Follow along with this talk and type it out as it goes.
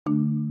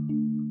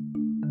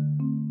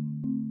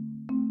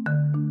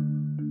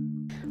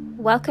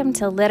Welcome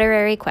to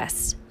Literary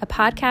Quest, a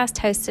podcast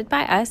hosted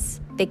by us,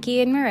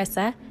 Vicki and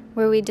Marissa,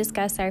 where we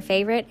discuss our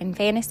favorite in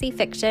fantasy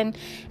fiction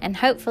and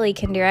hopefully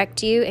can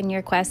direct you in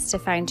your quest to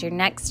find your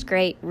next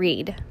great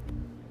read.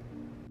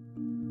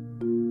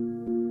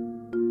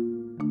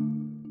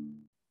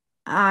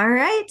 All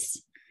right.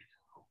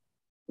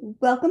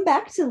 Welcome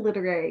back to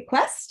Literary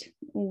Quest.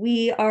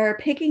 We are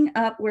picking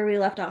up where we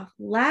left off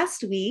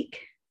last week,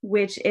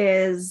 which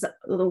is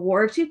The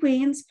War of Two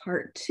Queens,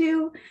 Part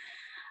 2.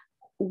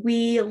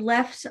 We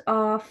left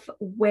off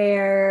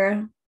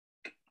where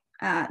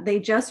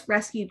they just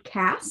rescued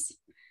Cass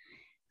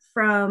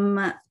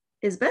from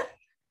Isbeth,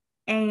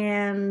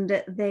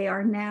 and they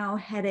are now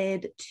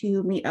headed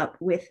to meet up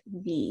with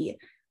the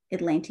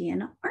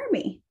Atlantean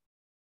army.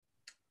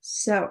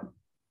 So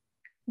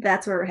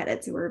that's where we're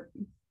headed. So we're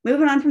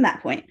moving on from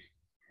that point.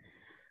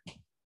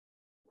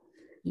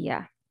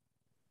 Yeah.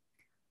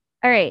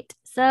 All right.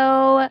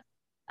 So,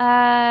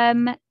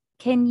 can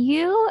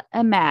you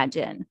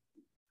imagine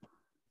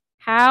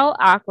how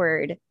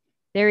awkward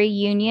the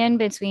reunion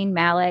between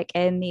Malik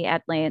and the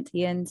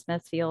Atlanteans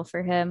must feel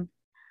for him?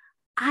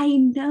 I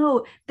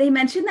know. They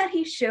mentioned that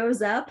he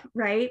shows up,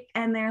 right?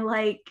 And they're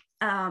like,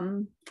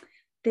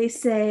 they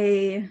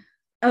say,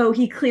 oh,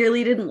 he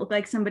clearly didn't look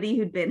like somebody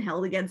who'd been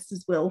held against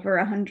his will for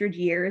 100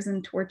 years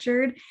and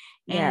tortured.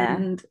 Yeah.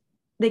 And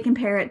they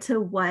compare it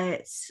to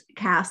what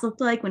Cass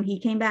looked like when he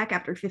came back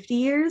after 50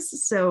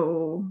 years.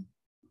 So,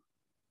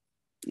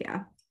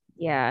 yeah.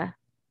 Yeah.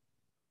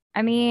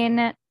 I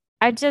mean,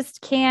 I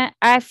just can't.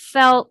 I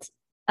felt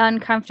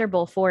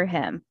uncomfortable for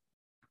him.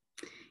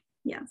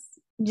 Yes.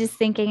 Just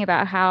thinking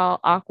about how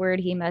awkward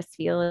he must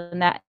feel in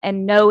that,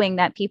 and knowing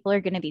that people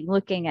are going to be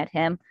looking at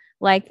him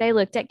like they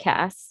looked at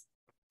Cass.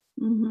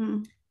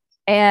 Mm-hmm.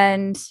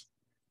 And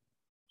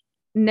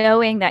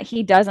knowing that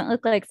he doesn't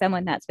look like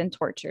someone that's been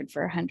tortured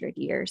for 100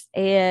 years.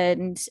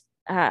 And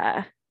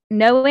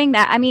knowing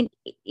that, I mean,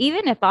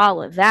 even if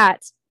all of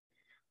that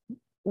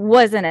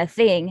wasn't a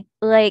thing,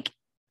 like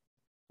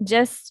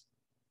just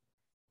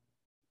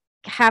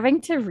having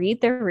to read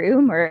the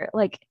room or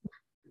like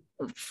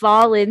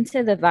fall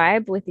into the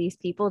vibe with these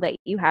people that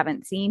you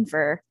haven't seen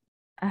for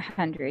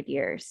 100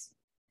 years.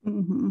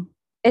 Mm-hmm.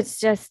 It's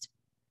just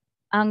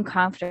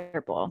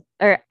uncomfortable.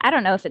 Or I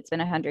don't know if it's been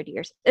 100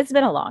 years. It's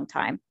been a long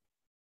time.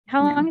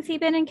 How long has he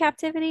been in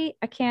captivity?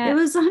 I can't. It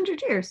was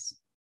 100 years.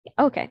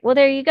 Okay. Well,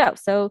 there you go.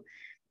 So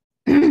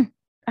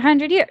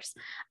 100 years.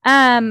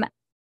 I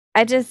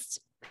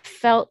just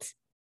felt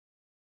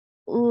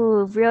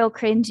real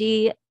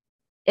cringy.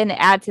 And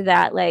add to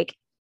that, like,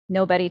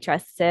 nobody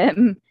trusts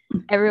him.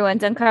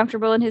 Everyone's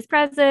uncomfortable in his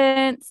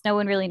presence. No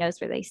one really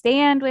knows where they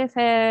stand with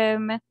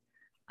him.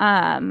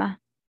 I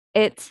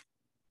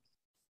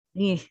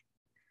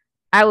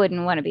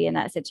wouldn't want to be in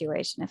that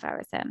situation if I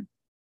was him.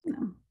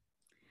 No.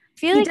 I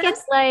feel like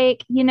it's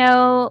like,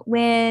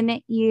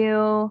 when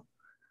you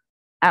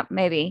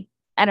maybe,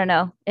 I don't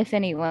know if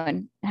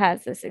anyone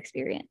has this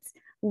experience.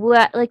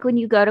 Like when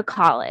you go to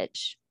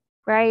college,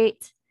 right?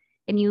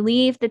 And you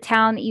leave the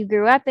town that you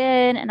grew up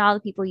in and all the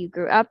people you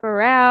grew up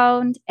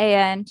around,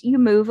 and you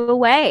move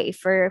away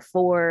for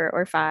 4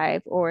 or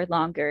 5 or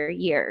longer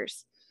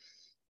years.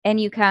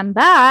 And you come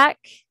back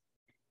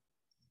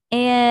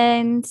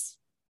and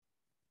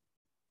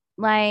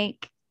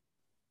like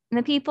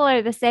the people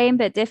are the same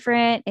but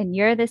different, and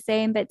you're the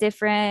same but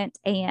different,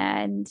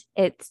 and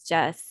it's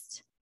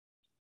just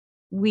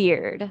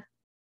weird.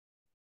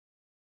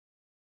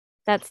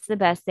 That's the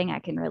best thing I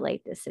can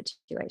relate this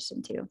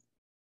situation to.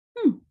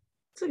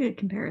 It's a good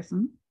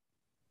comparison.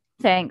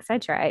 Thanks. I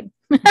tried.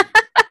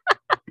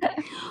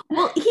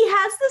 Well, he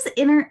has this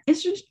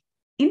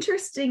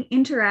interesting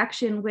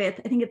interaction with,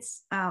 I think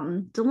it's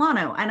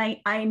Delano. And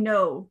I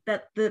know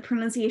that the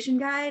pronunciation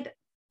guide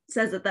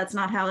says that that's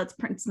not how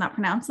it's not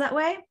pronounced that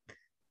way.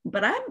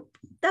 But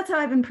that's how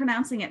I've been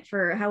pronouncing it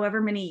for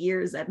however many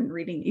years I've been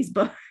reading these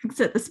books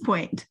at this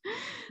point.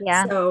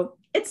 Yeah. So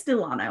it's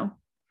Delano.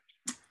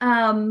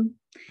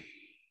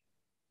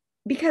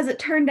 Because it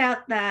turned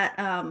out that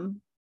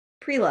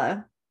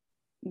Prila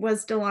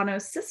was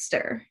Delano's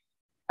sister.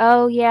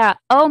 Oh yeah.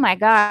 Oh my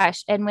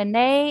gosh. And when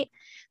they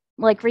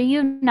like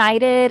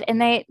reunited,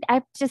 and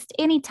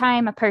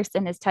anytime a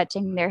person is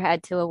touching their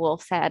head to a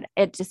wolf's head,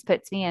 it just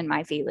puts me in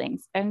my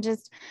feelings. And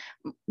just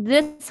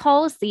this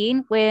whole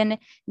scene when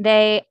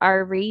they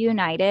are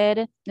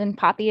reunited, and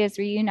Poppy is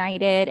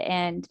reunited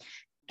and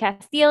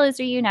Castile is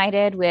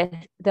reunited with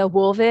the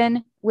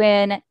Wolven,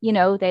 when,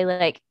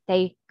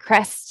 they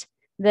crest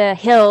the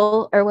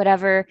hill or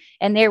whatever,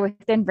 and they're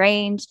within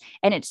range,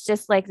 and it's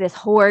just like this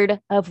horde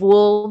of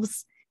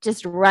wolves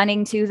just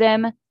running to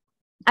them.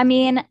 I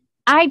mean,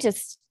 I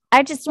just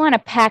want a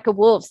pack of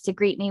wolves to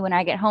greet me when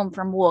I get home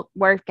from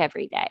work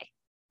every day.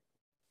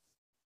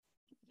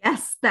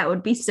 Yes, that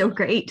would be so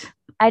great.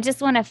 I just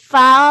want to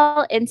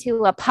fall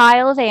into a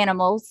pile of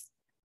animals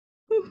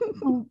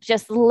who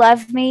just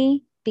love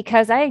me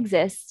because I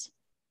exist,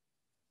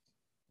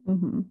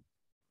 mm-hmm.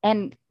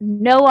 and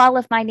know all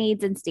of my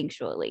needs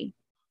instinctually.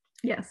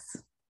 Yes.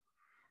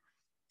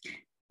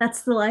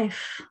 That's the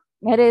life.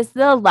 It is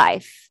the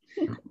life.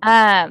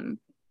 When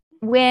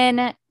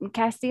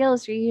Castiel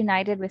is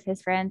reunited with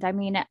his friends, I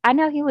mean, I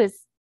know he was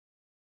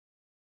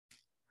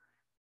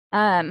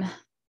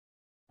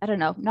I don't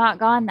know, not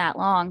gone that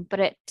long, but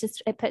it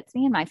puts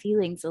me in my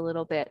feelings a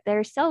little bit.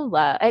 They're so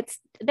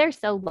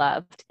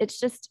loved. It's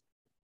just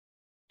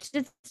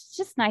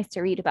nice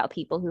to read about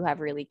people who have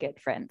really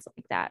good friends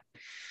like that.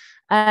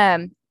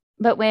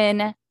 But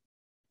when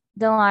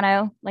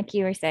Delano, like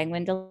you were saying,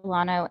 when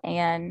Delano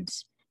and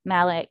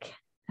Malik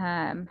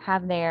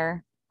have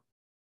their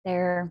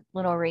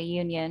little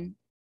reunion,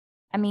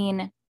 I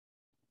mean,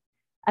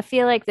 I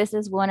feel like this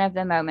is one of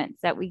the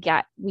moments that we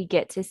get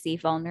to see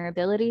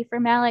vulnerability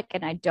for Malik,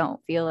 and I don't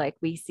feel like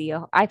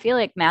I feel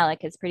like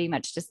Malik has pretty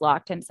much just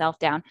locked himself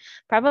down,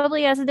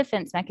 probably as a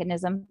defense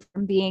mechanism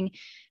from being,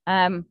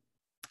 um,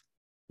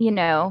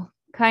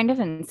 kind of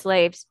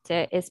enslaved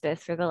to Isbeth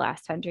for the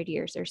last 100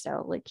 years or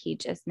so. Like he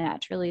just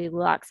naturally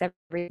locks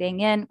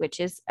everything in, which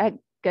is a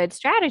good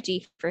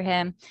strategy for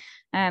him.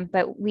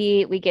 But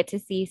we get to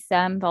see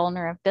some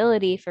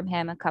vulnerability from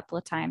him a couple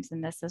of times,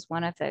 and this is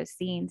one of those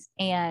scenes.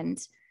 And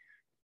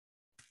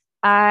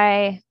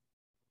I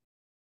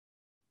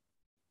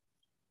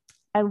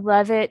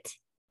love it,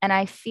 and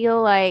I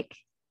feel like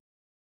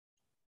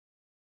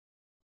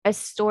a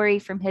story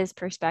from his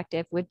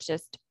perspective would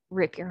just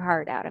rip your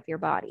heart out of your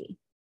body.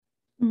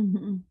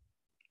 Mm-hmm.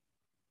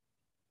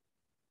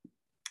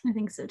 I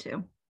think so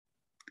too.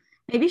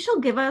 Maybe she'll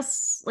give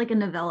us like a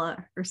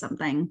novella or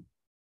something.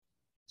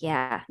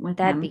 Yeah, with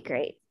that'd him. be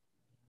great.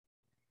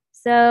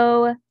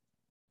 So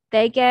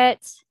they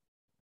get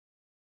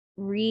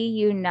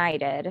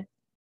reunited.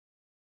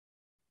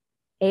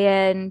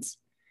 And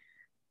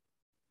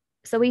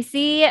so we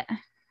see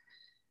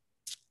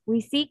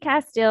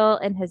Castiel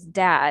and his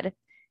dad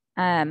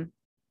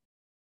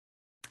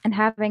and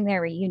having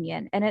their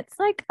reunion. And it's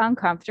like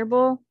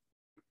uncomfortable.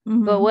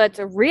 Mm-hmm. But what's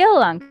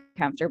real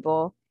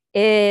uncomfortable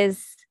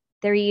is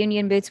the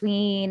reunion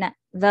between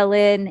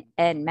Velen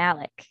and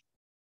Malik.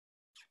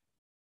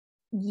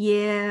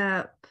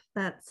 Yeah,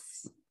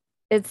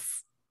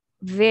 it's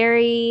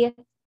very,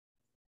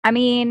 I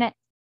mean,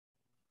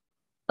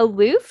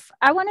 aloof,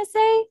 I want to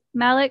say.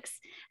 Malik's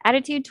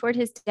attitude toward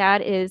his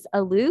dad is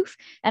aloof.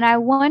 And I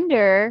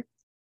wonder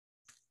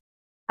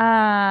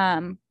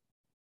about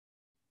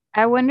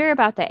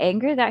the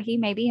anger that he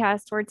maybe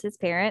has towards his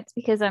parents,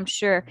 because I'm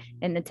sure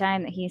in the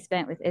time that he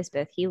spent with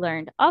Isbeth, he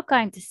learned all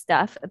kinds of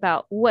stuff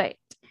about what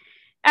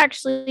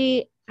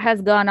actually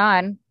has gone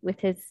on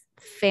with his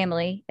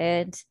family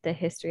and the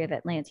history of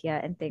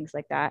Atlantia and things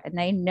like that. And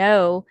they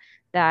know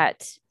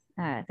that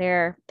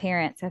their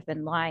parents have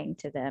been lying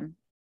to them.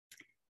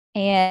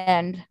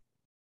 And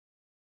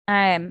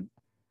I'm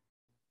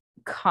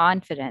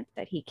confident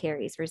that he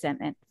carries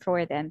resentment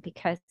for them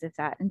because of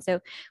that. And so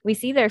we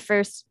see their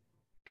first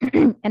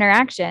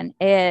interaction,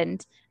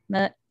 and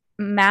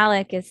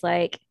Malik is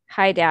like,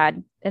 "Hi,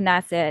 Dad," and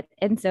that's it.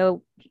 And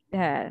so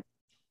in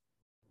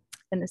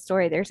the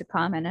story, there's a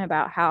comment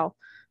about how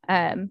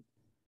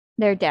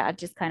their dad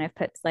just kind of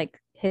puts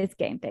like his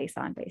game face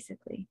on,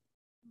 basically.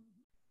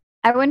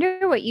 I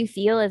wonder what you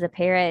feel as a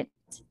parent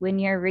when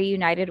you're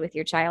reunited with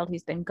your child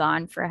who's been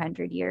gone for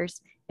 100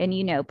 years,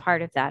 and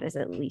part of that is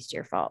at least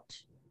your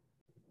fault.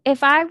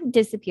 If I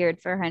disappeared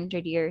for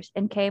 100 years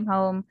and came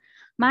home,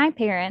 my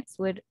parents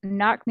would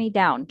knock me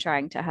down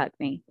trying to hug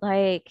me.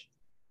 Like,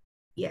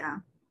 yeah,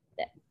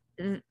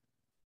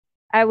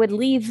 I would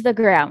leave the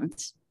ground.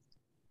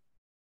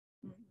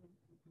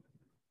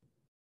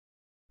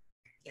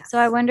 Yes. So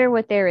I wonder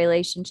what their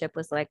relationship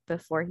was like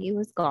before he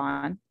was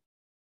gone.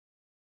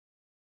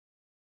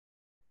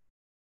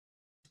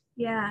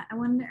 Yeah, I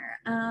wonder.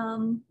 I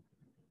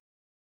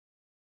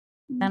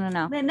don't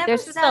know.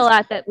 There's just a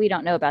lot that we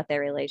don't know about their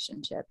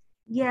relationship.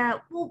 Yeah,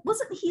 well,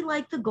 wasn't he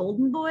like the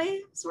golden boy,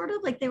 sort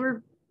of? Like they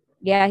were.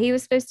 Yeah, he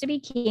was supposed to be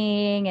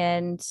king,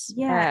 and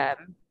yeah,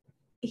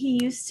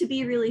 he used to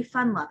be really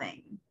fun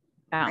loving,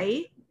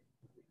 right?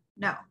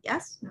 No,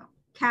 yes, no.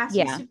 Cass.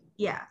 Yeah,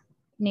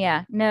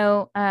 yeah.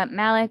 No,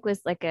 Malik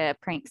was like a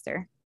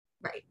prankster.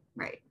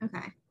 Right.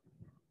 Okay.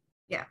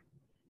 Yeah.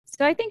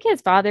 So I think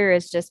his father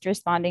is just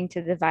responding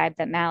to the vibe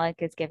that Malik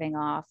is giving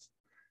off.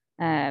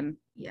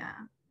 Yeah.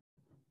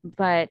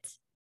 But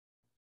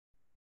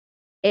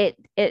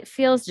it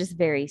feels just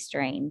very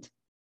strained.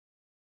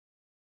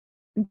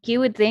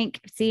 You would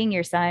think seeing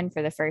your son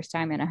for the first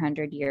time in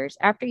 100 years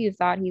after you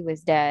thought he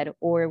was dead,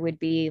 or would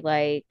be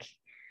like,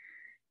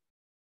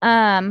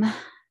 I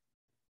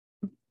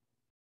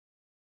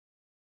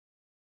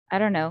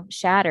don't know,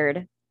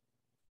 shattered,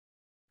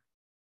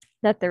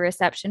 that the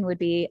reception would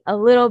be a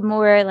little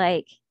more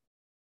like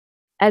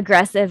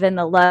aggressive in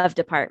the love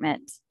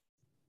department.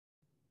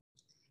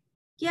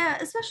 Yeah,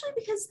 especially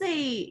because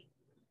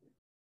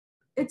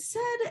it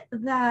said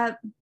that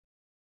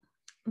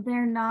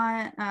they're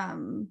not,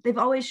 they've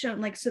always shown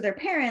like, so their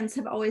parents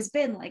have always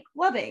been like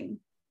loving.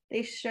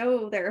 They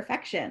show their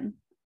affection.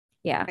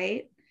 Yeah.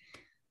 Right.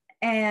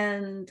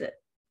 And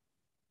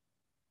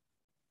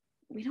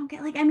we don't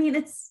get like, I mean,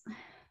 it's,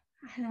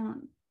 I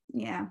don't,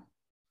 yeah.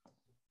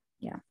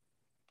 Yeah.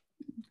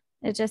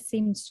 It just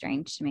seems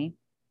strange to me.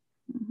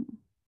 Mm-hmm.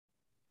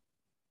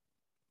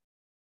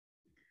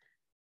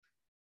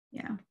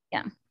 Yeah.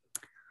 Yeah.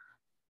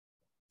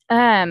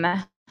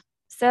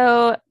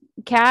 So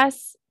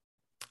Cass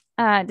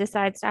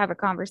decides to have a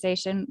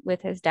conversation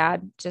with his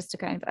dad just to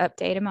kind of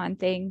update him on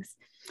things.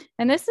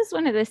 And this is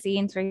one of the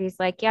scenes where he's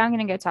like, yeah, I'm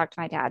going to go talk to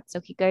my dad. So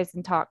he goes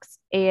and talks,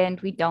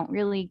 and we don't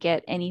really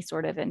get any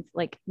sort of,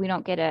 we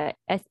don't get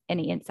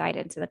any insight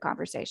into the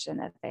conversation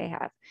that they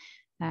have,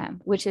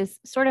 which is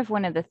sort of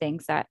one of the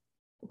things that,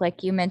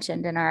 like you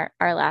mentioned in our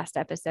last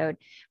episode,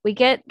 we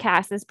get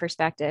Cass's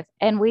perspective,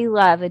 and we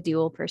love a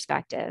dual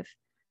perspective.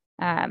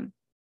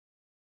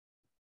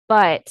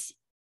 But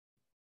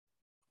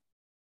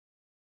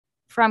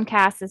from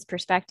Cass's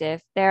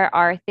perspective, there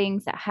are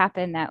things that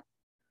happen that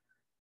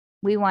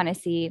we want to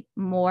see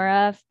more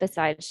of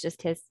besides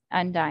just his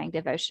undying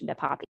devotion to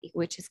Poppy,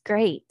 which is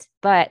great.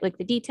 But like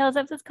the details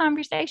of this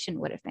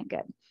conversation would have been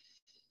good.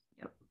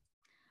 Yep.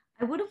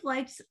 I would have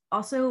liked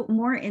also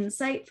more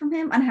insight from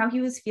him on how he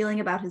was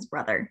feeling about his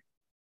brother.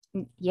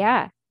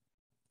 Yeah.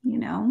 You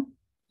know?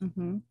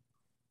 Mm-hmm.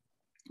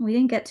 We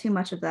didn't get too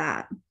much of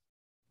that.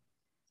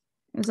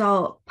 It was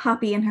all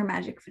Poppy and her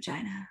magic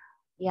vagina.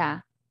 Yeah.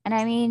 And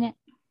I mean,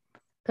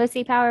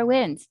 pussy power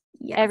wins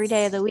every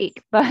day of the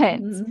week, but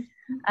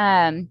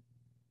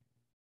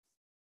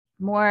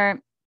more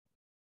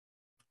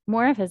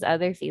of his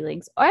other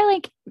feelings, or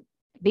like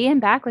being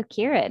back with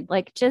Kieran,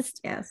 like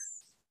just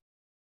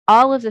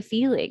all of the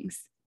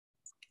feelings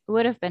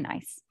would have been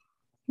nice.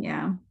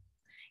 Yeah.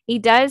 He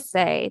does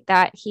say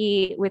that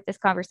with this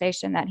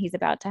conversation that he's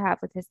about to have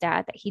with his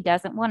dad, that he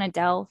doesn't want to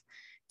delve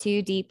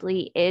too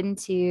deeply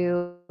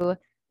into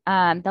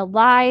the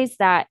lies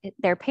that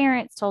their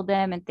parents told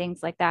them and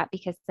things like that,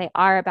 because they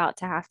are about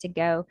to have to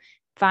go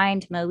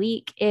find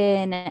Malik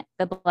in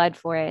the Blood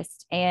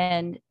Forest.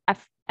 And I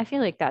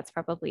feel like that's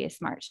probably a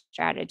smart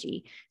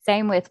strategy.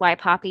 Same with why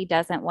Poppy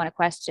doesn't want to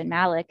question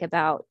Malik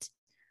about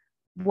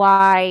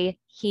why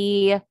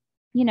he,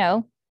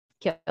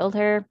 killed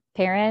her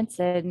parents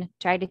and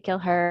tried to kill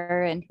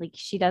her. And like,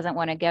 she doesn't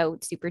want to go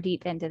super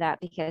deep into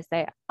that because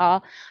they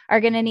all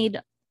are going to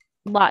need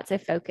lots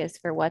of focus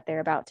for what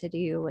they're about to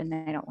do, and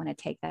they don't want to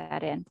take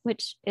that in,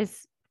 which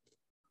is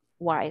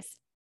wise,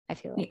 I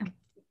feel like.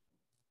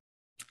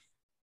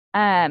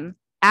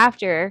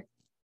 After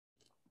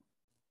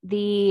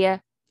the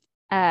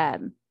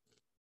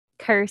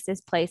curse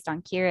is placed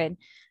on Kieran,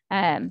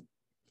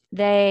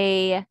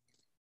 they're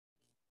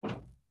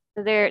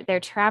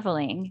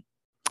traveling,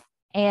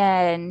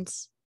 and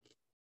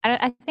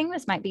I think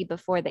this might be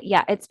before that.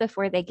 Yeah, it's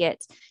before they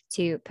get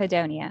to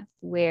Padonia,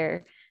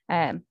 where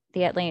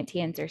the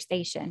Atlanteans are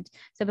stationed.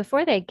 So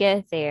before they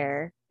get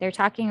there, they're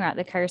talking about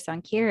the curse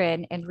on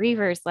Kieran, and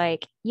Reaver's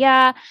like,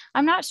 yeah,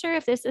 I'm not sure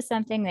if this is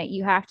something that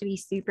you have to be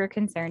super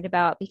concerned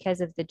about because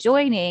of the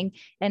joining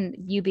and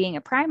you being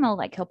a primal.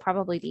 Like, he'll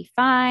probably be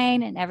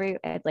fine. And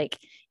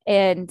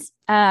it's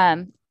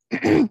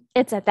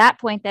at that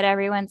point that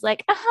everyone's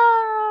like,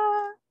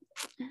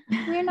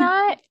 we're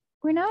not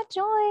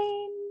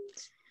joined.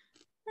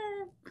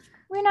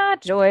 We're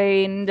not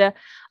joined.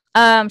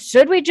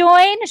 Should we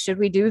join? Should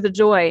we do the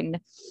joining?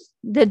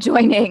 Should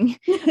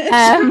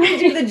we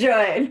do the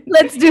join?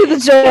 Let's do the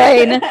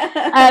join.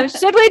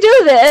 Should we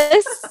do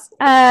this?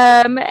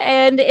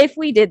 And if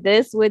we did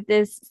this, would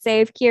this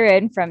save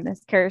Kieran from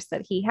this curse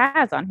that he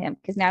has on him?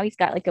 Because now he's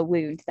got like a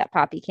wound that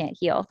Poppy can't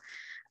heal.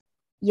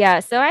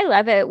 Yeah, so I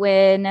love it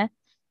when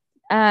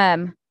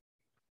our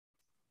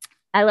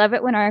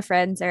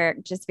friends are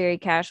just very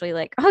casually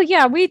like, oh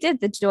yeah, we did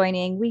the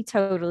joining. We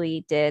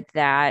totally did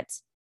that.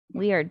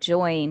 We are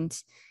joined.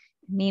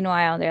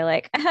 Meanwhile, they're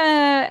like,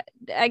 I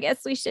guess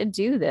we should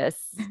do this.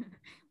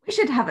 We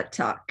should have a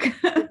talk.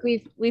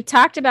 We've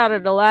talked about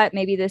it a lot.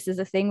 Maybe this is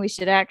a thing we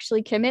should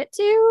actually commit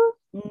to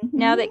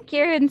now that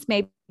Kieran's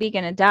maybe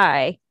going to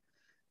die.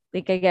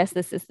 Like, I guess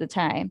this is the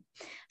time.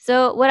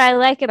 So what I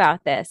like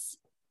about this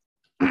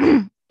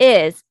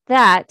is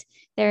that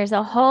there's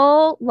a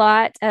whole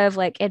lot of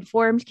like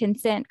informed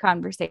consent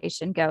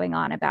conversation going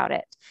on about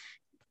it.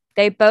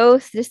 They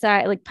both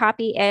decide, like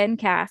Poppy and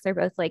Cass are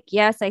both like,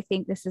 yes, I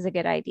think this is a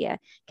good idea.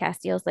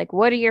 Castiel's like,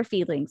 what are your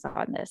feelings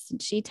on this?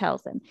 And she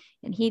tells him,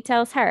 and he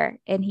tells her,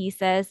 and he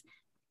says,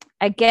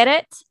 I get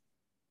it.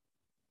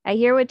 I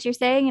hear what you're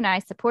saying and I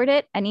support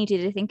it. I need you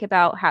to think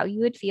about how you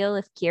would feel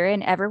if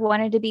Kieran ever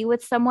wanted to be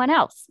with someone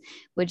else.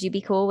 Would you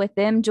be cool with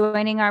them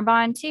joining our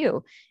bond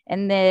too?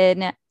 And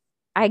then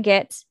I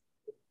get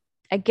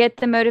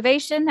the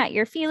motivation that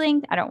you're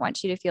feeling. I don't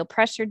want you to feel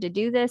pressured to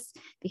do this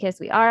because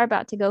we are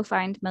about to go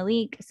find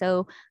Malik.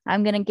 So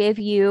I'm going to give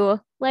you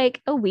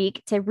like a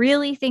week to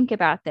really think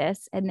about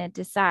this and then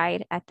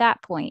decide at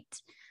that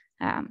point.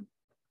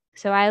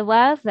 So I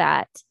love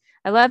that.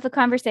 I love the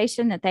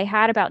conversation that they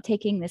had about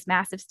taking this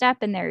massive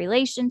step in their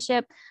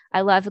relationship. I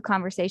love the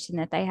conversation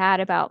that they had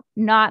about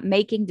not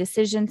making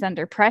decisions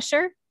under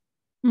pressure.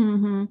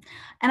 Mm-hmm.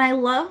 And I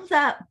love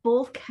that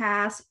both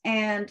Cass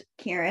and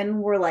Kieran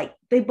were like,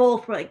 they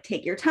both were like,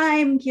 take your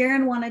time.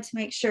 Kieran wanted to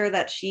make sure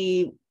that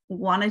she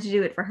wanted to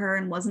do it for her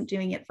and wasn't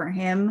doing it for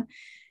him,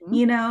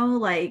 Mhm.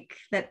 like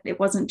that it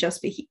wasn't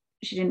just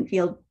she didn't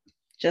feel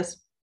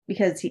just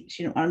because she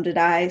didn't want him to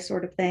die,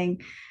 sort of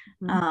thing.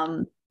 Mhm.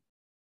 Um,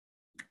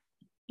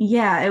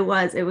 yeah, it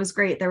was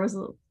great. There was a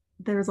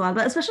lot,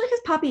 but especially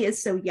because Poppy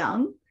is so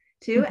young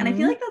too, and I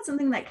feel Mhm. like that's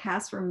something that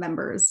Cass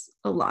remembers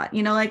a lot.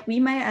 Like we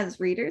might as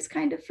readers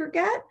kind of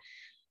forget,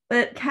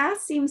 but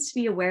Cass seems to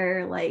be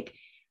aware, like,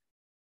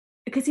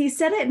 because he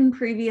said it in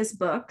previous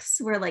books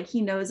where like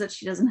he knows that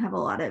she doesn't have a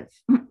lot of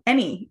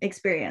any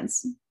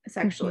experience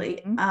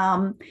sexually.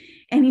 Mhm.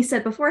 And he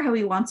said before how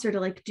he wants her to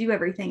like do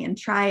everything and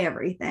try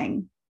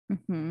everything,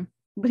 Mhm.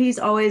 but he's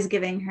always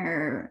giving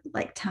her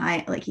like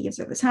time, like he gives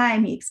her the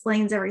time, he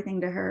explains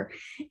everything to her.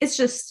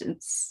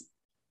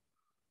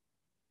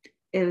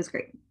 It was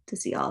great to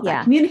see all of that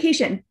Yeah.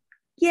 communication.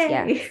 Yay.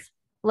 Yes.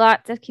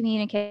 Lots of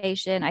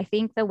communication. I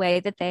think the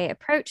way that they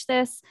approach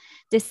this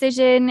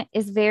decision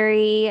is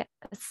very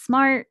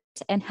smart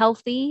and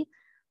healthy.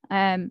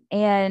 And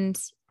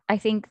I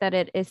think that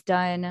it is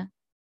done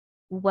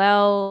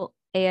well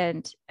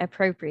and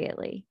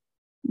appropriately.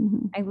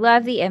 Mhm. I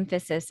love the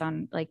emphasis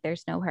on like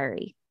there's no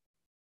hurry.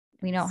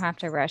 We don't have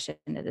to rush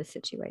into the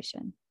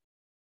situation.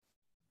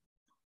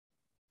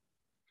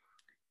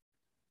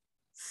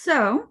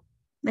 So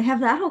they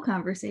have that whole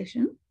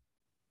conversation,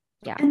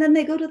 Yeah. and then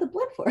they go to the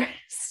blood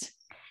forest.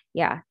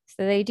 Yeah.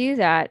 So they do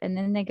that and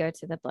then they go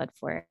to the blood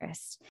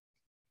forest.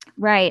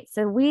 Right.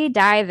 So we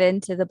dive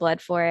into the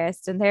blood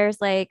forest, and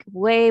there's like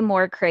way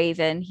more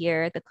Craven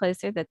here. The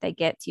closer that they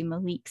get to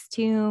Malik's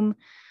tomb,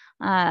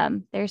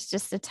 there's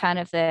just a ton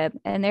of them,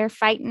 and they're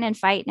fighting and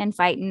fighting and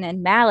fighting.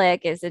 And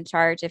Malik is in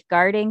charge of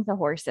guarding the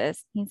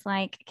horses. He's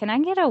like, "Can I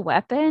get a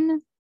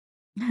weapon?"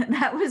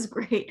 That was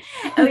great.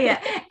 Oh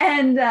yeah,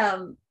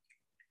 and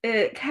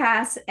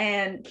Cass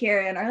and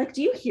Kieran are like,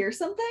 "Do you hear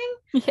something?"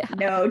 Yeah.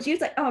 No.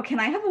 Jude's like, "Oh, can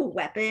I have a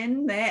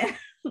weapon?"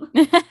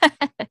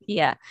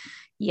 Yeah.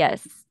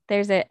 Yes.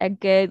 There's a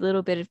good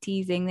little bit of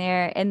teasing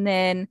there. And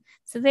then,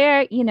 so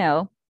they're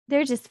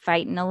just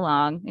fighting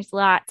along. There's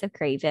lots of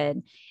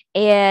Craven.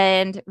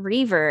 And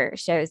Reaver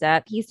shows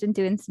up. He's been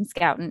doing some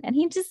scouting and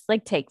he just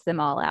like takes them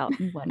all out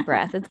in one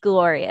breath. It's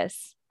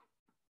glorious.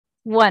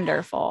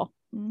 Wonderful.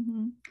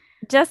 Mm-hmm.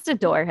 Just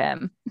adore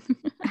him.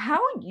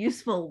 How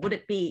useful would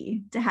it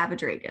be to have a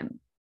dragon?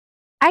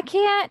 I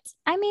can't,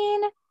 I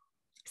mean,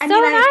 I mean,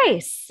 so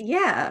nice.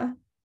 yeah,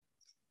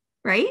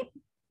 right?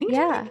 You can do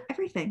Yeah. like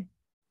everything.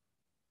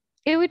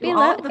 It would Do be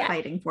all of the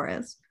fighting for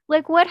us.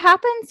 like what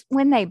happens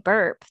when they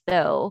burp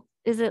though?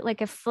 Is it like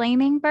a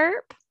flaming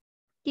burp?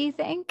 Do you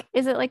think?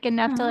 Is it like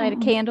enough to light a Oh,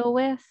 candle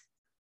with?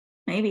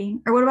 maybe.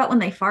 Or what about when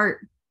they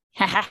fart?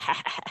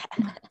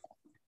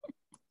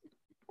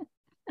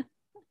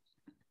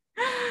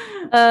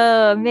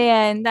 Oh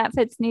man, that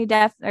puts new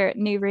death or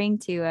new ring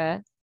to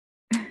a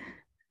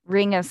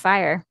ring of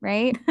fire,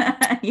 right?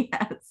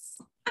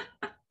 Yes.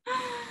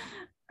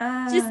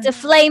 Just Uh, a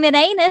flaming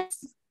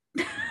anus.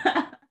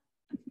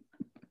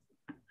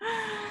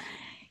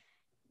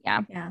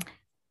 Yeah. yeah.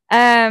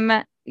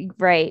 Um,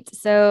 right.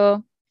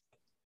 So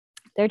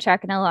they're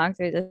trekking along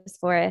through this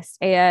forest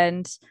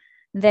and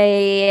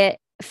they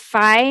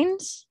find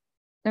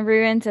the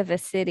ruins of a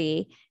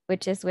city,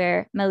 which is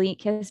where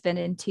Malik has been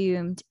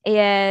entombed.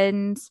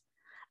 And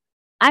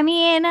I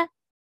mean,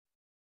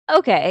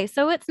 okay,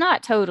 so it's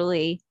not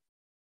totally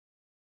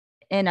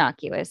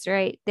innocuous,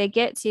 right? They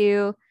get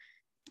to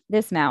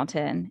this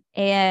mountain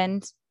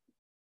and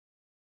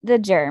the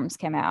germs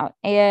come out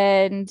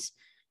and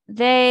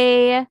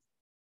they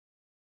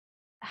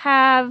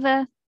have,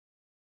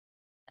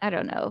 I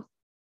don't know,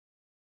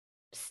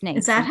 Is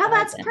snakes that how inside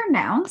that's them.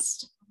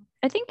 pronounced?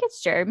 I think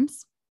it's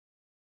germs.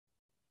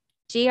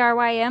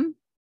 GRYM.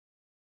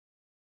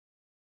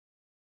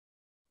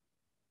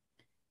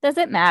 Does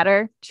it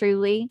matter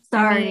truly?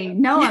 I mean, Sorry.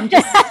 No, I'm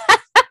just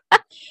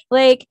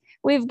like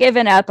we've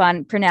given up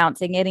on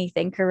pronouncing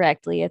anything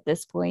correctly at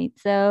this point.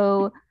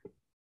 So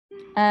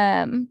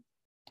um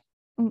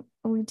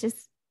we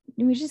just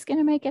we're just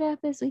gonna make it up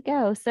as we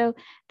go. So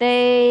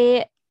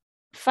they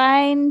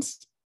find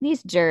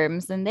these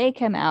germs and they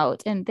come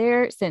out and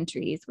they're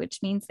sentries, which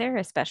means they're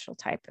a special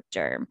type of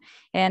germ.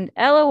 And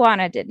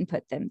Elowana didn't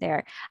put them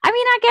there. I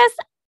mean, I guess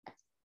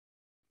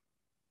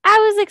I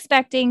was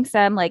expecting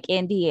some like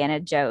Indiana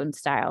Jones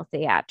style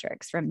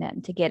theatrics from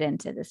them to get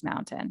into this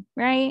mountain,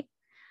 right?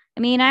 I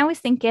mean, I was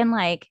thinking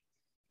like,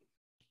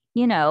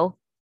 you know,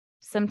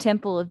 some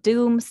Temple of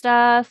Doom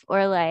stuff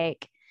or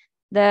like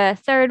the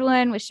third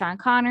one with Sean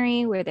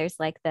Connery where there's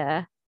like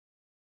the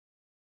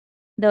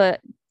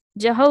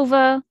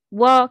Jehovah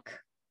walk,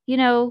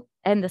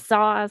 and the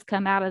saws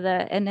come out of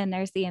and then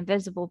there's the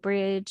invisible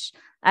bridge.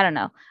 I don't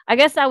know. I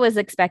guess I was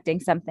expecting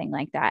something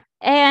like that.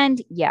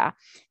 And yeah,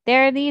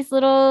 there are these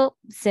little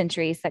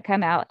sentries that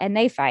come out and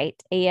they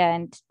fight,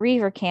 and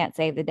Reaver can't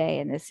save the day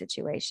in this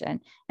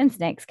situation, and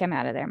snakes come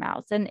out of their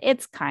mouths, and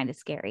it's kind of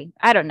scary.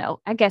 I don't know.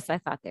 I guess I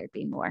thought there'd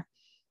be more.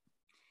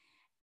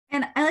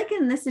 And I like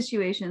in this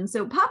situation,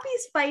 so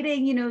Poppy's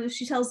fighting,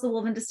 she tells the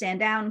woman to stand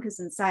down because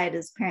inside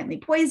is apparently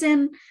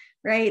poison,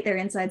 right? Their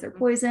insides are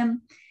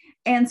poison.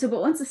 And so,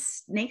 but once the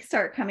snakes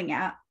start coming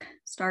out,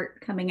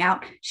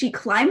 she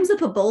climbs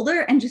up a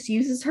boulder and just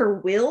uses her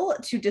will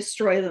to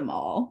destroy them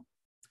all.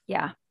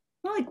 Yeah.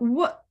 I'm like,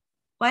 what?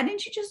 Why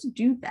didn't you just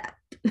do that?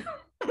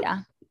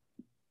 Yeah.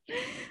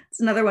 It's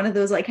another one of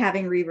those like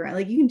having Reaver.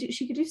 Like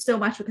she could do so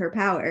much with her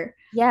power.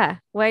 Yeah.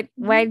 Why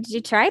did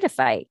you try to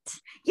fight?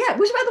 Yeah,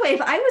 which by the way,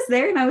 if I was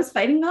there and I was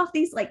fighting off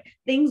these like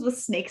things with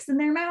snakes in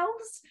their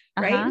mouths,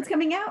 right? It's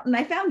coming out, and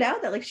I found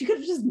out that like she could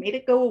have just made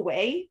it go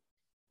away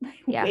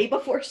way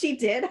before she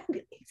did. I'd be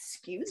like,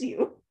 excuse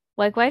you.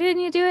 Like, why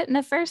didn't you do it in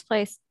the first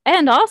place?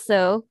 And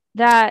also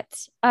that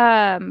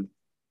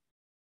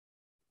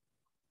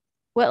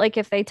what, like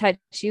if they touch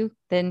you,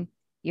 then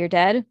you're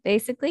dead,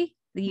 basically.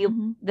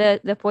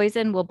 The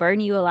poison will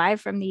burn you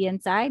alive from the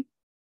inside.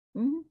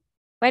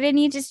 Why didn't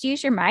you just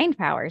use your mind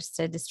powers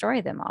to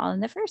destroy them all in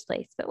the first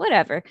place? But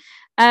whatever.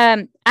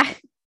 I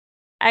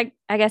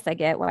guess I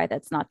get why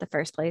that's not the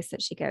first place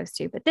that she goes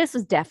to, but this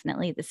was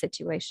definitely the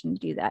situation to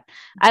do that.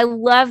 I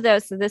love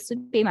those. So this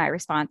would be my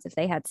response if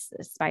they had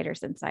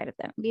spiders inside of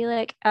them. Be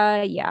like,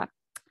 yeah,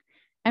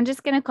 I'm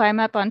just going to climb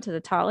up onto the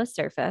tallest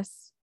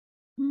surface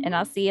and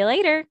I'll see you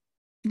later.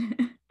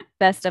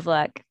 Best of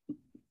luck.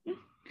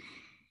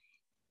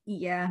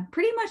 Yeah,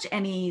 pretty much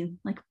any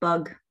like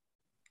bug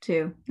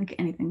too, like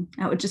anything.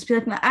 I would just be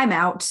like, I'm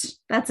out.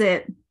 That's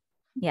it.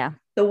 Yeah.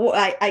 The war,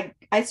 I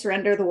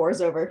surrender. The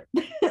war's over.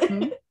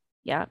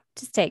 Yeah,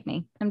 just take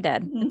me. I'm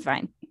dead. It's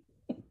fine.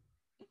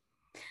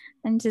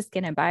 I'm just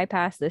gonna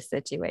bypass this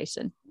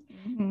situation.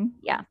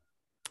 Yeah.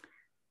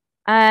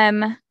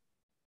 I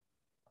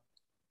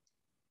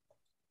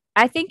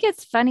think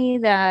it's funny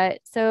that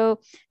so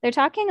they're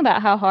talking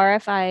about how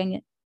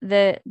horrifying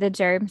the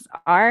germs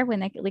are when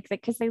they like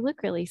because they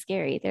look really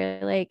scary. They're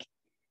like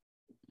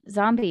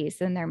zombies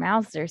and their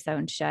mouths are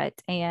sewn shut,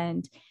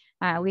 and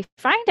we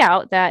find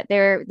out that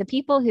they're the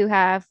people who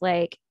have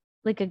like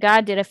a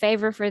god did a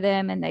favor for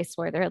them and they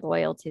swore their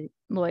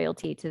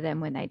loyalty to them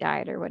when they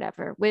died or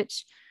whatever,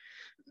 which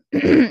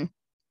I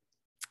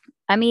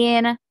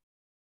mean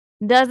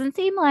doesn't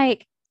seem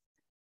like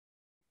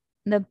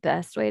the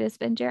best way to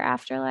spend your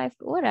afterlife,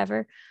 but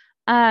whatever.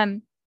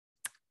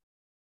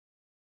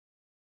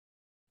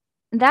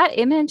 That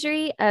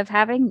imagery of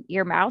having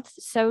your mouth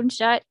sewn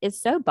shut is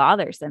so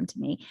bothersome to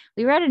me.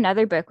 We read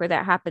another book where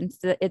that happens.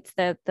 It's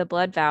the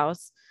blood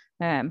vows,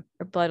 or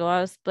blood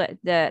laws, but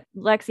the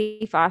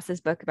Lexi Foss's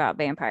book about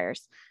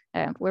vampires,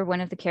 where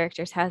one of the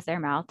characters has their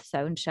mouth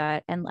sewn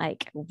shut and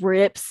like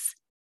rips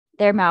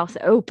their mouth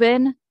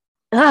open.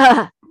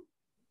 It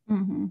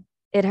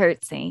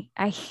hurts me.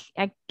 I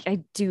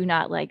do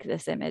not like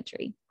this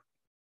imagery.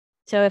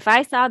 So if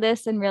I saw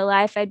this in real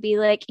life, I'd be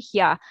like,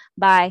 yeah,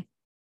 bye.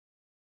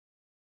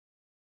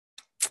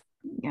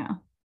 Yeah.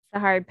 It's a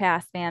hard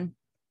pass, man.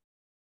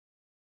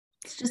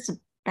 It's just a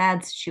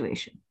bad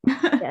situation.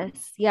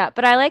 Yes. Yeah.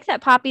 But I like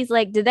that Poppy's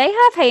like, do they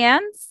have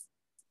hands?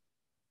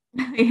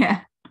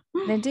 Yeah.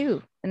 They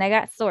do. And they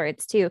got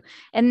swords too.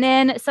 And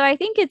then, so I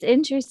think it's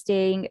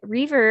interesting.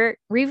 Reaver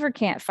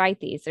can't fight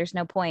these. There's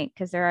no point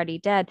because they're already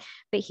dead.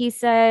 But he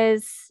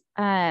says,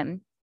 they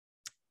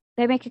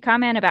make a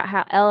comment about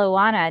how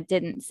Eloana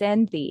didn't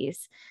send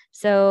these.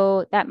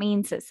 So that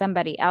means that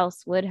somebody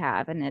else would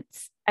have. And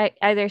it's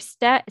either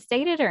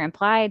stated or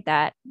implied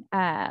that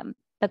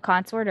the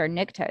consort or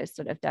Nyktos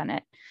would have done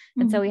it.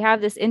 And so we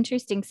have this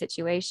interesting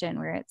situation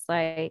where it's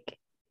like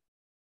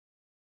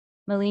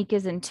Malik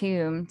is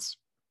entombed.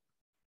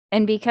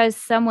 And because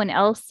someone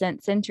else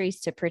sent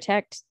sentries to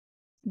protect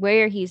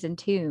where he's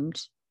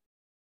entombed,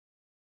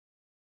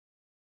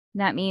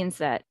 that means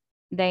that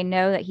they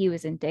know that he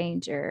was in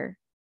danger,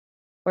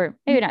 or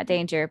maybe not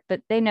danger,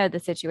 but they know the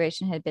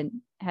situation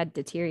had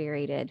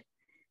deteriorated.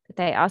 But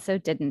they also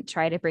didn't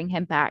try to bring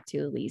him back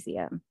to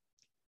Elysium.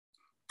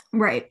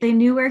 Right. They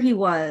knew where he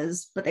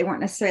was, but they weren't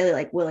necessarily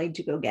like willing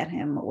to go get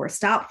him or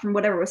stop from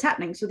whatever was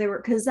happening. So they were,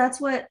 because that's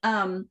what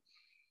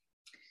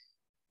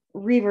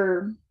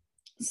Reaver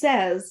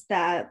says,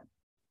 that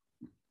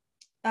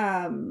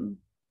either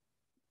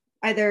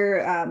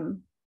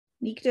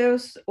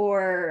Nyktos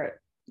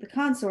or the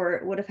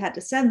consort would have had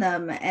to send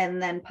them.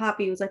 And then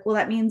Poppy was like, well,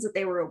 that means that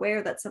they were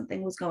aware that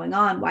something was going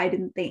on. Why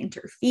didn't they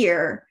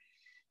interfere?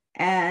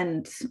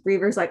 And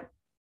Reaver's like,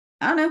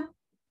 I don't know.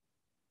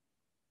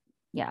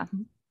 Yeah.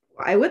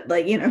 I would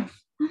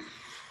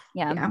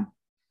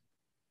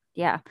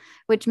Yeah.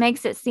 Which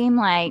makes it seem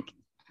like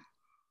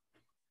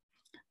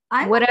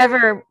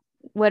whatever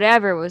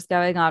was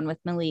going on with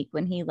Malik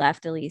when he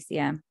left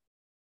Elysium,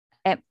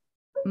 it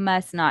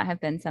must not have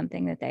been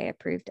something that they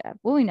approved of.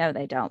 Well, we know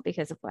they don't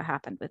because of what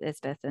happened with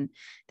Isbeth, and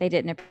they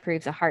didn't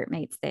approve the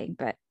Heartmates thing,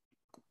 but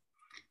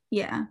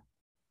yeah.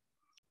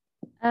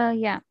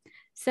 Yeah.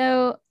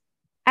 So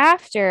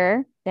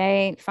after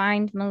they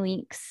find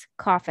Malik's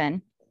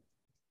coffin,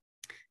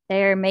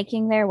 they're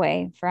making their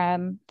way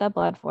from the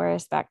Blood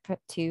Forest back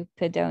to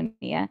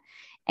Padonia.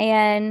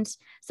 And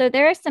so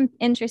there are some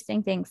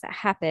interesting things that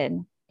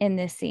happen in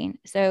this scene.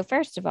 So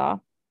first of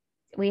all,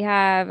 we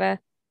have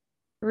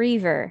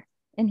Reaver,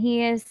 and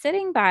he is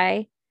sitting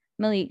by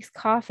Malik's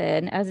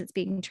coffin as it's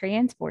being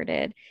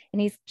transported,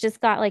 and he's just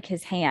got like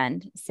his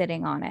hand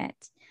sitting on it.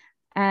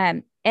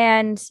 And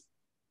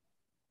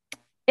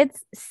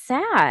it's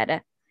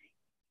sad,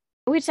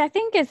 which I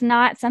think is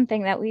not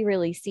something that we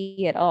really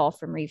see at all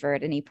from Reaver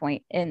at any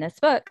point in this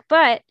book.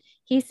 But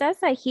he says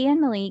that he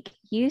and Malik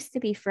used to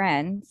be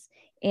friends,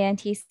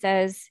 and he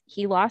says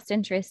he lost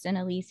interest in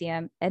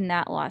Elysium, and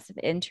that loss of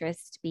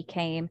interest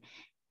became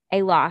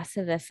a loss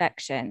of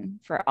affection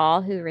for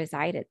all who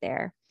resided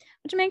there,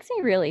 which makes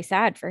me really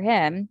sad for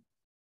him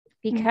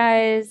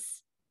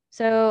because,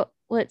 so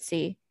let's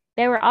see,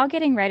 they were all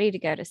getting ready to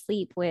go to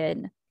sleep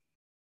when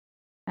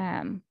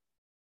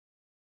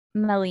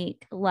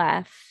Malik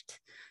left.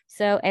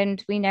 So,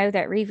 and we know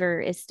that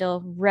Reaver is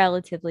still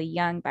relatively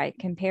young by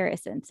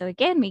comparison. So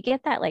again, we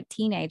get that like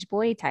teenage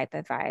boy type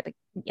of vibe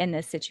in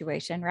this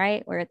situation,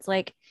 right? Where it's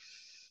like,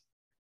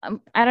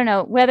 I don't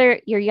know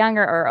whether you're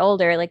younger or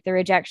older, like the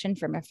rejection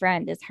from a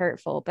friend is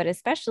hurtful, but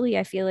especially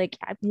I feel like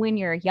when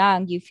you're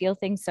young, you feel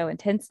things so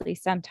intensely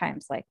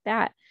sometimes like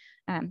that.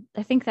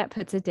 I think that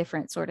puts a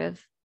different sort of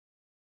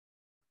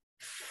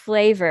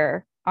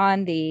flavor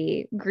on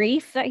the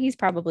grief that he's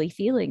probably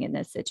feeling in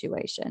this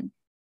situation.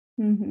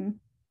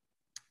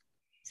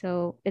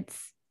 So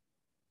it's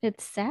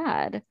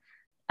sad.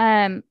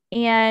 And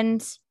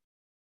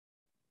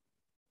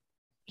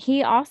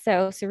he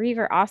also, so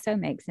Reaver also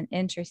makes an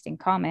interesting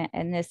comment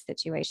in this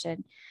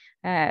situation.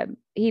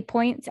 He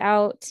points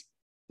out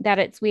that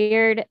it's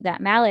weird that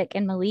Malik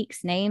and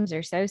Malik's names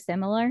are so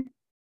similar.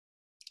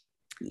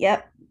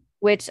 Yep.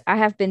 Which I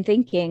have been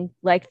thinking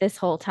like this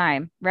whole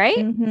time,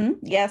 right?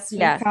 Yes, we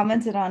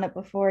commented on it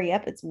before.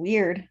 Yep, it's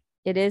weird.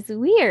 It is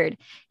weird.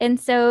 And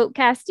so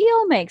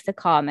Castile makes a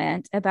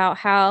comment about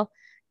how,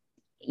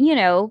 you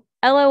know,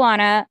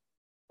 Eloana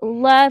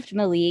loved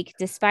Malik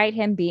despite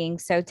him being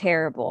so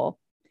terrible.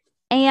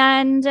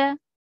 And I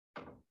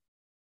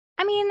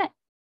mean,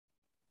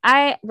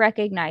 I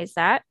recognize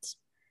that,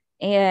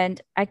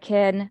 and I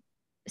can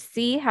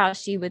see how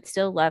she would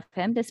still love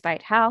him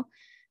despite how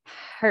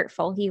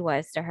hurtful he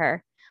was to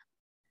her.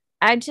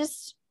 I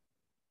just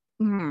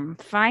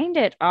find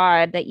it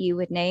odd that you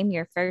would name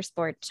your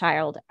firstborn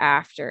child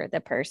after the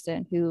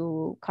person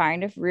who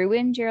kind of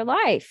ruined your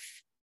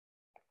life.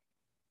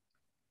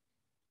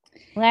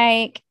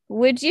 Like,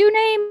 would you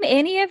name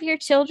any of your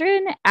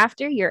children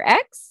after your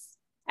ex?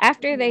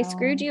 After they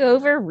screwed you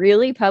over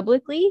really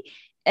publicly,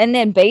 and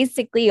then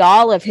basically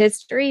all of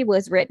history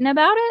was written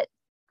about it?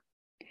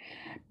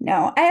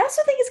 No, I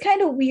also think it's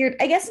kind of weird.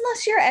 I guess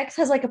unless your ex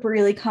has like a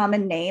really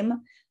common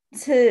name,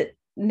 to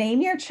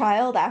name your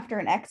child after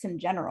an ex in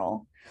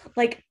general.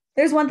 Like,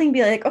 there's one thing to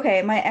be like,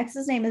 okay, my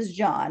ex's name is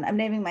John. I'm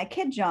naming my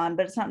kid John,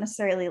 but it's not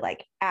necessarily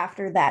like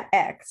after that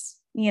ex,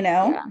 you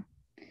know? Yeah.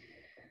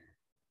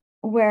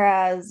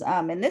 Whereas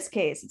in this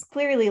case, it's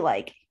clearly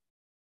like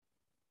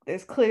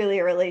there's clearly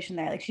a relation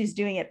there. Like, she's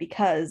doing it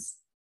because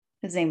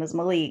his name was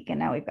Malik, and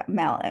now we've got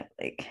Malik.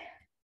 Like,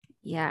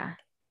 yeah.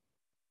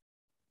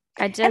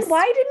 And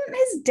why didn't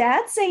his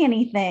dad say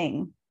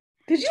anything?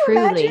 Could you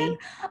imagine?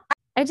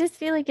 I just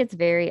feel like it's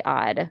very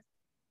odd.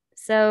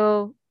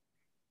 So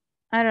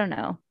I don't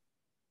know.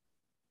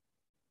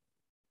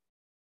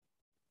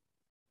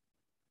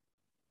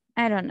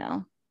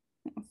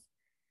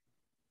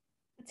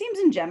 It seems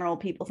in general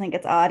people think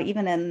it's odd,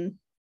 even in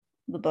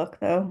the book,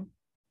 though.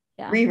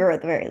 Yeah. Reaver,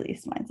 at the very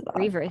least, finds it odd.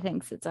 Reaver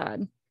thinks it's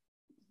odd. I'm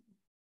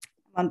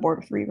on board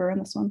with Reaver in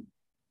this one.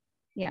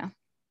 Yeah.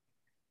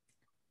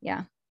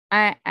 Yeah,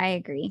 I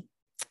agree.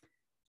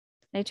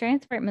 They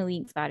transport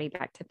Malik's body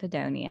back to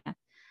Padonia,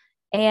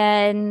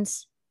 and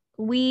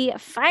we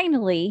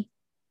finally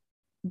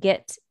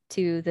get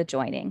to the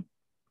joining.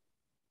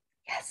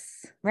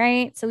 Yes.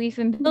 Right? So we've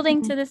been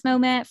building to this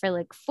moment for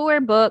like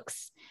 4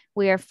 books.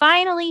 We are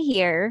finally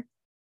here.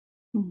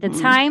 The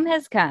time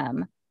has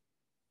come.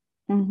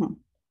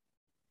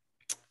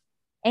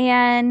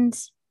 And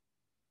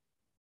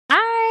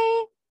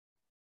I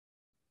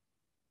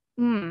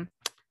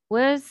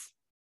was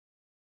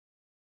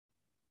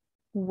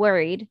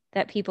worried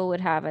that people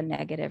would have a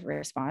negative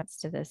response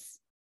to this.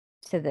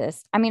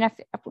 I mean,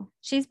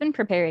 she's been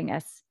preparing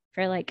us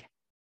for like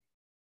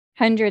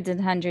hundreds and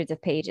hundreds of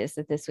pages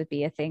that this would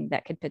be a thing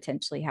that could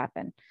potentially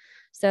happen.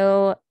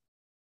 So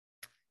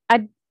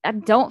I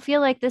don't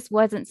feel like this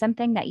wasn't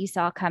something that you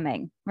saw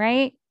coming,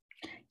 right?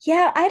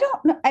 Yeah, I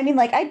don't know. I mean,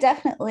 like, I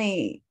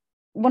definitely,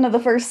 one of the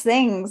first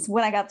things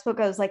when I got this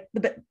book, I was like,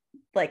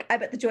 I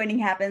bet the joining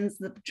happens.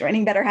 The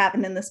joining better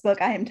happen in this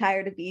book. I am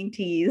tired of being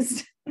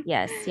teased.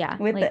 Yes, yeah.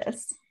 With like,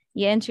 this.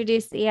 You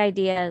introduce the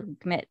idea,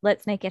 commit,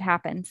 let's make it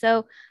happen.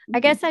 So I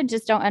guess I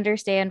just don't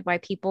understand why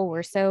people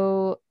were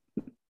so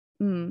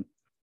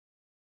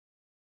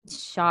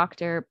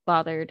shocked or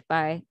bothered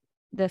by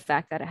the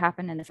fact that it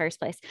happened in the first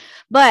place.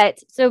 But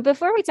so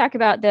before we talk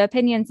about the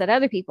opinions that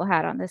other people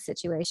had on this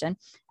situation,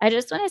 I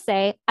just want to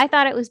say I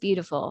thought it was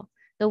beautiful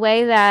the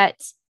way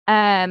that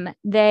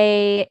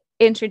they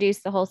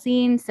introduced the whole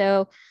scene.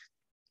 So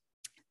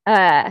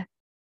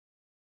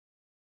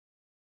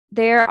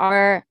there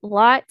are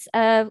lots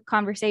of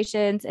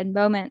conversations and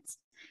moments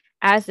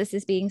as this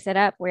is being set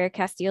up where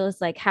Castile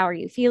is like, how are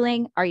you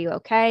feeling? Are you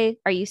okay?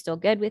 Are you still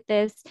good with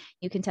this?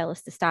 You can tell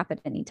us to stop at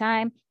any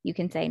time. You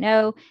can say,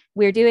 no,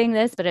 we're doing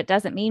this, but it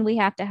doesn't mean we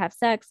have to have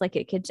sex. Like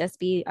it could just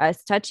be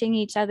us touching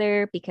each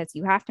other because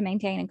you have to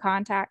maintain in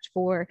contact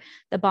for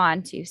the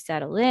bond to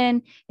settle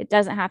in. It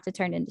doesn't have to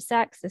turn into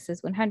sex. This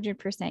is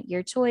 100%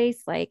 your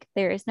choice. Like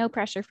there is no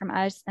pressure from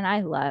us. And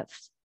I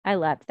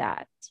loved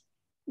that.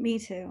 Me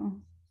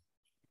too.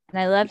 And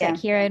I love Yeah.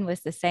 that Kieran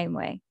was the same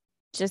way.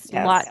 Just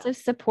Yes. lots of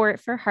support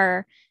for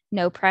her,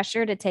 no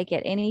pressure to take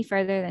it any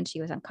further than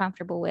she was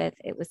uncomfortable with.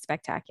 It was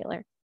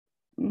spectacular.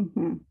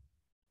 Mm-hmm.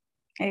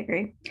 I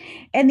agree.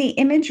 And the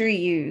imagery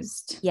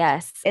used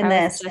Yes, in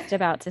I was this just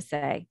about to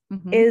say.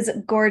 Mhm. is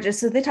gorgeous.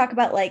 So they talk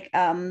about like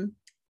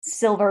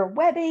silver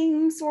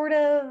webbing sort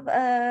of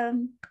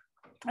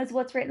is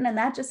what's written, and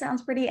that just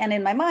sounds pretty. And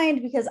in my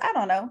mind, because I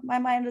don't know, my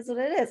mind is what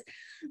it is.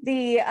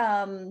 The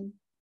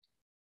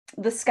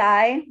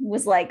sky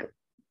was like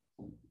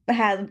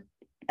had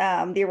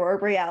the aurora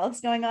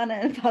borealis going on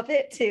and above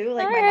it too.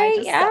 Like All my right, mind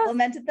just yeah.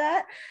 supplemented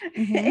that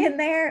Mhm. in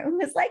there and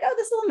was like, oh,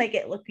 this will make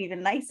it look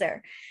even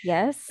nicer.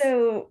 Yes.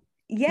 So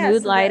yeah,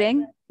 Mood so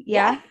lighting.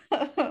 Yeah.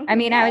 I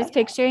mean, I Yeah. was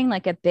picturing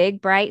like a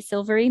big, bright,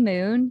 silvery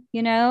moon,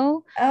 you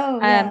know? Oh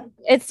yeah.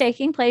 It's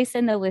taking place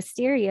in the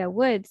wisteria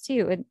woods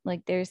too. And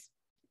like there's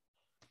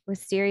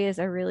wisteria is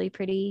a really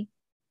pretty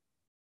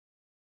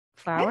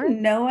I flower. have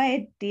no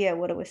idea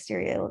what a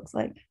wisteria looks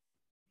like.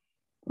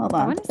 Hold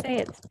I on. want to say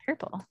it's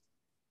purple.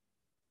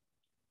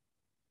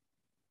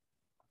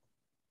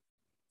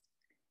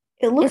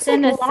 It looks It's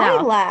in like the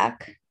south.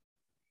 lilac.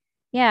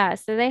 Yeah,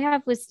 so they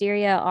have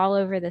wisteria all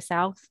over the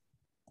south.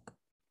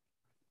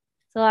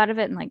 It's a lot of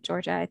it in like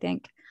Georgia, I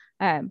think.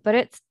 But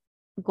it's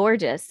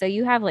gorgeous. So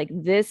you have like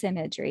this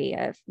imagery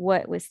of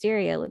what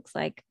wisteria looks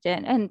like.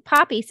 And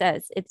Poppy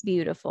says it's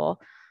beautiful.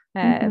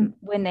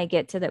 When they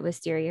get to the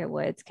wisteria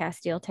woods,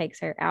 Castile takes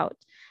her out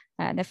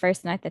the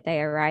first night that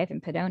they arrive in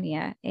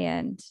Padonia.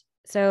 And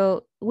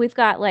so we've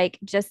got like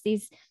just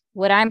these,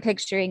 what I'm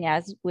picturing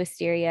as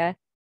wisteria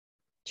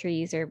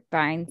trees or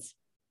vines.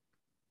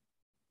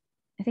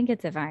 I think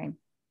it's a vine.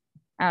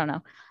 I don't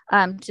know.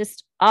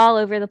 Just all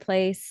over the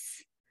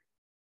place.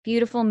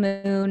 Beautiful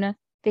moon.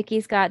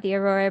 Vicky's got the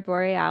aurora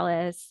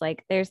borealis.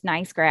 Like there's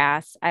nice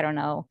grass. I don't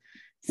know.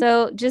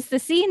 So just the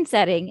scene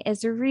setting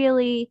is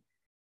really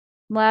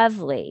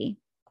lovely.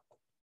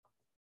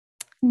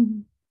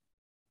 Mm-hmm.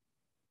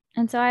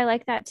 And so I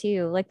like that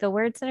too. Like the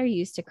words that are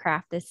used to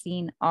craft this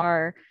scene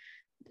are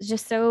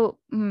just so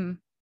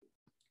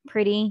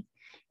pretty.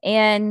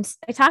 And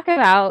I talk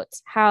about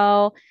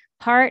how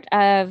part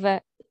of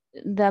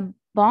the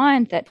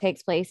bond that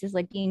takes place is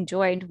like being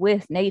joined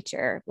with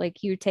nature. Like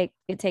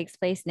it takes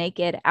place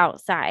naked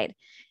outside.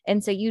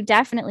 And so you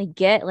definitely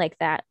get like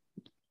that.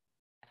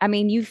 I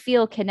mean, you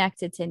feel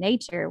connected to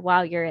nature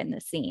while you're in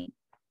the scene.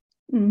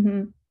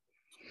 Mm-hmm.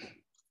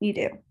 You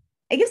do.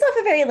 It gives off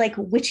a very like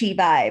witchy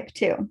vibe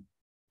too.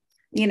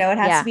 You know, it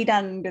has to be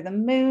done under the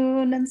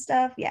moon and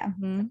stuff. Yeah.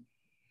 Mm-hmm.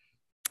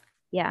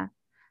 Yeah.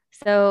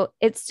 So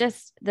it's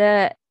just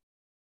the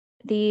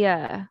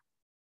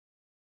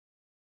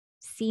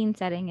scene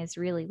setting is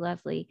really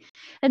lovely.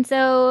 And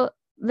so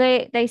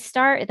they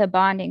start the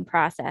bonding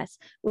process,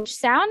 which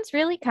sounds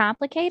really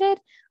complicated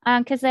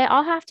because they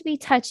all have to be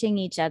touching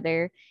each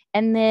other.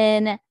 And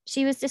then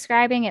she was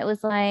describing it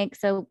was like,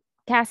 so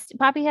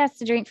Poppy has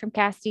to drink from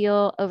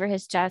Castile over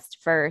his chest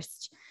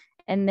first.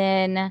 And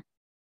then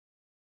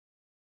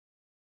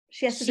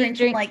she has to drink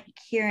from like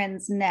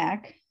Kieran's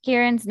neck.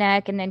 And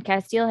then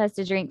Castile has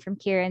to drink from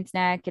Kieran's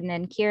neck, and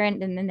then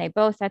they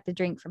both have to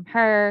drink from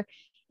her.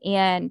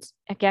 And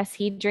I guess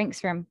Kieran drinks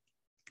from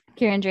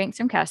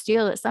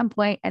Castile at some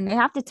point, and they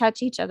have to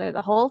touch each other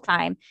the whole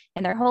time,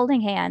 and they're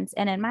holding hands.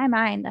 And in my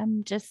mind,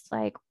 I'm just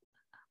like,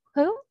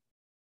 who's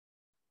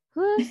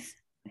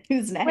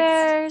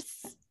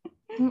next?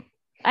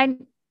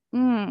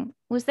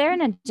 Was there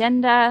an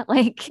agenda?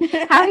 Like,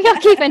 how are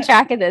y'all keeping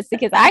track of this?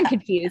 Because I'm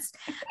confused.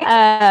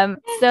 So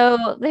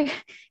there,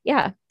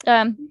 yeah.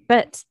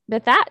 But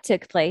that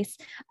took place.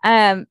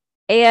 And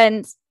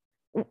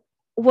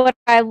what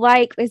I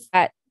like is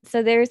that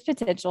so there's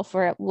potential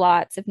for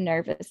lots of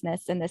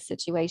nervousness in this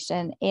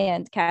situation.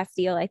 And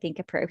Castile, I think,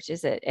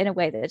 approaches it in a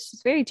way that's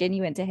just very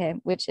genuine to him,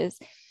 which is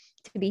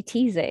to be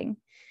teasing.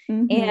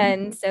 Mm-hmm.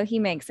 And so he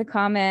makes a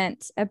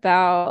comment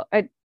about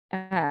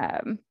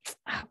oh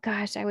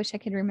gosh, I wish I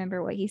could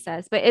remember what he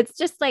says, but it's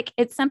just like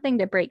it's something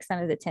to break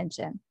some of the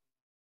tension.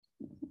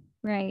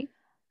 Right.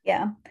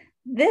 Yeah.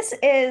 This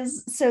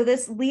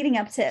leading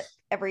up to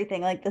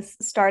everything, like this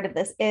start of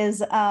this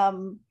is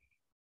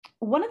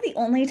one of the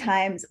only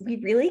times we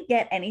really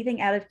get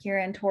anything out of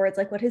Kieran towards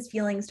like what his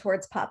feelings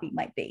towards Poppy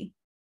might be.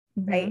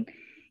 Mm-hmm. Right.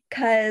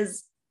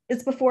 Because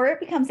it's before it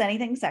becomes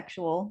anything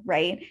sexual,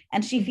 right?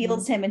 And she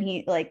feels him, and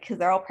he like, because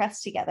they're all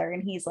pressed together,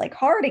 and he's like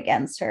hard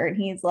against her, and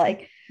he's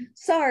like,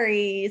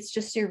 sorry, it's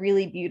just you're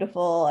really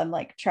beautiful, I'm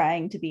like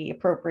trying to be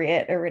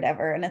appropriate or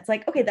whatever. And it's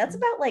like, okay, that's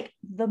about like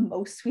the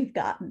most we've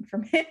gotten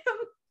from him.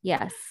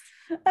 Yes.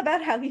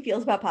 about how he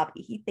feels about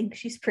Poppy. He thinks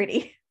she's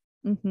pretty.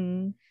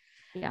 Mm-hmm.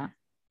 Yeah.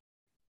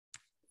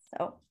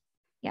 So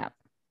yeah.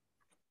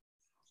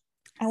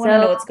 I want to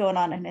know what's going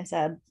on in his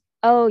head.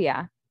 Oh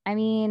yeah. I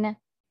mean,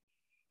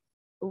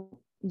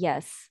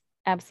 yes,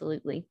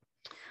 absolutely.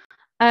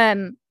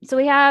 So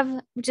we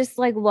have just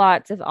like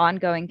lots of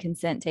ongoing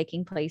consent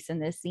taking place in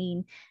this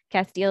scene.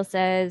 Castile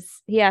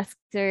says he asks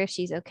her if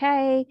she's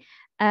okay.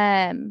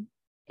 And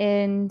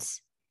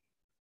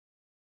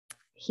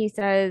he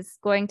says,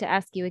 going to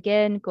ask you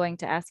again, going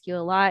to ask you a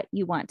lot.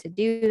 You want to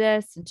do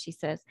this? And she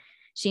says,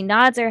 she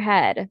nods her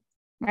head.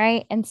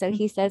 Right. And so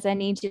he says, I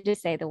need you to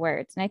say the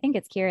words. And I think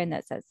it's Kieran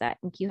that says that.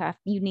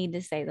 You need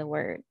to say the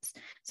words.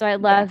 So I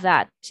love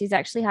that. She's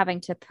actually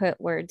having to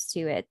put words to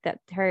it, that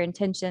her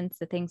intentions,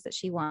 the things that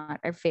she wants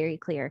are very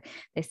clear.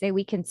 They say,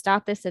 we can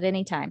stop this at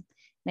any time.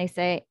 And they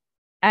say,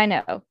 I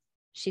know.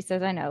 She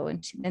says, I know.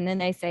 And then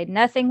they say,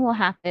 nothing will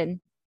happen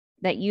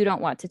that you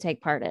don't want to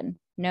take part in,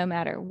 no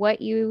matter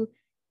what you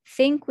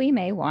think we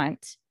may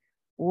want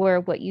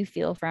or what you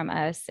feel from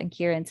us. And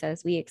Kieran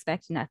says, we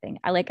expect nothing.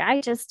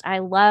 I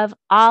love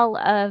all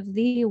of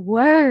the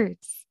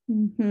words.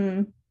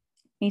 Mm-hmm.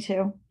 Me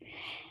too.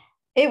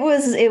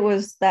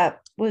 That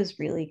was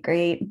really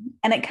great.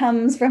 And it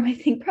comes from, I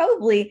think,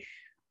 probably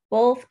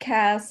both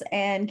Cass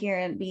and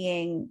Kieran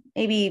being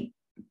maybe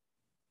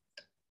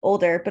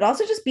older, but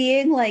also just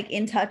being like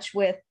in touch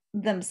with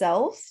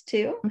themselves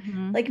too.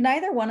 Mm-hmm. Like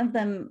neither one of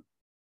them,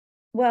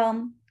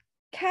 well,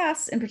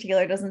 Cass in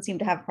particular doesn't seem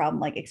to have a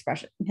problem like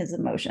expressing his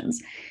emotions.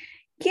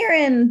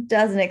 Kieran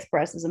doesn't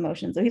express his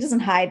emotions, so he doesn't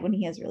hide when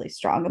he has really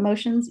strong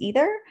emotions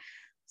either.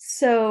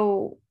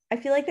 So I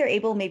feel like they're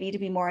able maybe to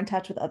be more in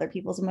touch with other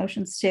people's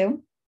emotions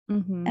too,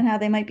 mm-hmm. and how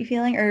they might be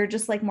feeling, or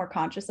just like more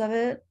conscious of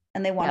it.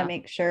 And they want to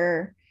make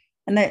sure,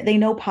 and they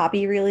know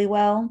Poppy really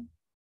well.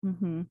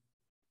 Mm-hmm.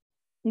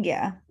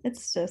 Yeah,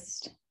 it's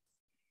just,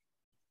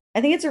 I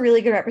think it's a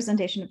really good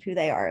representation of who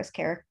they are as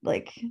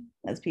like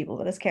as people,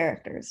 but as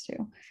characters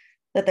too,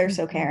 that they're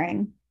so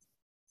caring.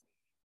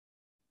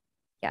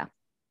 Yeah.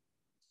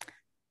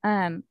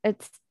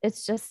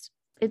 It's just,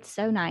 it's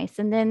so nice.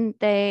 And then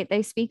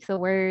they speak the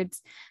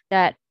words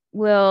that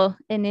will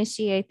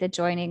initiate the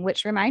joining,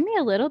 which remind me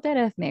a little bit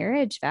of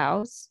marriage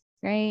vows,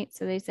 right?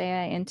 So they say,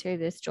 I enter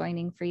this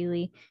joining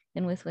freely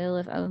and with will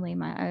of only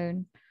my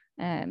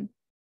own,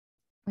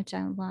 which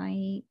I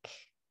like.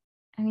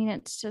 I mean,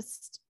 it's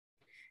just,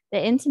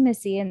 the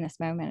intimacy in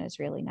this moment is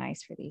really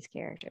nice for these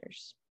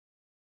characters.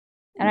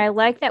 And I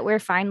like that we're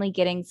finally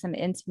getting some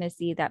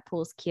intimacy that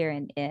pulls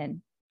Kieran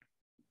in.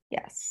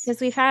 Yes. Because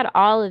we've had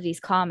all of these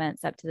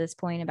comments up to this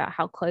point about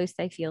how close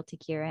they feel to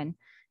Kieran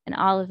and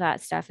all of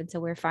that stuff. And so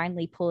we're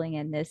finally pulling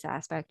in this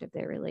aspect of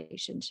their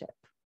relationship.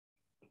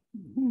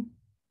 Mm-hmm.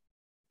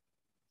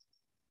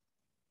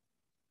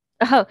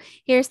 Oh,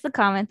 here's the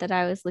comment that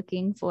I was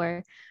looking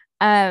for.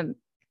 Let's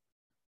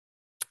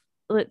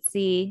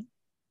see.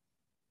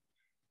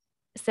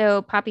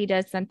 So Poppy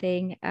does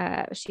something.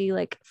 She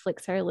like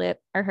flicks her lip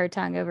or her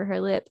tongue over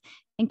her lip,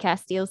 and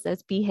Castile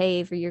says,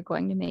 behave or you're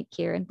going to make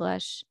Kieran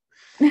blush.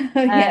 They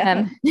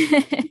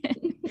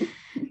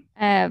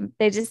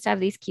just have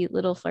these cute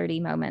little flirty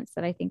moments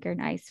that I think are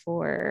nice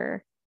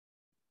for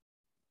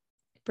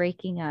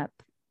breaking up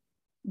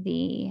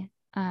the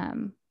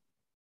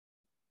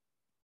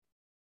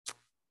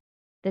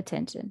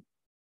tension.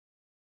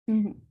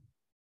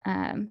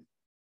 Mm-hmm.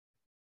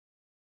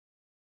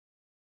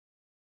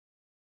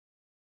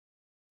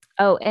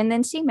 Oh, and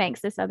then she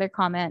makes this other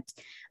comment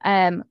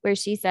where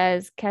she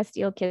says,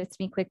 Castile kissed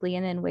me quickly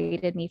and then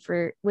waited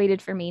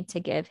for me to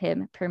give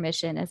him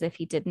permission as if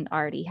he didn't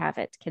already have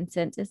it.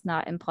 Consent is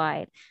not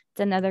implied.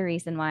 It's another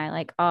reason why I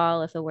like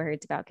all of the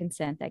words about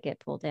consent that get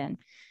pulled in.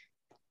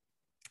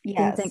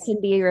 Yes. Consent can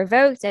be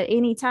revoked at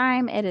any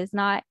time. It is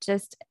not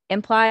just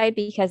implied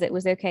because it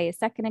was okay a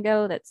second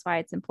ago. That's why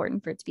it's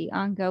important for it to be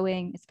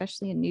ongoing,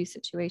 especially in new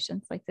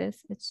situations like this.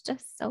 It's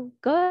just so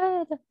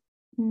good.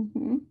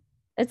 Mm-hmm.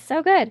 It's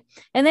so good.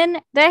 And then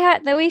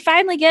we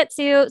finally get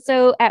to,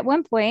 so at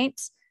one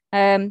point,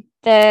 so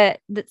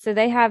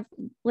they have,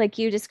 like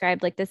you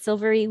described, like the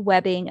silvery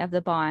webbing of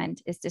the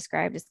bond is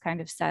described as kind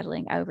of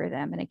settling over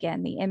them. And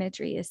again, the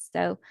imagery is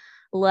so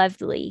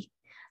lovely.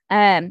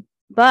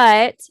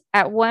 But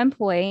at one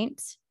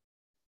point,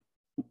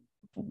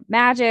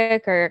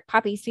 magic or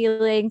Poppy's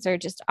feelings or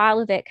just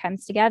all of it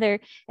comes together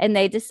and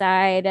they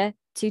decide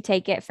to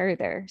take it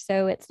further.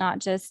 So it's not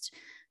just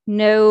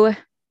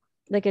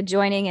like a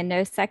joining and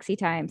no sexy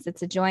times.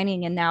 It's a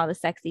joining and now the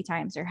sexy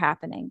times are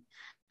happening,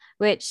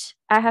 which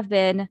I have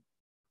been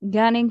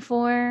gunning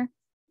for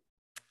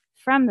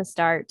from the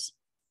start.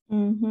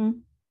 Mm-hmm.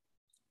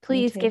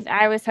 Please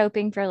I was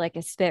hoping for like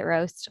a spit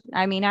roast.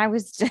 I mean, I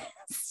was just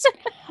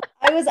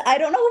I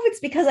don't know if it's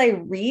because I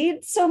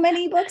read so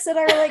many books that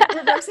are like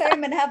reverse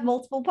harem and have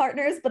multiple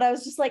partners, but I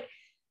was just like,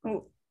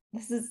 oh,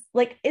 this is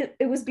like, it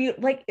was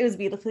beautiful. Like it was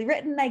beautifully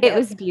written. I guess it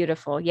was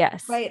beautiful.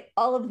 Yes. Right.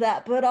 All of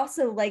that. But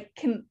also like,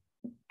 can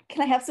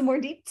I have some more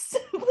deets,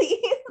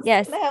 please?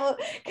 Yes. Can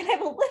I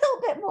have a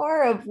little bit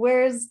more of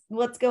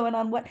what's going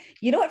on? What,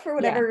 you know what, for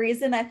whatever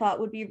reason I thought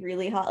would be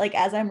really hot. Like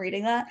as I'm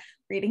reading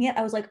it,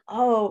 I was like,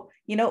 oh,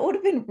 you know, it would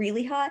have been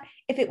really hot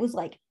if it was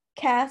like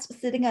Cass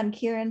sitting on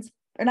Kieran's,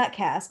 or not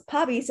Cass,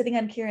 Poppy sitting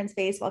on Kieran's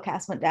face while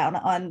Cass went down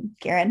on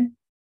Kieran.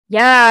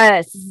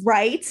 Yes.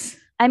 Right.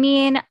 I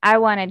mean, I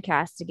wanted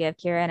Cass to give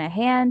Kieran a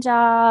hand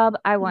job.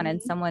 I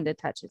wanted someone to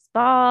touch his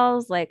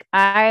balls. Like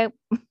there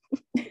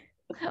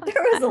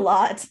was a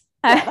lot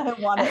that I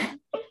wanted.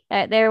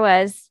 There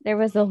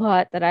was a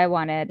lot that I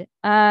wanted.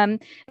 And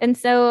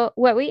so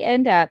what we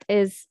end up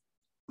is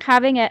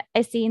having a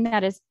scene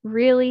that is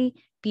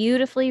really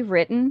beautifully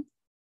written,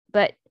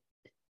 but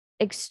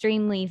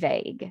extremely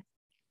vague.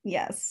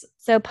 Yes.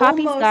 So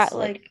Poppy's almost got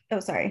like oh,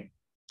 sorry.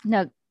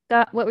 No,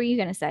 what were you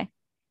going to say?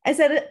 I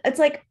said it's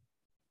like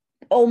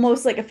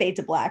almost like a Fade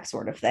to Black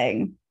sort of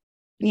thing.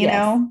 You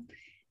know,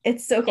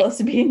 it's so close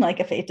to being like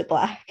a Fade to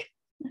Black.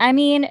 I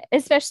mean,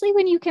 especially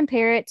when you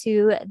compare it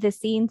to the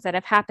scenes that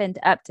have happened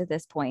up to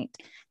this point,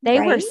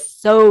 they were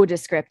so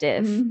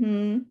descriptive,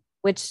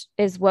 which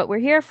is what we're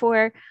here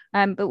for.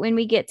 But when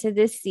we get to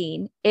this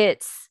scene,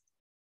 it's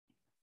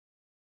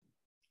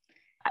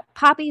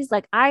Poppy's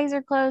like eyes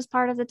are closed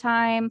part of the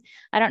time.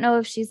 I don't know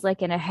if she's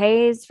like in a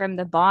haze from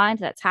the bond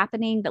that's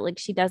happening, but like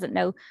she doesn't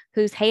know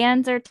whose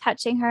hands are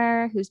touching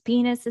her, whose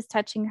penis is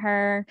touching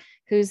her,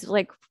 who's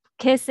like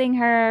kissing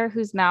her,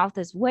 whose mouth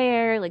is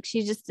where. Like she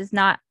is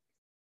not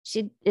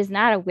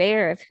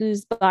aware of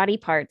whose body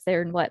parts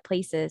they're in what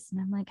places. And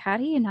I'm like, how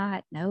do you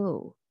not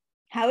know?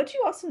 How would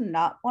you also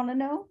not want to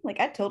know?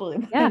 Like, I totally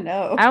want to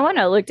know. I want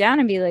to look down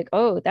and be like,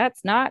 oh,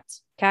 that's not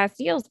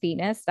Castiel's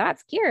penis.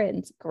 That's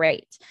Kieran's.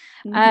 Great.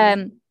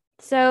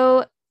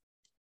 So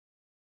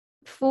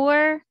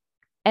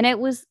it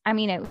was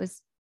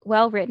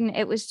well written.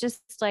 It was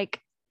just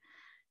like,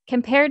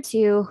 compared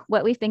to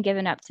what we've been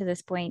given up to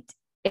this point,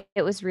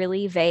 it was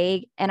really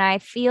vague. And I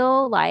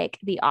feel like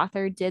the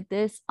author did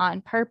this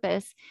on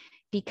purpose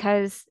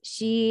because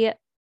she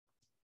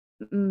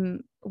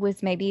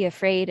was maybe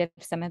afraid of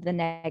some of the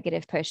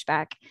negative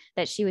pushback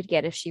that she would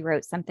get if she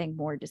wrote something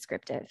more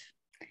descriptive.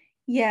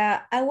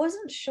 Yeah, I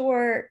wasn't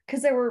sure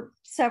because there were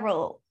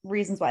several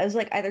reasons why. I was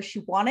like, either she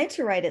wanted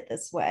to write it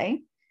this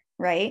way,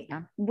 right?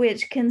 Yeah.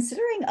 Which,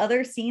 considering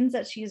other scenes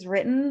that she's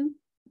written,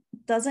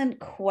 doesn't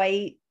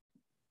quite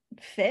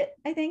fit,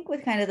 I think,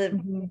 with kind of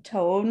the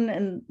tone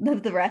and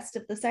the rest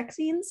of the sex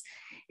scenes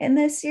in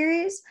this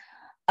series.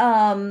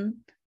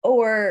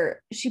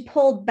 Or she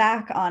pulled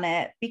back on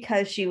it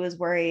because she was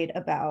worried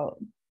about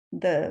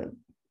the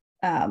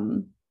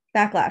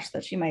backlash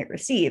that she might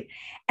receive.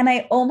 And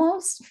I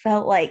almost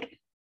felt like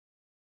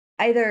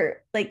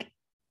either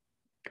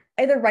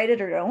write it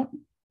or don't,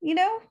 you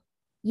know?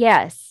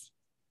 Yes.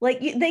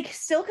 Like they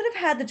still could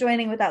have had the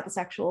joining without the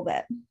sexual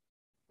bit,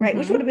 right?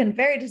 Which would have been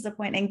very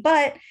disappointing.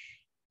 But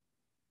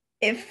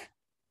if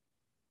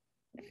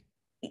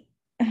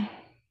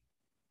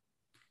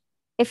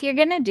you're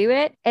going to do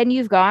it and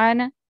you've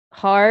gone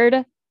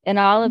hard in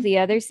all of the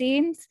other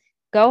scenes,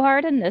 go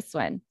hard in this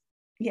one.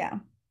 Yeah.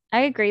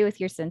 I agree with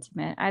your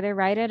sentiment. Either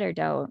write it or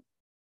don't.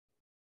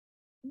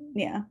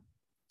 Yeah.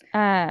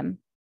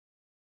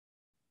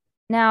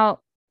 Now,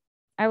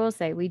 I will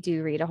say we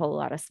do read a whole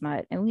lot of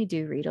smut and we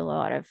do read a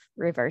lot of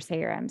reverse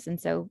harems.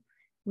 And so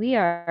we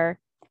are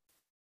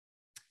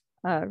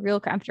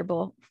real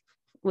comfortable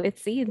with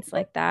scenes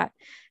like that.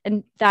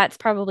 And that's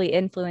probably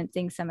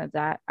influencing some of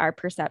our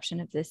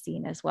perception of this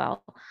scene as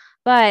well.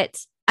 But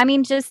I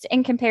mean, just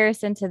in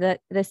comparison to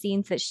the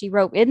scenes that she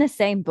wrote in the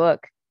same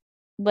book,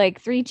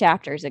 like 3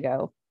 chapters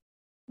ago,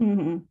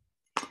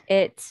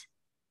 it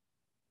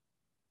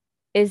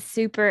is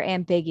super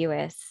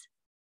ambiguous.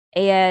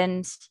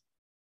 And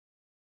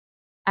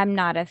I'm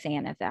not a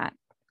fan of that.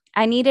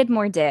 I needed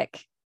more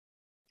dick.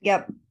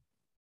 Yep.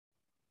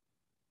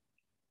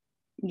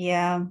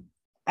 Yeah.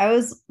 I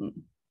was.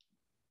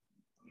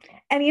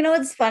 And you know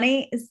what's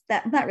funny is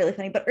that, not really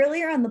funny, but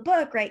earlier on the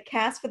book, right,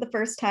 Cass for the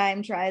first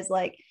time tries,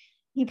 like,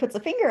 he puts a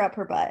finger up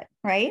her butt,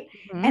 right?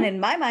 And in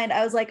my mind,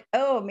 I was like,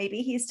 oh,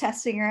 maybe he's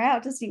testing her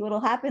out to see what'll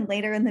happen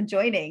later in the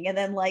joining. And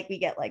then like we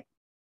get like,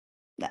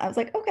 I was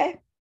like, okay.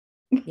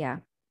 Yeah.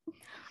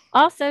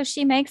 Also,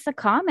 she makes a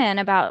comment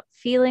about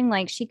feeling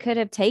like she could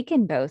have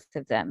taken both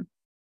of them.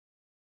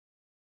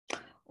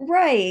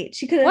 Right.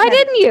 She could have. Why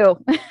didn't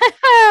you?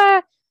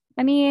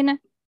 I mean,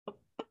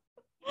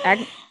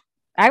 I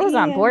was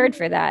on board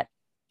for that.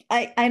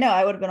 I know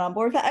I would have been on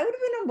board with that. I would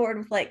have been on board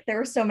with, like, there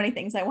were so many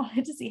things I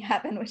wanted to see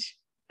happen, which.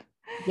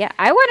 Yeah,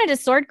 I wanted a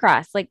sword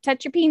cross. Like,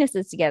 touch your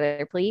penises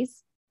together,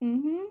 please.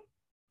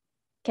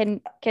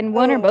 Can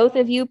one or both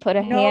of you put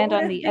a hand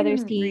on the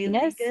other's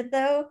penis? Really good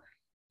though.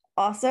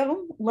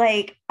 Also,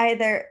 like,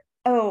 either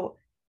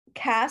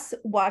Cass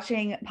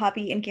watching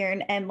Poppy and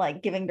Kieran and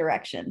like giving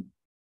direction.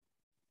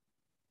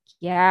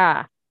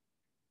 Yeah.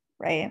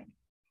 Right.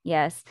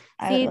 Yes.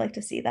 I would like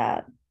to see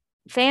that.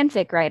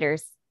 Fanfic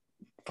writers,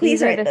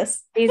 please write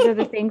this. These are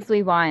the things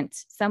we want.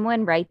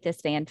 Someone write this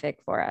fanfic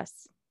for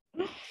us.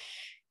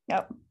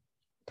 Yep.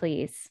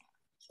 Please.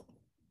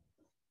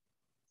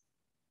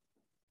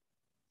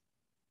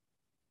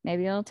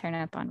 Maybe it'll turn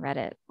up on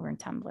Reddit or in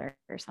Tumblr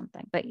or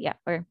something. But yeah,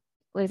 or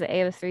what is it,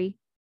 AO3?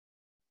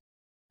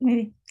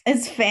 Maybe.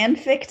 Is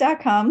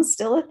fanfic.com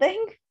still a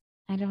thing?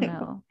 I don't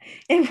know.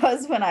 It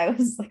was when I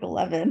was like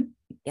 11.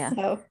 Yeah.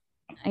 So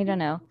I don't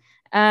know.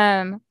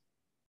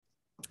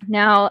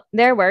 Now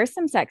there were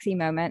some sexy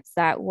moments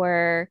that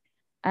were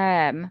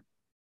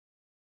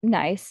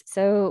nice.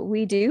 So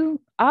we do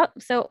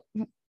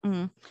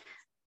mm,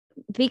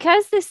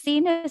 because the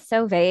scene is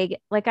so vague,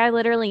 like I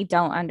literally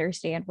don't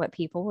understand what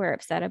people were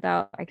upset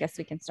about. I guess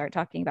we can start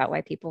talking about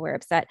why people were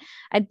upset.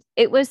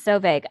 It was so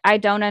vague. I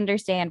don't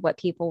understand what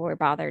people were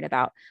bothered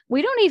about.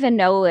 We don't even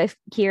know if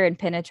Kieran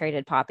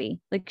penetrated Poppy.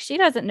 Like she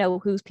doesn't know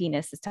whose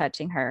penis is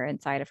touching her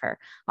inside of her.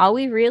 All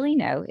we really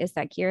know is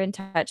that Kieran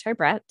touched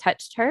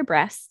her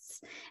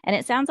breasts, and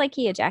it sounds like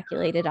he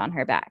ejaculated on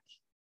her back.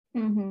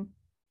 mm-hmm.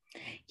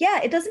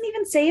 Yeah, it doesn't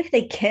even say if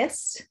they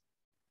kissed,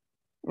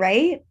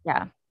 right?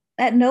 Yeah.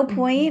 At no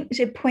point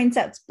it points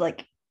out,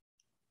 like,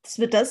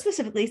 it does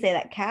specifically say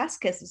that Cass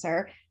kisses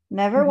her.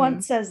 Never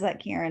once says that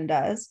Kieran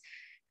does,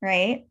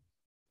 right?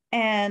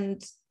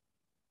 And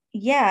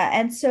yeah,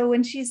 and so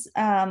when she's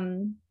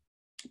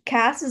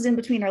Cass is in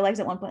between her legs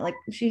at one point, like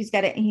she's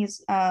getting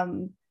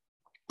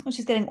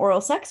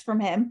oral sex from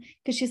him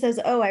because she says,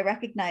 "Oh, I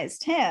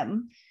recognized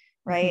him,"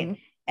 right?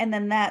 And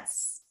then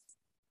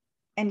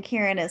and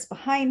Kieran is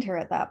behind her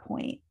at that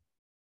point,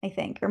 I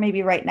think, or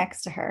maybe right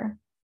next to her.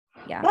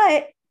 Yeah.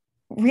 But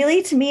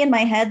really, to me, in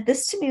my head,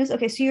 this to me was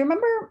okay. So you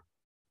remember,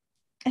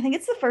 I think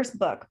it's the first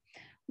book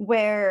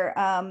where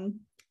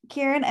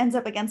Kieran ends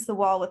up against the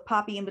wall with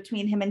Poppy in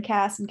between him and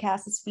Cass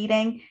is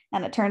feeding,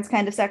 and it turns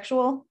kind of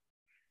sexual,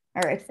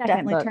 or it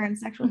definitely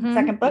turns sexual.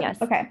 Second book.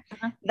 Yes. Okay.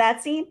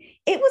 That scene,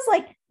 it was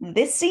like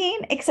this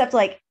scene, except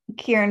like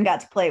Kieran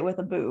got to play with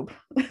a boob.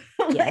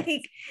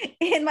 Like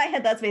in my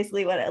head, that's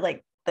basically what it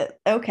like.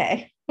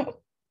 Okay.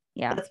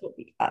 Yeah. That's what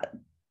we got.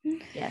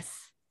 Yes.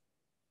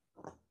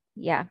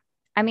 Yeah.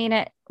 I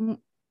mean,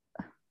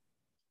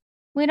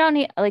 we don't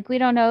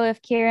know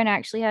if Kieran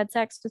actually had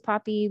sex with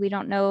Poppy. We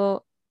don't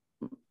know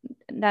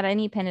that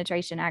any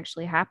penetration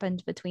actually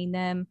happened between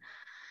them.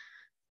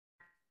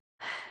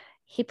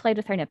 He played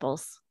with her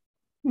nipples.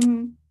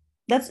 Mm-hmm.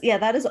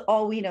 That is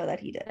all we know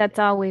that he did. That's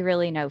all we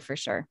really know for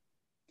sure.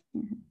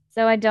 Mm-hmm.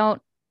 So I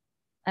don't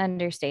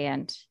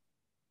understand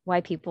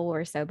why people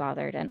were so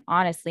bothered. And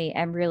honestly,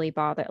 I'm really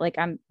bothered. Like,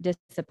 I'm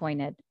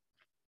disappointed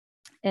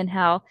in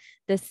how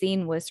the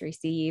scene was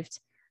received.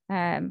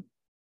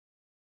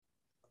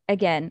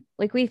 Again,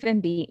 like we've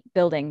been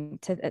building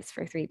to this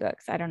for 3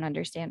 books. I don't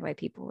understand why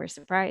people were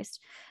surprised.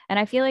 And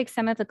I feel like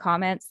some of the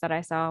comments that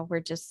I saw were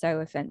just so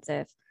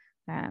offensive.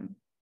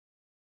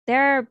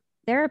 There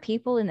are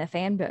people in the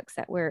fan books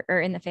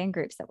or in the fan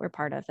groups that we're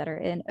part of that are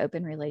in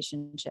open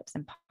relationships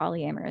and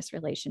polyamorous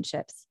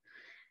relationships.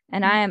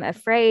 And I am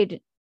afraid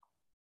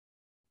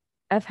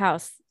of how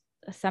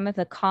some of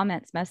the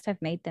comments must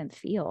have made them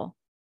feel.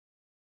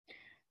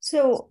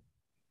 So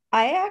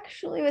I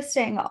actually was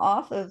staying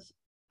off of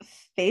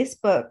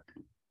Facebook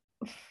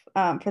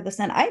for this,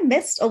 and I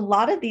missed a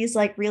lot of these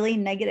like really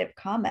negative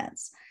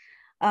comments.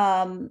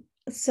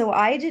 So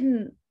I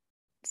didn't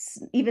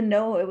even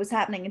know it was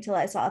happening until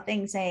I saw a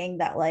thing saying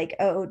that like,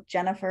 oh,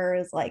 Jennifer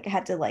is like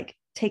had to like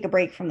take a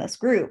break from this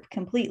group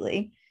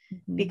completely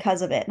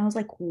because of it. And I was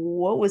like,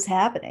 what was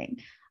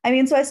happening? I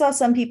mean, so I saw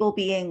some people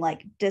being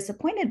like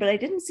disappointed, but I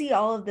didn't see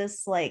all of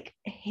this like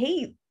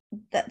hate.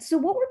 So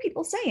what were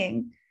people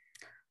saying?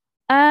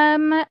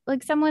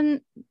 Like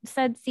someone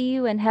said, "See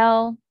you in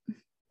hell."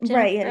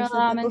 Right. Yeah, you said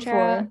that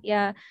before.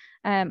 Yeah.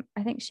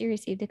 I think she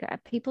received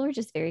people are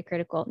just very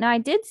critical. Now, I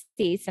did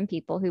see some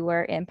people who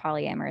were in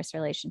polyamorous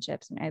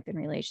relationships and open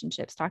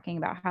relationships talking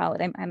about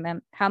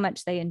how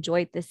much they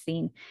enjoyed this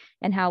scene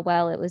and how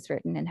well it was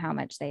written and how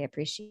much they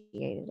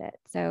appreciated it.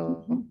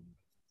 So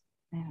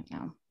I don't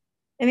know.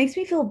 It makes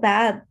me feel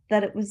bad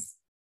that it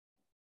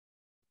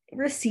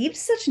received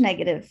such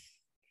negative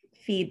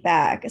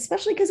feedback,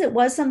 especially because it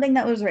was something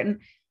that was written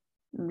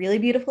really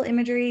beautiful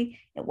imagery.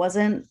 It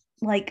wasn't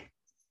like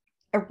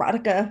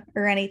erotica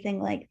or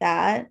anything like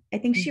that. I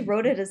think she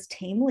wrote it as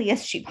tamely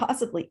as she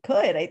possibly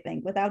could, I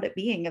think, without it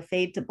being a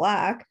fade to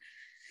black.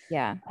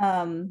 Yeah.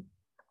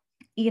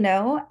 You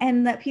know,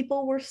 and that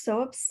people were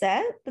so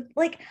upset that,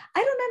 like,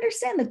 I don't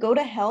understand the go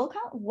to hell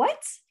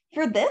what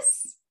for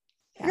this?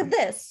 Yeah. For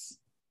this?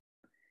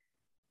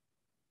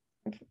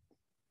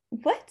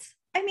 What?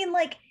 I mean,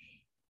 like,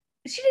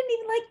 she didn't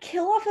even like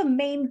kill off a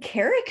main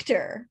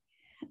character.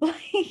 Like,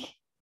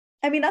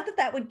 I mean, not that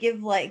that would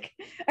give like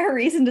a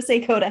reason to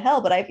say go to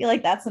hell, but I feel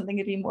like that's something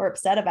to be more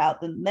upset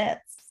about than this.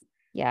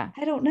 Yeah.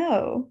 I don't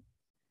know.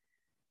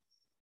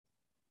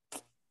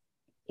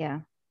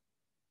 Yeah.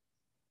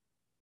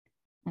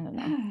 I don't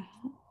know.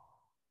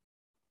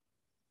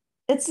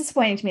 It's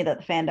disappointing to me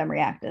that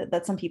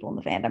some people in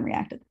the fandom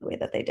reacted the way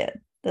that they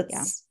did.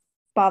 That's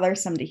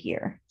bothersome to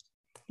hear.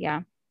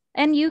 Yeah.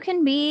 And you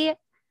can be,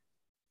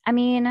 I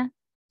mean,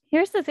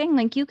 here's the thing,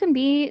 like you can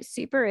be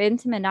super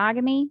into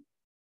monogamy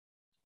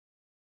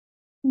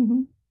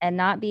and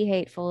not be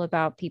hateful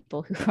about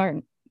people who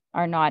aren't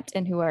are not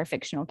and who are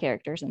fictional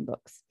characters in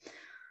books.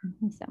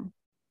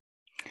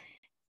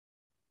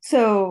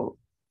 So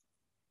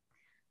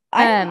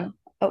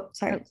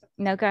sorry.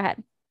 No, go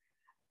ahead.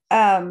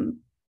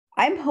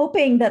 I'm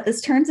hoping that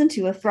this turns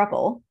into a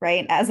throuple,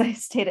 right? As I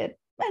stated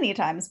many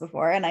times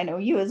before, and I know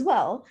you as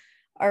well,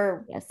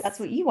 that's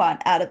what you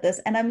want out of this.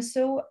 And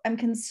I'm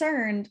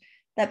concerned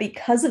that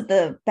because of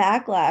the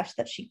backlash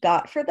that she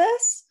got for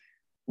this,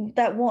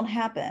 that won't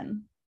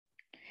happen.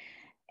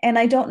 And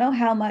I don't know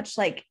how much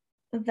like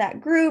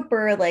that group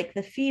or like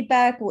the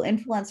feedback will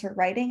influence her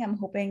writing. I'm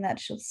hoping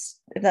that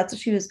if that's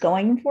what she was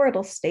going for,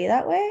 it'll stay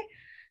that way.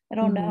 I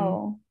don't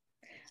know.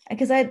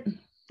 Because I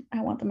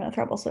want them in a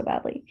throuple so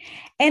badly.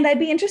 And I'd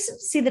be interested to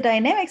see the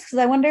dynamics, because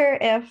I wonder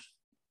if,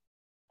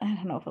 I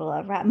don't know if it'll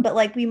ever happen, but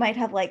like we might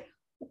have like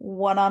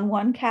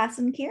one-on-one Cass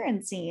and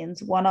Kieran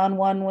scenes,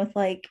 one-on-one with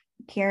like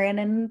Kieran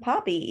and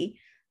Poppy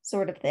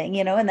sort of thing,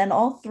 and then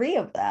all three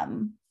of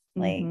them.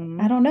 Like,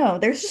 I don't know.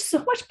 There's just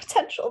so much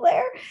potential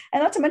there.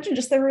 And not to mention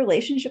just their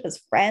relationship as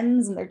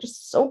friends, and they're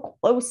just so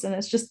close, and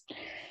it's just,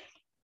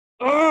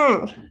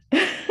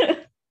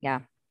 yeah.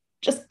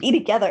 Just be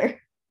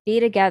together.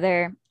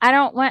 I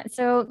don't want,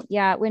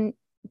 when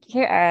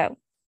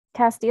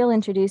Castile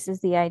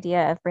introduces the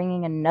idea of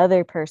bringing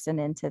another person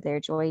into their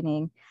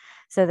joining,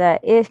 so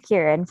that if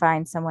Kieran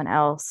finds someone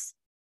else,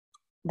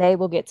 they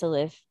will get to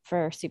live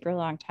for a super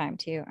long time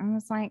too. I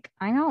was like,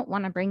 I don't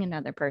want to bring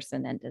another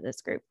person into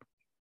this group.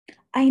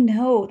 I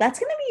know that's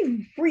going to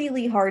be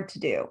really hard to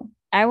do.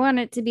 I want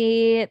it to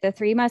be the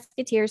Three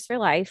Musketeers for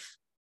life.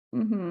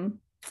 I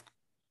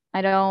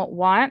don't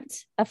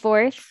want a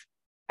fourth.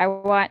 I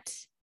want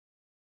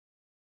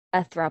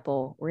a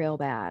throuple real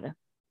bad.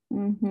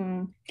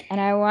 And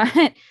I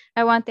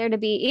want there to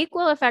be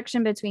equal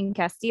affection between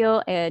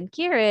Castile and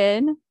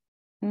Kieran.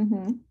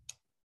 I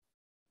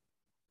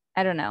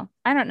don't know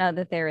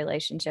that their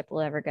relationship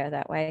will ever go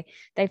that way.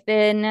 They've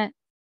been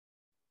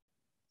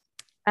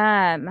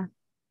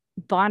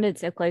bonded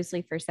so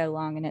closely for so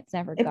long, and it's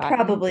never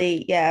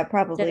probably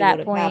would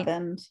have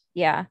happened.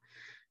 Yeah.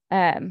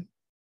 But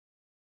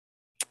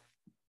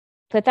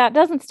that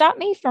doesn't stop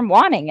me from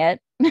wanting it.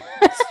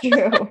 It's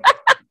true.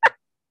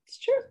 It's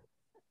true.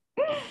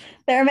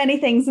 There are many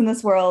things in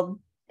this world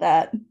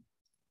that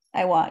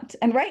I want.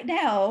 And right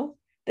now,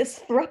 this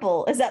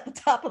throuple is at the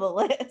top of the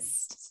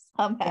list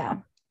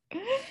somehow.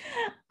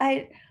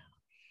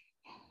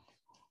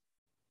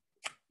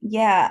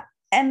 Yeah.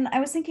 And I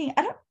was thinking,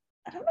 I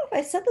don't know if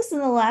I said this in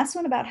the last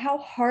one about how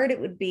hard it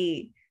would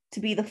be to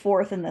be the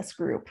fourth in this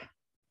group.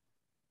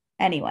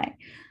 Anyway,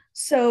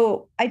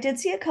 so I did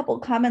see a couple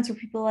of comments where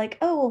people were like,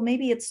 oh, well,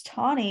 maybe it's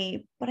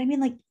Tawny. But I mean,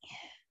 like,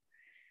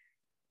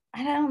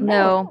 I don't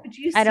know.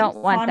 No, I don't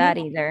want that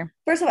either.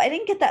 First of all, I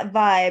didn't get that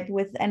vibe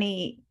with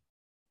any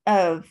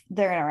of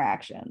their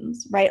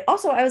interactions, right?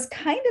 Also, I was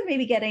kind of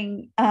maybe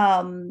getting,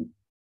 I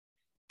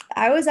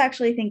was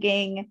actually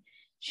thinking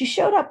she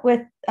showed up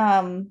with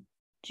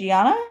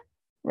Gianna,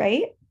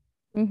 right?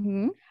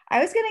 I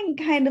was getting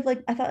kind of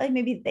like, I thought like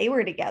maybe they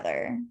were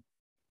together.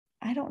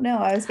 I don't know.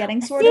 I was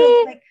getting sort of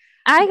like,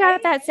 I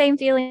got that same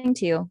feeling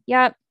too.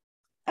 Yep.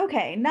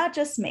 Okay, not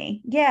just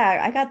me. Yeah,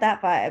 I got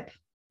that vibe.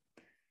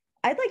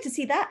 I'd like to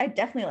see that. I'd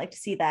definitely like to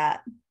see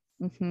that.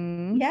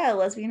 Yeah, a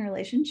lesbian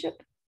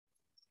relationship.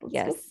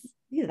 Let's go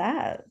do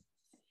that.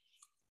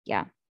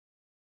 Yeah.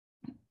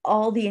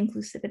 All the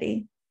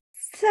inclusivity.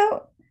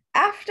 So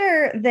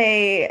after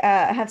they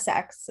have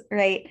sex,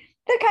 right,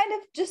 they're kind of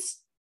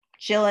just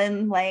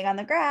chilling, laying on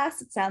the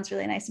grass. It sounds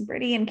really nice and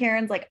pretty. And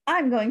Kieran's like,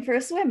 I'm going for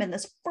a swim in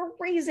this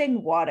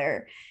freezing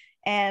water.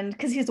 And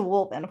because he's a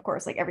wolf, and of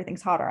course, like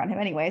everything's hotter on him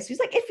anyway. So he's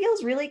like, it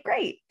feels really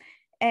great.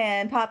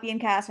 And Poppy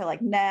and Cass are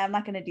like, nah, I'm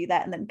not going to do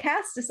that. And then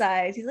Cass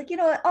decides, he's like, you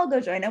know what? I'll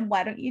go join him.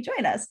 Why don't you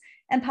join us?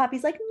 And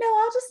Poppy's like, no,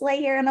 I'll just lay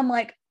here. And I'm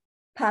like,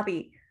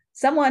 Poppy,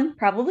 someone,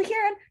 probably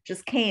Kieran,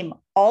 just came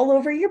all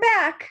over your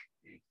back.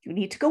 You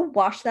need to go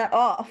wash that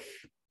off.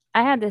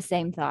 I had the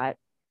same thought.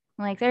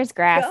 Like, there's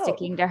grass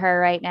sticking to her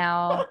right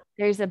now.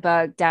 There's a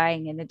bug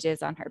dying in the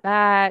jizz on her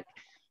back.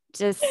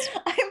 Just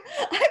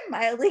I'm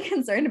mildly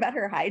concerned about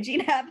her hygiene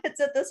habits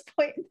at this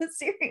point in the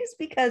series,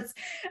 because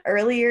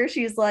earlier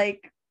she's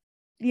like,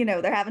 you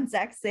know, they're having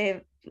sex, they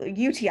have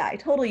UTI,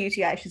 total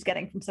UTI she's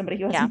getting from somebody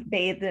who hasn't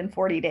bathed in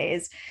 40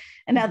 days.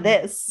 And now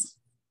this,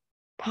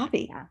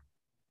 Poppy,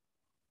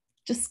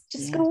 just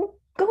go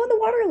in the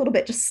water a little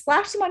bit, just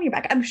splash them on your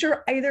back. I'm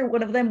sure either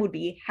one of them would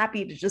be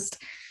happy to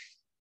just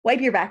wipe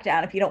your back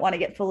down if you don't want to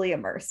get fully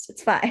immersed.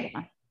 It's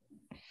fine.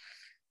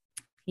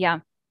 Yeah.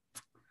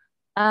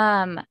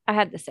 I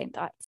had the same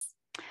thoughts.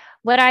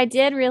 What I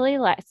did really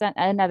like,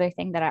 another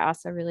thing that I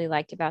also really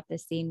liked about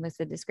this scene was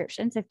the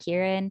descriptions of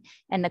Kieran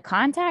and the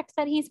contact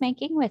that he's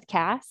making with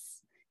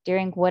Cass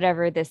during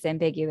whatever this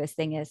ambiguous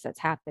thing is that's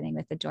happening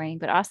with the joining,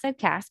 but also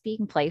Cass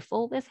being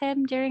playful with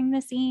him during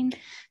the scene.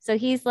 So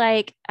he's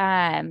like,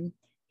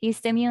 he's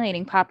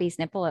stimulating Poppy's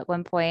nipple at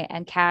one point,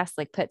 and Cass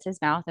like puts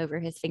his mouth over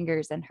his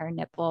fingers and her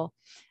nipple.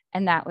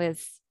 And that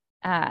was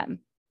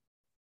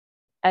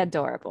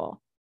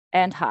adorable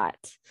and hot.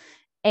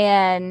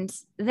 And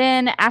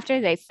then after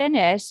they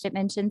finished, it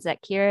mentions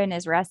that Kieran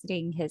is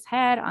resting his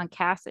head on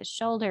Cass's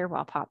shoulder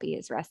while Poppy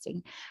is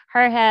resting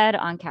her head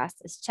on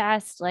Cass's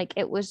chest. Like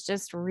it was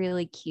just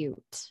really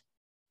cute.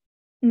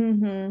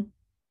 Mm-hmm.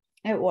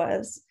 It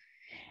was.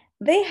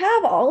 They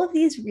have all of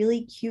these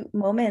really cute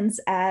moments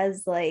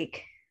as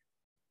like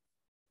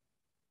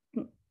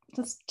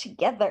just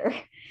together.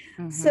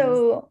 Mm-hmm.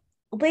 So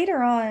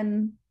later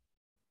on,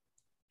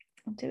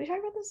 did we talk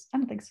about this? I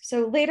don't think so.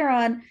 So later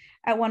on,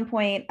 at one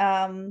point,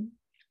 I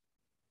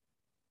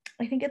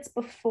think it's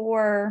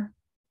before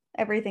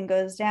everything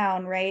goes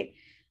down, right?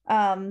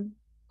 Um,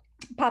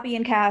 Poppy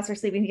and Cass are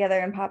sleeping together,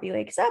 and Poppy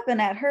wakes up,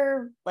 and at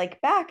her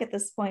like back at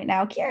this point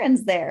now,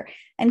 Kieran's there,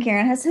 and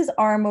Kieran has his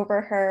arm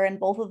over her, and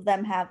both of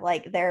them have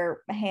like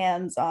their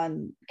hands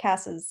on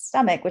Cass's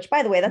stomach. Which,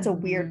 by the way, that's a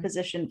weird Mm-hmm.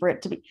 position for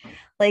it to be.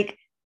 Like,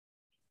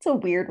 it's a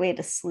weird way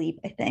to sleep,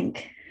 I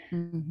think.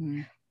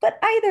 Mm-hmm. But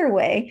either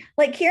way,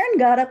 like Kieran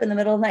got up in the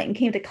middle of the night and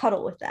came to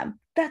cuddle with them.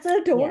 That's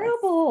Yes.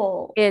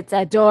 adorable. It's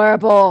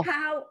adorable.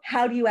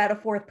 How do you add a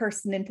fourth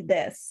person into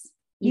this?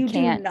 You You do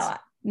can't.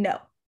 not. No.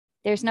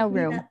 There's no Give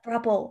me room. that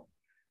throuple.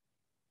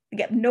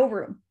 Get no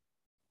room.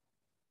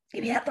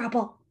 Give me that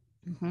throuple.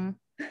 Mm-hmm.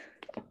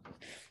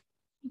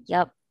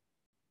 Yep.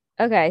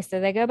 Okay, so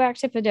they go back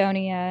to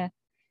Padonia,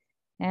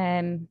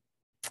 um,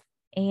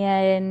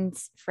 and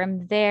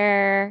from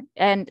there,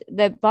 and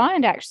the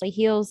bond actually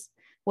heals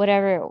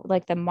whatever,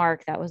 like the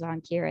mark that was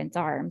on Kieran's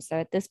arm. So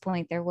at this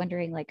point, they're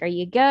wondering, like, are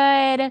you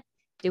good?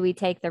 Do we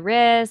take the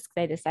risk?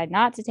 They decide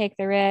not to take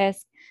the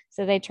risk.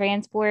 So they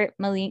transport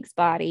Malik's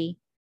body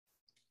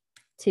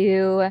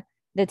to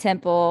the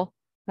temple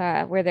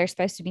where they're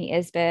supposed to meet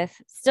Isbeth,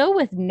 still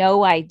with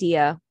no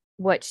idea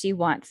what she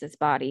wants his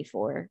body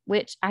for,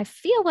 which I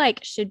feel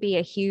like should be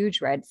a huge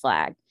red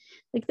flag.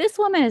 Like, this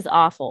woman is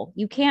awful.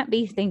 You can't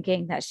be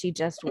thinking that she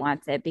just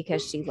wants it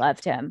because she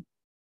loved him.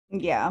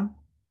 Yeah.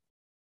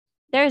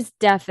 There's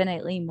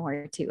definitely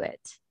more to it.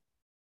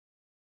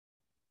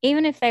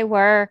 Even if they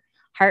were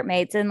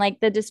heartmates, and like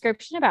the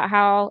description about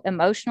how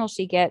emotional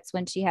she gets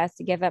when she has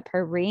to give up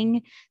her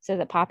ring so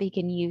that Poppy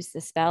can use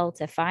the spell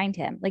to find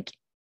him. Like,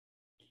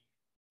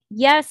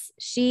 yes,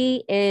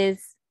 she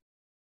is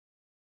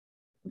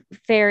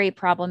very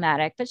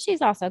problematic, but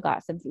she's also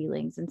got some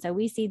feelings. And so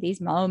we see these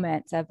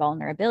moments of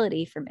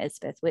vulnerability from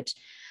Isbeth, which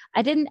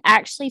I didn't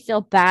actually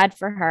feel bad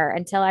for her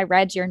until I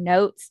read your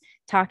notes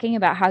talking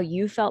about how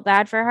you felt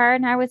bad for her.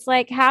 And I was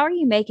like, how are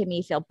you making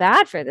me feel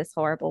bad for this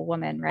horrible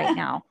woman right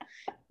now?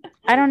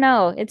 I don't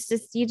know. It's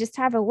just, you just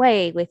have a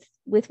way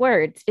with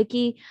words,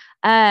 Vicky.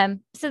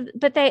 So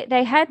but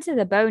they head to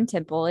the bone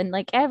temple, and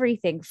like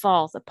everything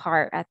falls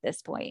apart at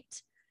this point.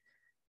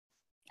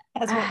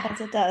 As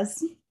it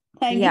does.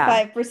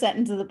 Yeah. 95%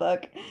 into the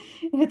book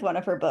with one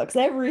of her books.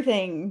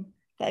 Everything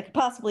that could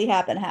possibly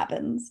happen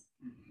happens.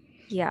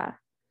 Yeah.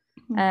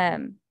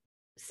 Um,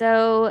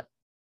 so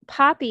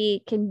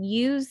Poppy can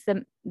use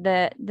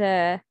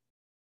the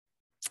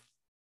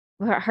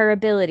her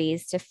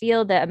abilities to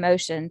feel the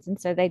emotions, and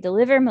so they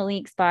deliver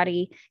Malik's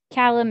body.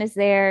 Callum is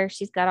there.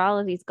 She's got all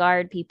of these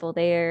guard people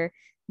there.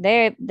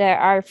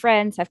 Our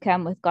friends have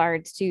come with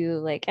guards too.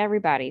 Like,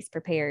 everybody's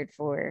prepared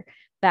for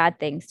bad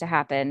things to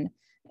happen.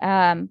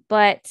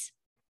 But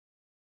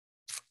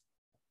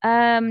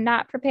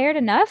not prepared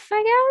enough,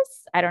 I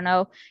guess. I don't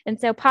know. And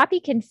so Poppy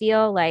can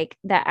feel like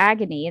the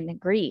agony and the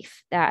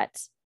grief that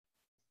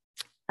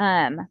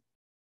um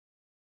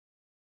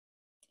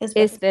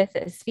Isbeth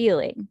is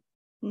feeling,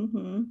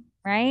 Mm-hmm.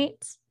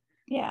 right?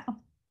 Yeah.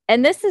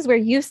 And this is where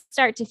you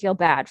start to feel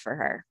bad for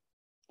her.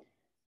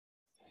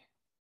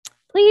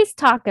 Please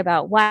talk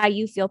about why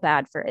you feel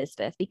bad for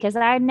Isbeth, because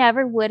I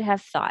never would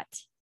have thought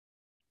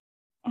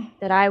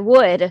that I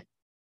would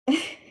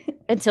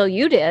until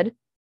you did.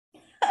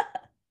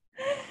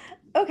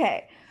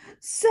 Okay.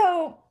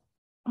 So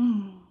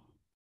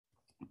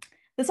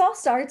this all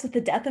starts with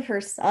the death of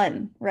her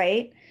son,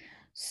 right?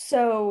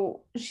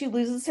 So she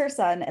loses her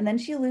son, and then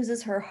she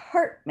loses her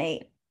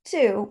heartmate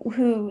too,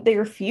 who they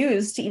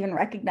refuse to even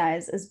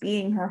recognize as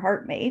being her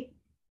heartmate,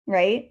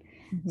 right?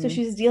 So Mm-hmm.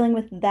 she's dealing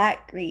with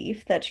that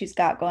grief that she's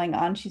got going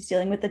on. She's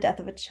dealing with the death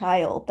of a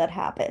child that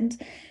happened.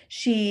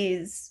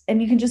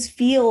 And you can just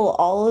feel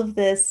all of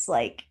this,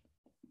 like,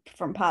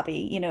 from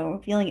Poppy,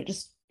 feeling it,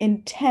 just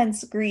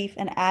intense grief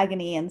and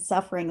agony and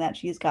suffering that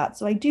she's got.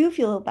 So I do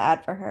feel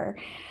bad for her,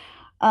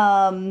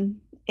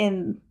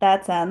 in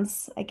that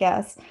sense, I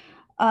guess.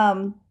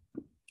 Um,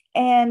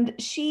 and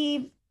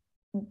she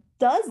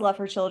does love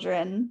her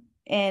children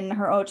in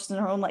her own, just in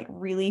her own like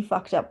really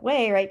fucked up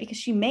way, right? Because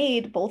she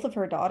made both of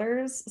her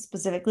daughters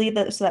specifically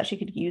so that she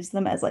could use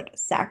them as like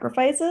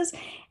sacrifices.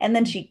 And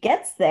then she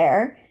gets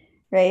there,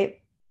 right?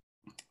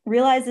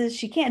 Realizes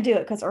she can't do it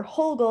because her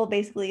whole goal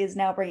basically is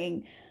now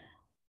bringing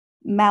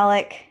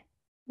Malik,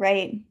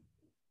 right?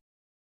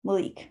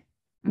 Malik.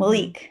 Mm-hmm.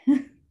 Malik.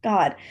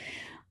 God.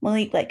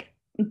 Malik, like,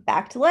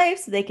 back to life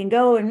so they can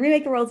go and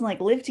remake the world and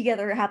like live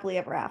together happily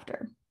ever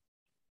after.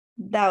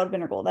 That would have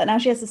been her goal. That now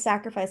she has to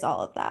sacrifice all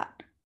of that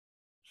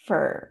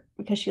for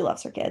because she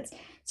loves her kids.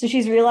 So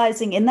she's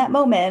realizing in that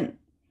moment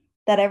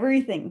that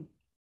everything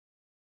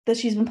that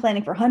she's been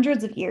planning for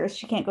hundreds of years,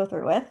 she can't go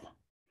through with.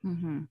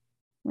 Mm-hmm.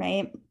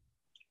 Right.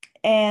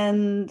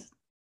 And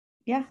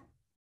yeah.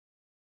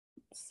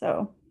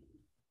 So.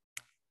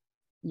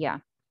 Yeah.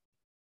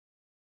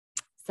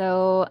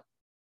 So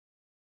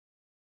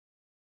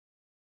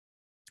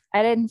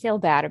I didn't feel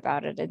bad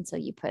about it until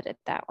you put it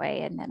that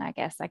way. And then I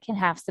guess I can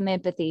have some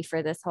empathy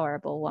for this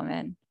horrible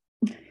woman.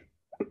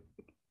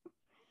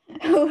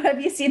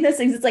 Have you seen those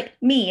things? It's like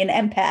me, an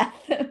empath.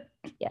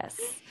 Yes.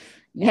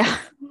 Yeah.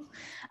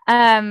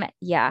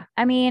 Yeah.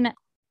 I mean,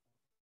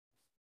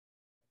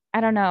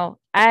 I don't know.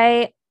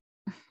 I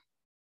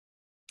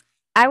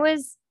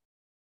was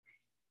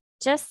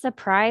just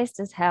surprised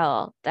as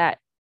hell that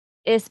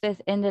Isbeth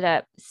ended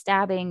up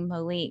stabbing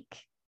Malik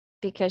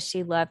because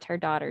she loved her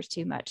daughters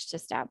too much to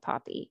stab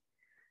Poppy.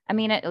 I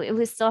mean, it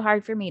was still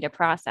hard for me to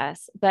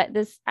process, but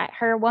this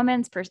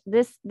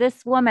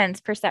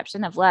woman's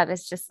perception of love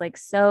is just like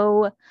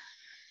so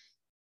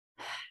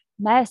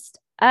messed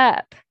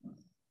up.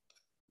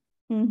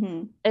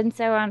 Mm-hmm. And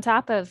so on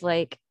top of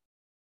like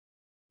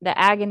the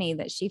agony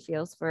that she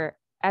feels for,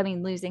 I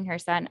mean, losing her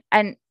son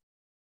and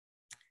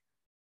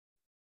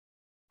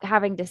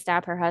having to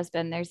stab her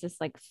husband, there's this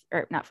like,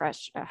 or not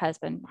fresh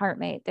husband,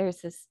 heartmate. There's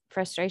this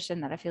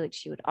frustration that I feel like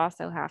she would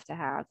also have to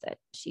have, that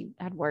she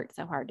had worked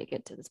so hard to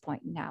get to this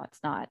point, and now it's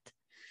not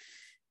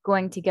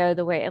going to go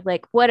the way,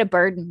 like what a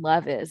burden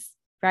love is,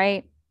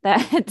 right?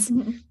 That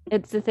Mm-hmm.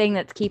 it's the thing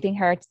that's keeping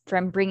her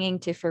from bringing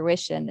to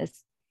fruition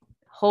this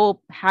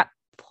whole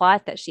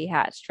plot that she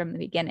hatched from the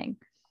beginning.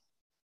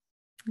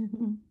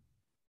 Mm-hmm.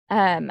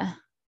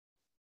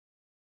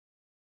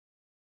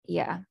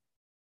 Yeah,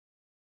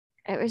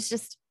 it was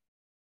just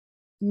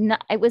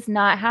not, it was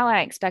not how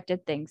I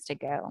expected things to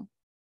go,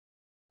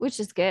 which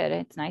is good.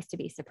 It's nice to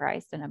be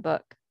surprised in a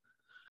book.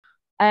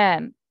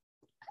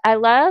 I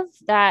love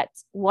that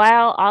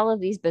while all of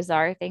these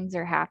bizarre things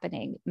are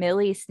happening,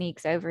 Millie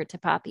sneaks over to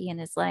Poppy and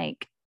is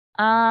like,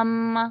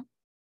 doesn't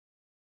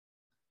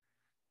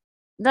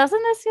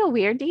this feel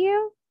weird to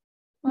you?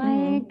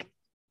 Like,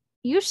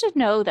 you should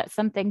know that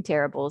something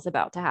terrible is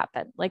about to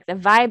happen. Like, the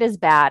vibe is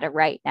bad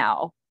right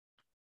now.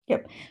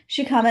 Yep.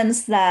 She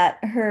comments that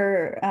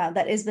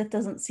that Isbeth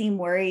doesn't seem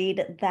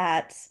worried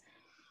that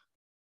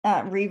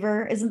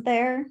Reaver isn't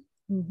there,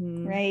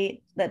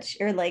 right? That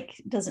she, or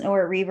like doesn't know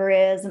where Reaver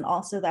is, and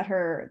also that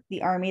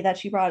the army that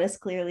she brought is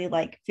clearly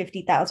like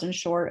 50,000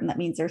 short, and that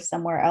means they're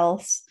somewhere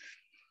else.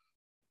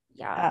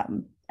 Yeah.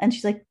 And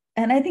she's like,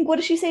 and I think, what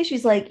does she say?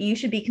 She's like, you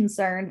should be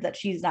concerned that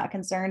she's not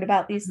concerned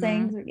about these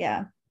things.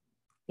 Yeah.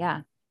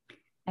 Yeah.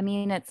 I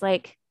mean, it's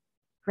like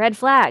red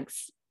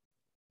flags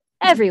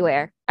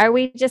everywhere. Are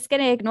we just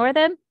going to ignore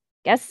them?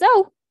 Guess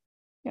so.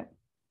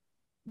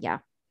 Yeah.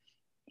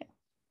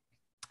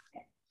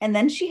 And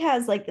then she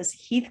has like this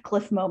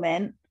Heathcliff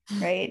moment,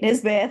 right,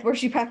 Nisbeth, where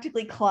she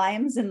practically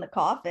climbs in the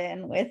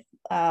coffin with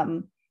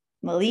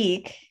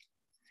Malik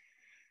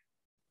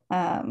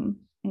and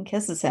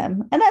kisses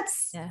him. And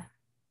that's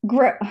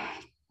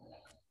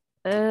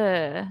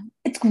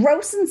it's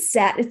gross and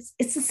sad.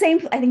 It's the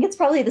same. I think it's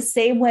probably the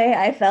same way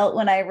I felt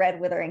when I read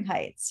Wuthering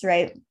Heights,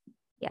 right?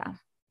 Yeah.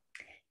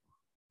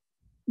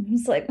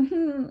 It's like,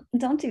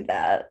 don't do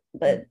that.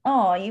 But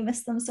oh, you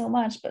miss them so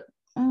much, but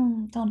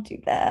don't do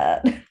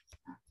that.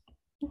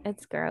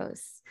 It's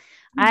gross.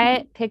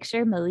 I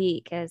picture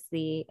Malik as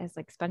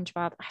like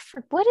SpongeBob.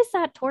 What is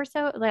that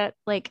torso, that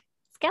like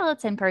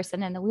skeleton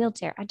person in the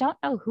wheelchair? I don't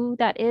know who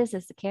that is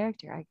as the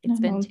character. It's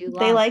been too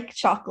long. They like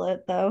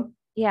chocolate though.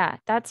 Yeah,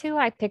 that's who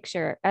I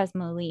picture as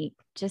Malik,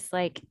 just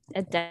like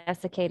a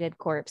desiccated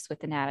corpse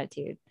with an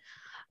attitude.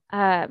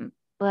 Yeah,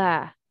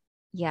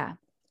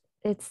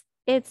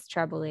 it's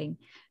troubling.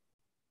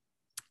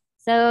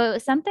 So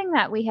something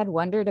that we had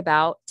wondered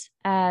about,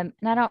 and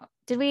I don't,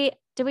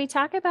 did we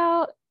talk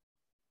about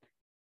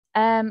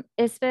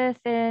Isbeth,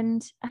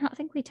 and I don't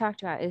think we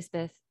talked about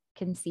Isbeth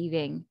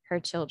conceiving her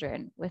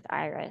children with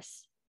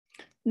Iris.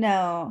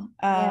 No,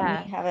 we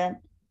haven't.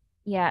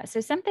 Yeah. So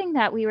something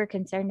that we were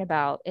concerned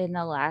about in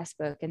the last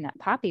book, and that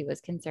Poppy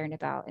was concerned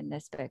about in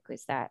this book,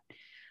 was that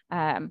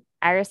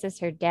Iris is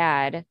her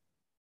dad,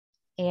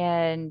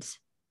 and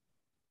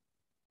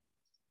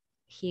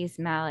he's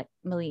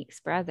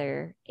Malik's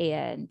brother,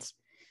 and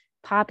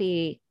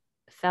Poppy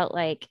felt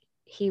like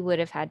he would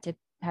have had to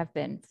have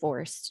been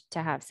forced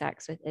to have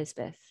sex with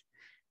Isbeth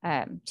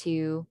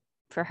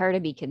for her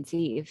to be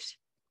conceived.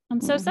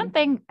 And so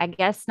something, I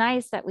guess,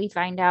 nice that we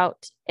find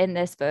out in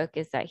this book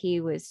is that he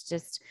was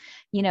just,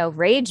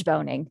 rage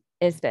boning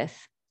Isbeth.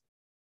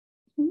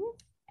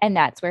 And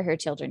that's where her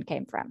children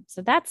came from.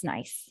 So that's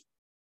nice.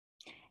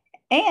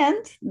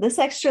 And this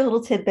extra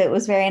little tidbit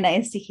was very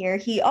nice to hear.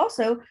 He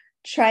also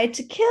tried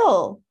to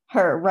kill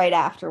her right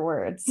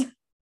afterwards.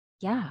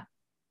 Yeah.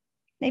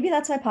 Maybe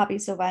that's why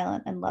Poppy's so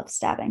violent and loves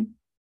stabbing.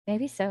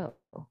 Maybe so.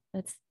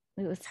 It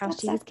was how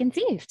she was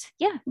conceived.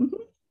 Yeah. Mm-hmm.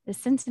 The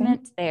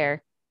sentiment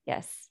there.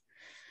 Yes.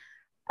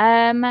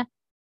 Right.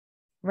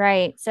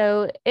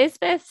 So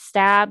Isbeth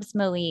stabs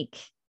Malik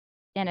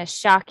in a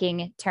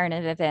shocking turn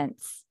of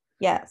events.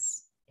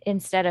 Yes.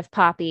 instead of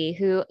Poppy,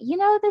 who,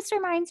 this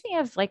reminds me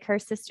of like her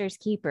sister's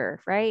keeper,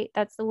 right?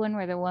 That's the one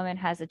where the woman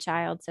has a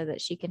child so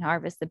that she can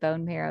harvest the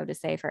bone marrow to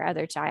save her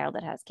other child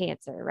that has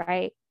cancer,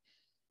 right?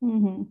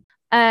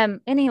 Mm-hmm.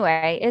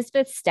 Anyway,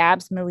 Isbeth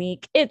stabs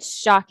Malik. It's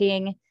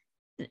shocking.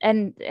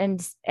 And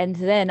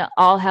then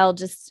all hell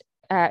just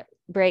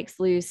breaks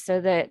loose,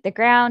 so that the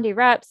ground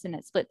erupts and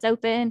it splits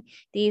open.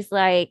 These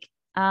like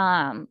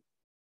I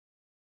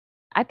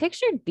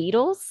pictured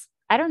beetles.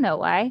 I don't know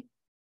why.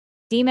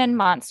 Demon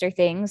monster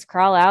things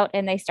crawl out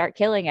and they start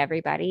killing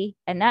everybody.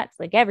 And that's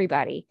like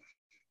everybody.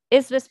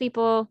 Isbeth's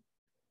people,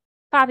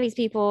 Poppy's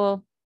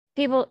people,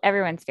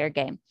 everyone's fair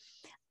game.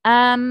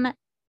 And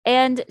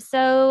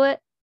so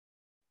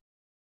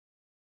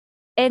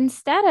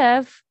instead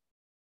of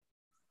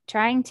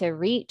trying to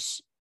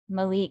reach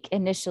Malik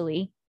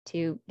initially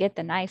to get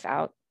the knife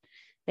out,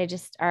 they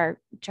just are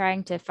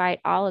trying to fight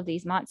all of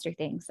these monster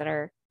things that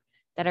are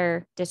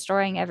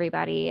destroying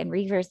everybody. And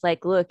Reaver's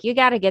like, look, you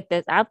got to get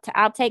this.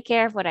 I'll take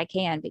care of what I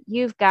can, but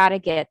you've got to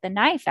get the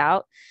knife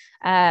out.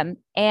 And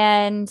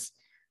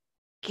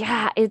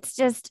yeah, it's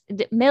just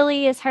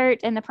Millie is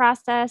hurt in the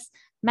process.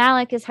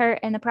 Malik is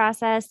hurt in the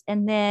process.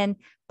 And then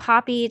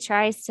Poppy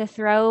tries to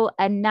throw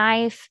a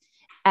knife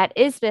at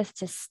Isbeth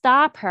to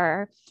stop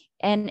her.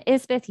 And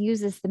Isbeth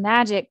uses the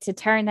magic to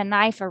turn the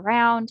knife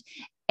around,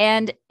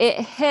 and it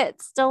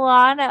hits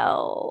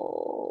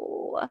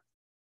Delano.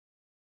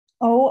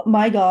 Oh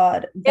my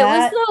God. It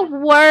was the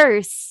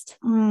worst.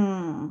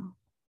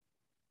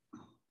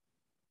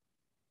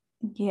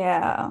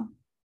 Yeah.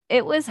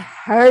 It was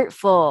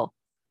hurtful.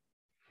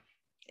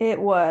 It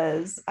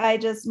was.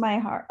 My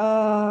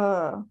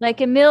heart.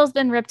 Like Emil's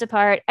been ripped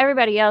apart.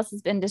 Everybody else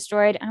has been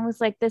destroyed. I was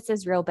like, this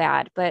is real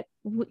bad, but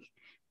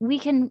we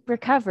can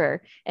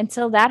recover.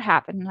 Until that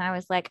happened. And I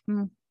was like,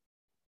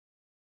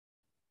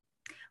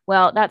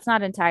 well, that's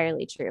not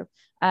entirely true.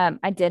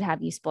 I did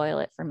have you spoil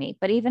it for me,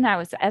 but even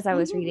as I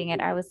was reading it,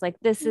 I was like,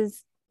 this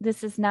is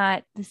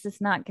not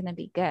going to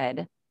be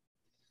good.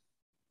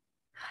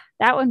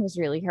 That one was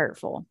really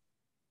hurtful.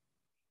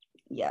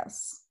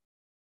 Yes.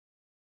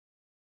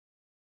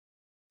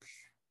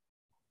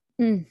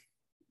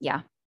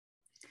 Yeah.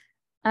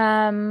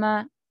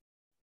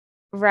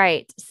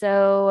 Right.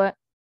 So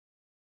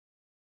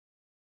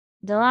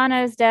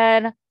Delano's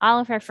dead. All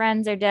of her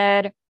friends are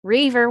dead.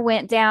 Reaver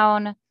went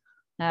down.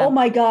 Oh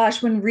my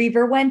gosh, when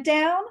Reaver went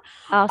down,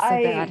 also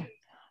bad.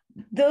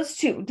 Those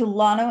two,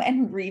 Delano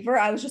and Reaver,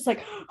 I was just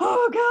like,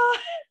 oh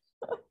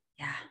God.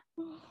 Yeah.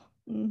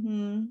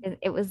 Mm-hmm.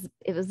 It was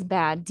a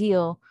bad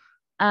deal.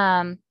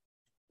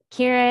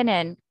 Kieran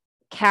and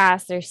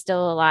Cass are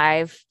still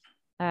alive,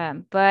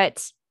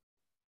 but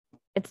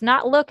it's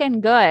not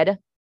looking good,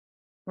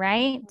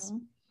 right?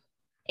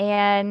 Mm-hmm.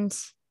 And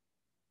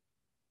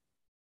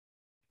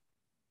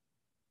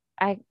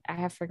I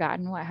have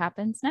forgotten what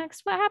happens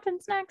next. What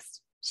happens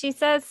next? She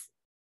says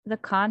the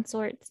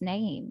consort's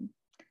name.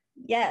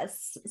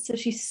 Yes. So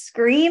she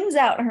screams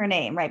out her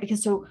name, right?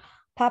 Because so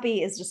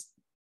Poppy is just,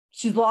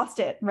 she's lost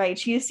it, right?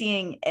 She is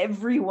seeing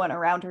everyone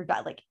around her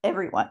die, like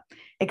everyone,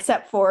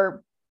 except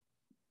for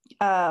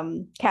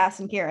Cass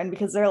and Kieran,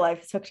 because their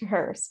life is hooked to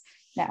hers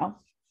now,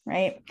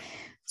 right?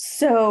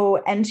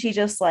 So, and she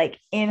just like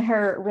in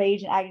her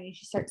rage and agony,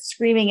 she starts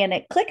screaming, and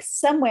it clicks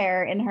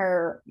somewhere in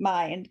her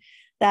mind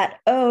that,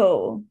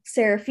 oh,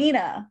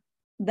 Seraphina,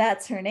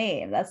 that's her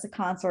name. That's the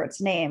consort's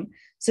name.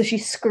 So she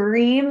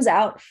screams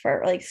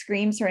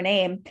screams her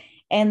name,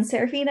 and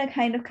Seraphina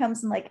kind of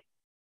comes and like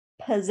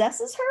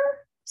possesses her,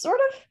 sort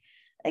of,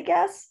 I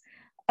guess.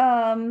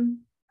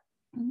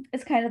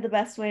 It's kind of the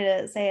best way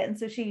to say it. And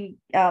so she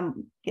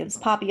gives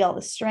Poppy all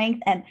the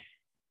strength, and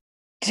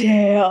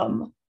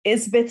damn,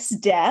 Isbeth's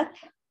death.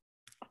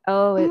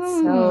 Oh,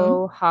 it's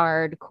so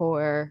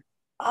hardcore.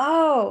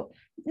 Oh,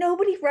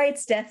 nobody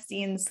writes death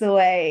scenes the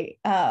way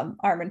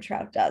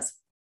Armentrout does.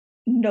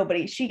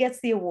 Nobody. She gets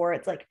the award.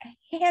 It's like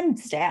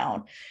hands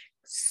down.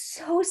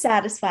 So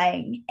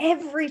satisfying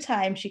every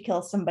time she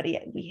kills somebody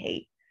we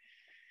hate.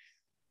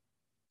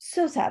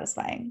 So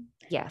satisfying.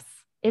 Yes.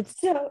 It's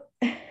so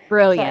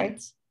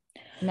brilliant.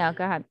 Sorry. No,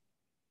 go ahead.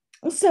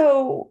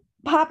 So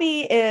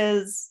Poppy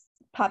 /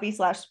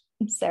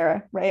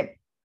 Sarah, right?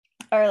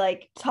 Are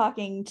like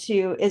talking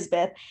to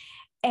Isbeth,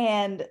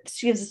 and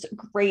she gives this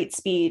great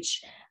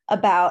speech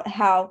about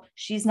how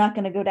she's not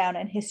going to go down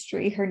in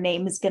history. Her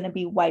name is going to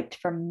be wiped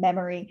from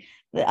memory.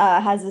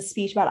 Has a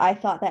speech about, I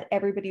thought that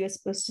everybody was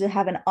supposed to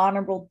have an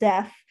honorable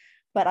death,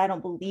 but I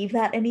don't believe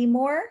that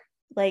anymore.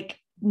 Like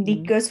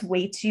Nikos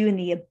waits you in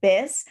the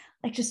abyss.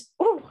 Like just,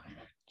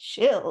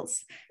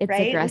 chills. It's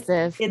right?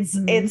 Aggressive.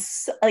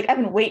 It's like, I've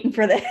been waiting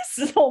for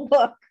this whole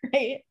book,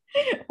 right?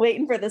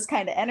 Waiting for this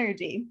kind of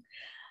energy.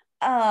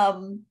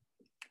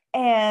 And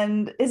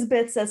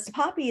Isbeth says to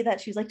Poppy that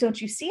she's like, don't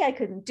you see, I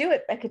couldn't do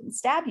it. I couldn't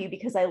stab you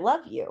because I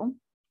love you.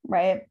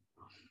 Right.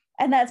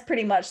 And that's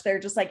pretty much, they're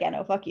just like, yeah,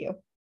 no, fuck you.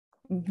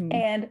 Mm-hmm.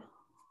 And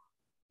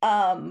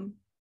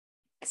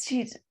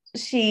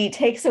she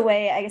takes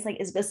away, I guess, like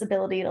Isbeth's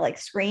ability to like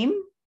scream.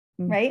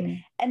 Mm-hmm. Right.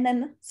 And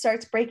then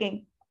starts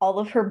breaking all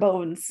of her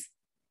bones.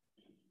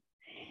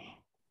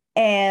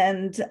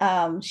 And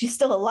she's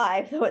still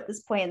alive though at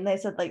this point, and they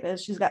said like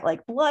she's got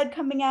like blood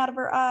coming out of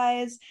her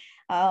eyes.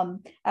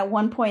 At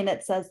one point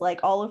it says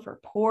like all of her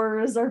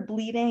pores are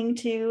bleeding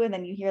too, and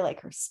then you hear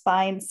like her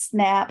spine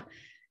snap,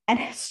 and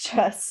it's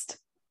just,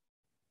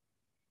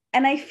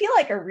 and I feel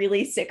like a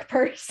really sick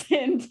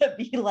person to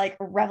be like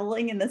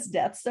reveling in this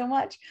death so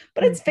much,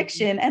 but it's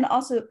fiction, and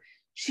also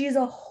she's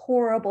a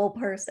horrible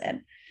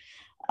person.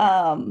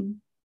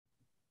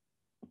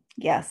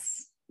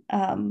 Yes.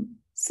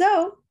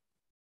 So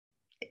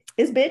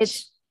his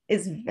bitch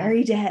is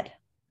very dead.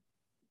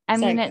 I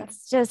mean,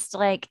 it's just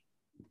like,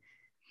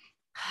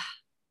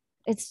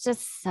 it's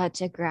just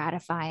such a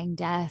gratifying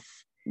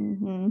death.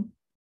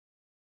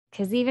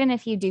 Because even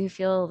if you do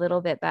feel a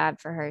little bit bad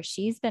for her,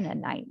 she's been a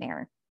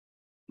nightmare.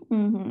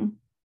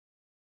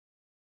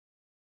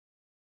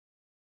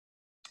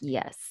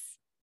 Yes.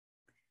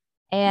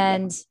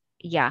 And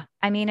yeah,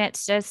 I mean,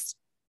 it's just,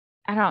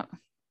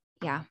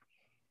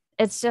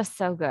 it's just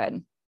so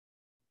good.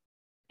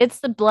 It's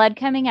the blood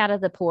coming out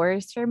of the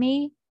pores for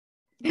me.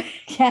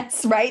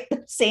 Yes, right.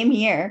 Same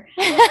here.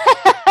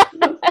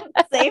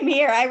 Same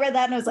here. I read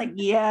that and I was like,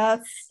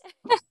 yes.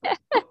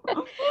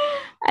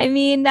 I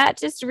mean, that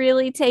just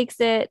really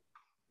takes it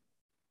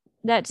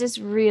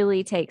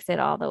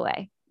all the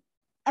way.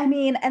 I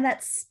mean, and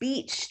that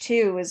speech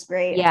too was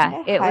great.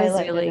 Yeah, it was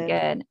really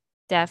good.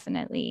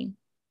 Definitely.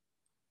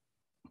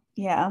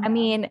 Yeah. I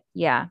mean,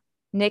 yeah.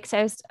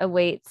 Nixos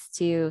awaits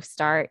to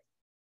start.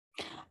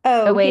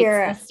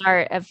 Here. The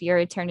start of your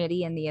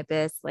eternity in the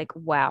abyss. Like,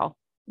 wow.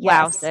 Yes.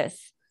 Wow,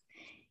 sis.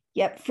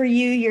 Yep. For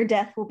you, your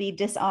death will be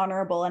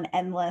dishonorable and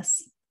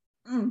endless.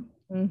 Yep.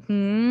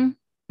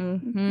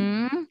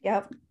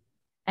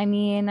 I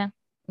mean,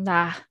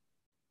 nah.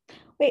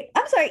 Wait,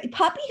 I'm sorry.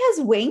 Poppy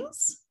has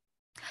wings?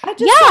 I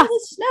just saw the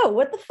snow.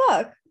 What the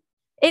fuck?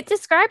 It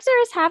describes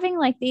her as having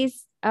like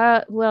these,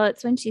 well,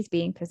 it's when she's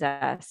being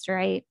possessed,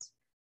 right?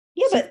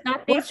 Yeah, she's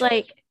got these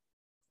like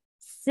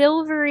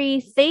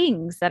silvery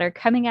things that are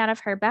coming out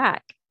of her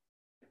back.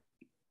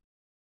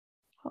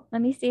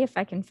 Let me see if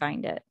I can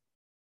find it.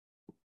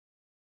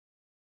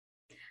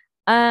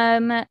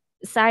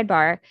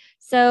 Sidebar.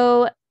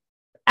 So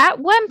at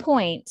one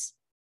point,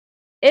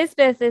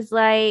 Isbeth is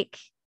like,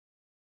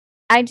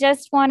 I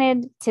just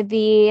wanted to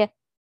be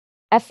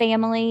a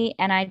family,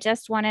 and I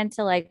just wanted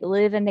to like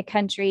live in the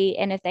country,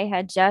 and if they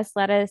had just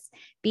let us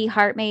be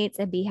heartmates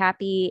and be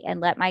happy and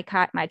let my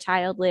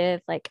child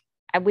live, like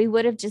we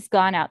would have just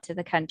gone out to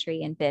the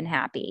country and been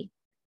happy.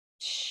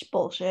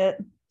 Bullshit.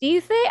 Do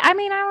you think? I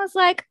mean, I was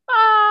like,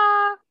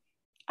 ah,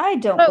 I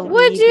don't believe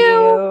would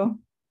you?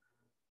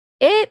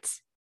 It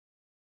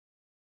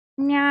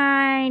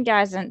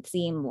doesn't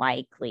seem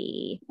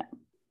likely.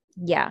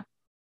 Yeah.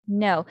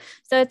 No.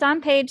 So it's on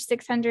page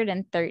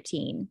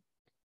 613.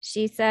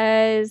 She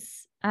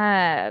says,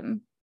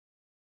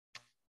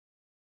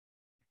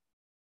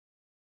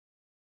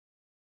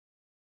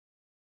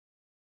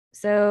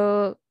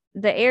 so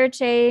the air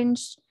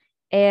changed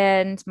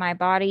and my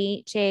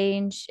body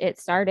changed. It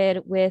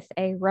started with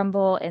a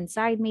rumble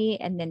inside me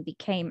and then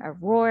became a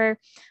roar,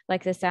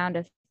 like the sound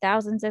of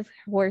thousands of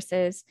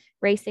horses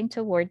racing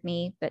toward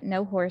me, but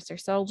no horse or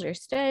soldier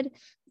stood.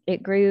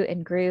 It grew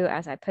and grew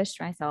as I pushed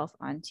myself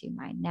onto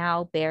my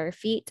now bare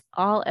feet,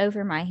 all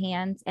over my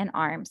hands and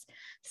arms.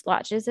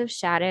 Splotches of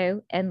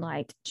shadow and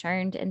light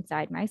churned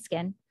inside my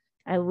skin.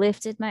 I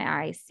lifted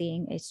my eyes,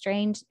 seeing a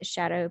strange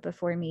shadow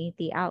before me,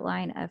 the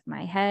outline of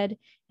my head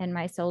and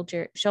my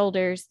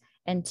shoulders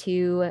and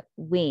two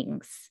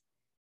wings,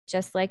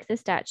 just like the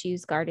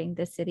statues guarding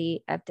the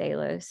city of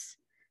Delos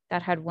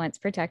that had once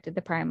protected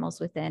the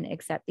primals within,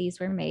 except these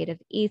were made of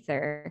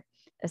ether,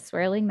 a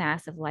swirling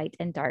mass of light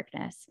and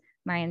darkness.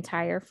 My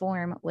entire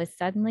form was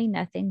suddenly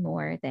nothing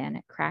more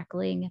than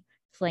crackling,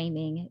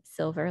 flaming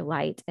silver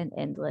light and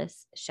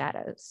endless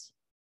shadows.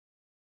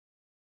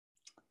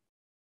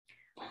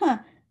 Huh.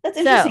 That's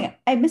interesting. So,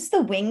 I missed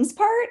the wings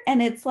part, and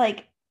it's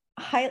like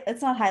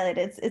it's not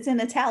highlighted. It's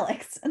in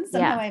italics, and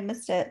somehow I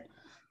missed it.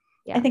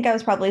 Yeah. I think I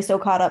was probably so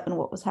caught up in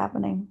what was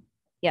happening.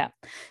 Yeah.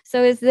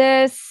 So is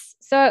this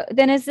her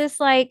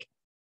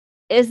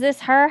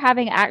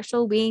having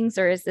actual wings,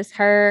 or is this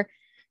her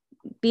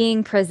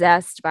being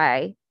possessed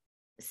by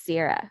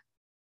Sierra?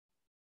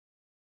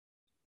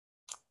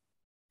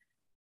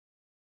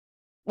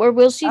 Or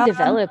will she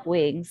develop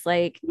wings?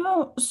 Like,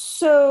 no,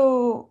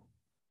 so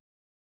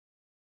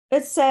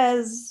it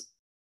says,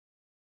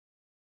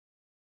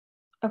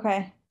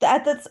 okay,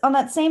 that's on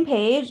that same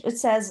page. It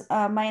says,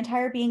 my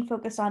entire being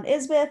focused on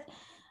Isbeth,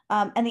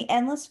 and the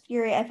endless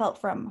fury I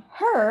felt from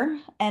her,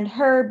 and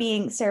her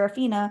being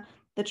Seraphina,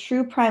 the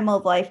true primal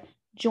of life,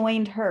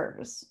 joined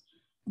hers.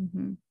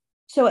 Mm-hmm.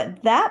 So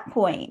at that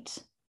point,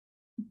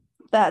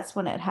 that's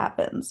when it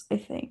happens, I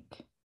think.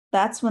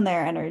 That's when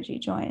their energy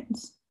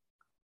joins.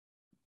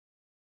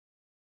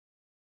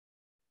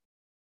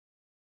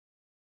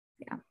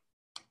 Yeah.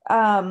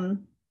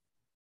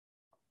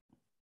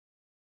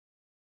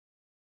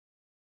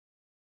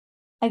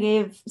 I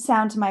gave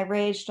sound to my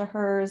rage to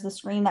hers. The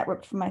scream that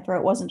ripped from my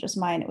throat wasn't just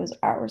mine, it was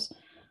ours.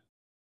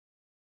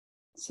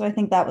 So I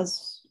think that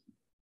was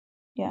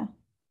Yeah.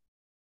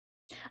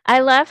 I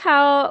love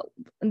how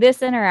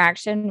this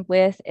interaction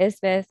with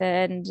Isbeth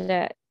and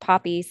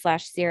Poppy /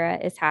 Sierra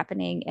is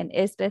happening, and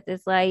Isbeth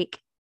is like,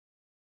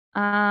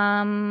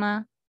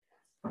 Uh-oh.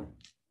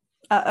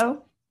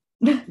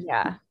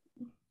 yeah,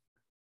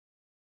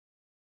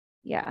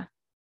 yeah.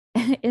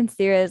 And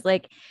Sierra is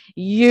like,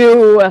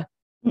 you.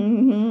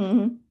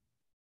 Mm-hmm.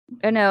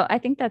 Oh no, I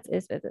think that's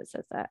Isbeth that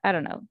says that. I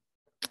don't know.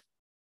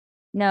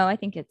 No, I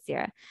think it's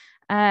Sierra.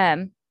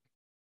 Um,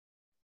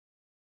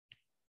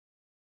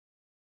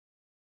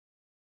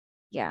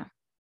 yeah.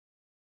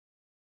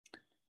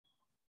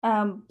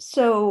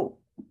 So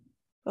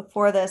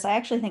before this, I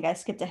actually think I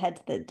skipped ahead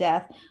to the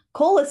death.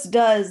 Colas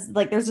does,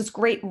 like, there's this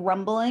great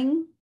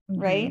rumbling,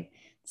 Mm-hmm. right?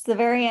 It's the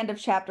very end of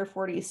chapter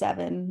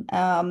 47,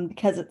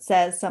 because it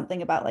says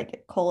something about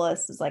like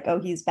Colas is like, oh,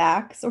 he's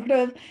back, sort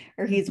of,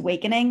 or he's Mm-hmm.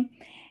 wakening.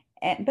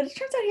 And but it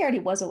turns out he already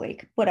was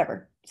awake.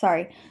 Whatever.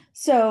 Sorry.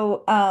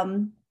 So,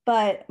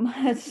 but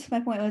my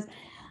point was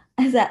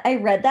is that I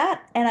read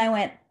that and I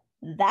went,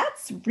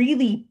 that's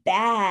really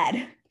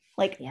bad,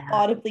 like Yeah.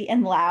 audibly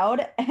and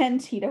loud. And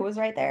Tito was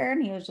right there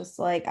and he was just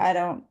like, I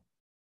don't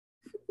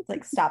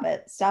like, stop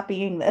it. Stop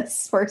being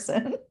this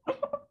person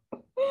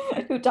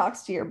who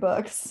talks to your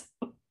books.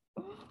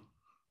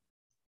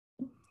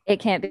 It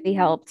can't be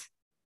helped.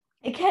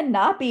 It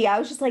cannot be. I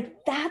was just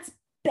like, that's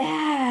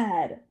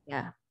bad.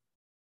 Yeah.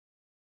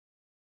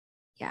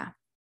 Yeah.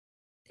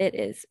 It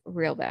is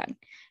real bad.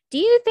 Do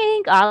you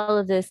think all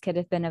of this could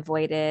have been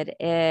avoided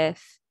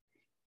if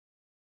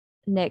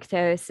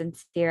Nykthos and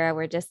Sierra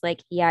were just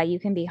like, yeah, you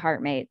can be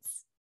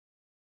heartmates?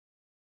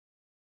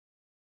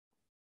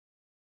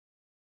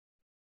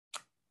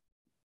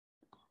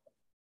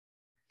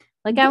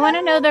 Like, I want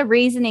to know Well, the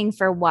reasoning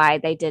for why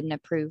they didn't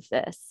approve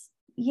this.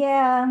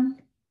 yeah.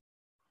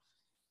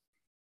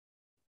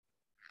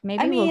 I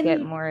Maybe we'll get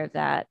mean, more of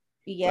that.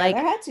 yeah, there Like,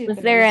 had to have was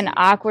been a there an reason.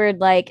 awkward,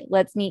 like,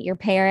 let's meet your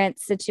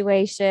parents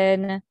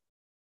situation,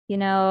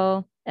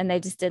 and they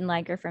just didn't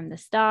like her from the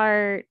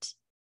start?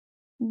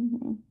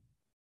 Mhm.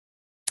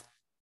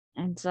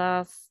 And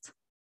I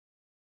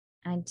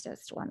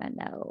just want to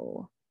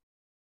know.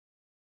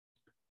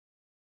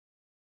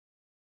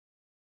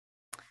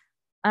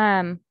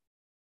 Um,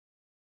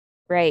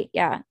 right,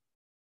 yeah.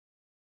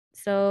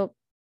 So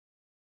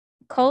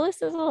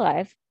Colas is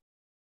alive.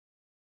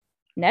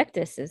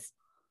 Nectus is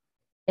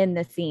in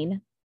the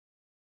scene.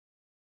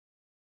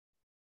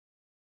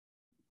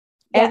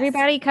 Yes.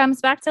 Everybody comes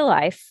back to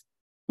life.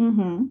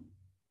 Hmm.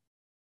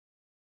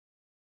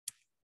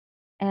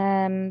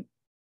 Um,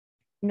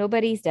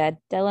 nobody's dead.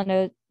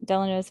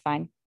 Delano's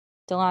fine.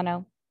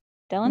 Delano.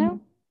 Delano? Hmm.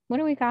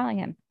 What are we calling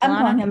him? I'm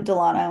calling Delano? him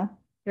Delano.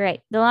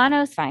 Great.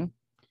 Delano's fine.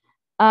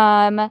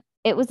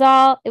 It was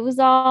all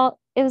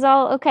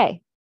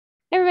okay.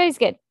 Everybody's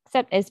good,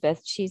 except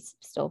Isbeth. She's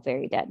still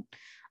very dead.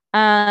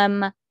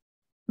 Um,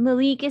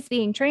 Malik is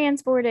being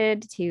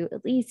transported to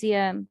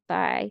Elysium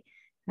by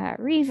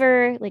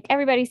Reaver. Like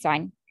everybody's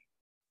fine.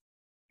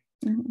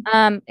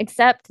 Hmm.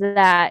 Except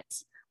that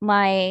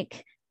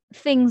like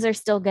things are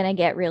still gonna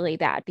get really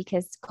bad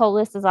because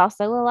Colas is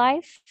also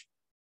alive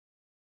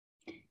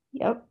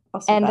Yep.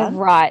 Also and bad.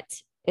 Rot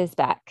is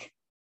back.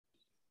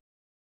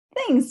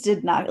 Things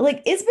did not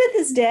like Isbeth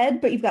is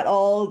dead, but you've got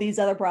all these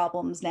other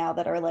problems now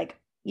that are like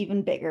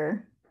even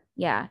bigger.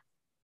 Yeah.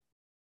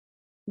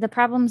 The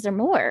problems are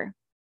more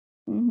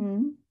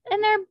Hmm.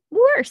 and they're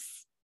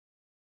worse.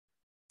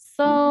 Hmm.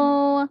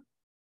 So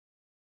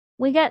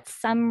we get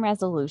some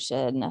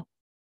resolution,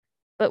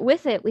 but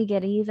with it, we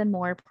get even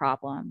more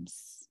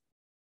problems,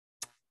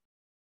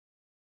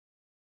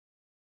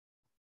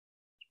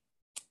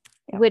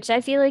 Yep. which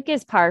I feel like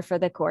is par for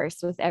the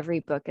course with every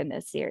book in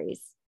this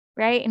series,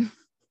 right?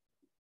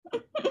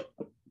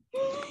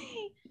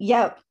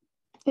 Yep.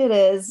 It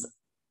is.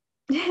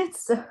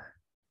 It's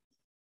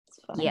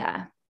funny.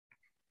 Yeah.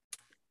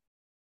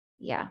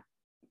 Yeah.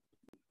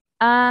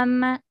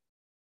 Um,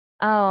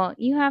 oh,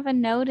 you have a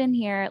note in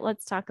here.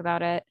 Let's talk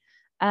about it.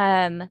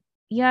 Um,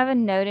 you have a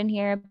note in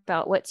here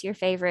about what's your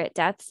favorite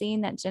death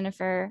scene that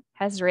Jennifer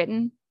has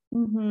written.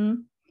 Hmm.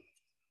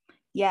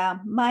 Yeah,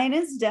 mine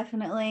is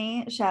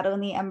definitely Shadow in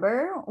the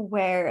Ember,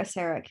 where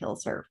Sarah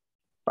kills her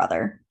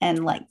brother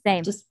and like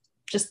Same. just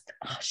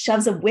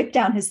shoves a whip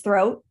down his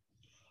throat.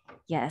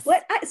 Yes.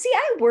 What I see,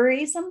 I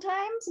worry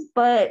sometimes,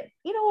 but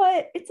you know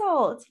what?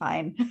 It's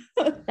fine.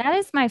 That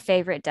is my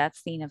favorite death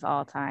scene of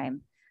all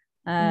time.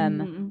 Um,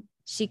 Hmm.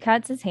 she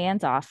cuts his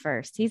hands off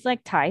first. He's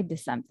like tied to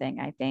something,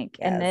 I think,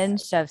 and Yes. then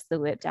shoves the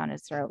whip down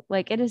his throat.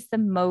 Like it is the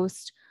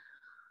most,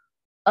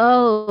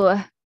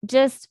 oh,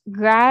 just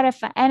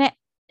gratifying. And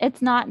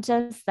it's not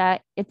just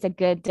that it's a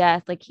good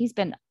death. Like he's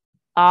been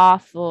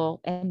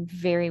awful and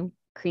very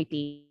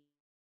creepy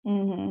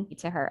Hmm.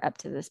 to her up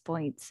to this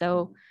point.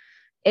 So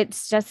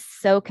it's just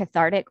so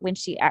cathartic when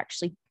she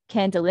actually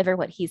can deliver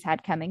what he's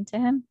had coming to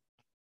him.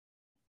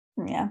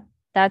 Yeah.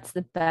 That's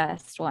the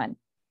best one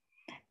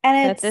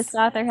And that this it's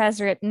author has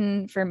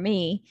written for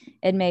me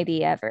and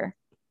maybe ever.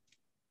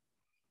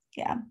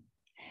 yeah.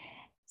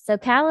 So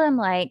Callum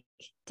like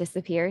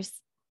disappears.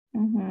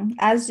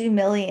 As do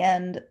Millie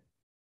and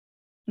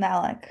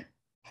Malik.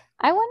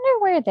 I wonder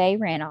where they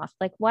ran off.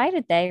 Like, why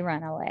did they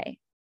run away?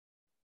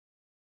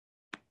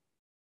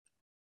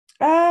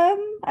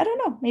 I don't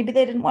know. Maybe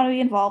they didn't want to be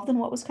involved in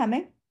what was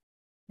coming.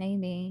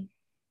 Maybe.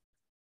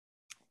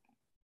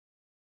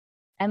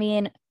 I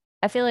mean,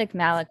 I feel like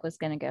Malik was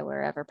going to go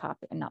wherever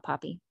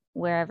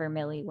wherever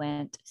Millie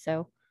went.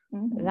 So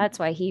that's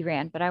why he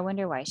ran. But I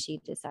wonder why she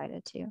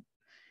decided to.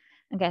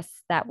 I guess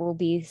that will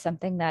be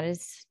something that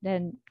is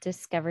then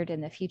discovered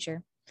in the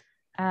future.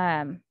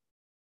 Let's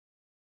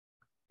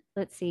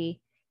see.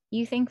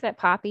 You think that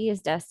Poppy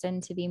is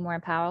destined to be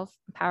more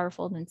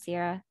powerful than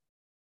Sierra?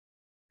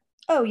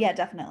 Oh yeah,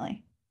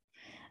 definitely.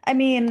 I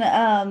mean,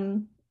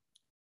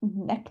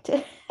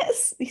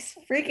 Nectis, these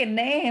freaking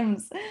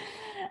names.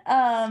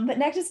 But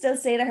Nectis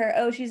does say to her,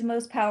 oh, she's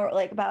most powerful,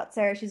 like about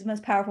Sarah, she's the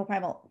most powerful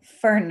primal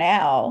for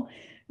now,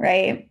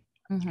 right?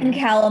 And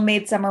Callum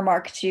made some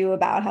remark too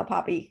about how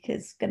Poppy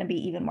is going to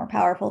be even more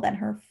powerful than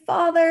her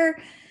father.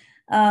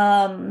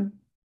 And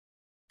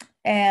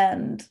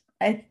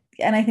I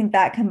think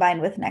that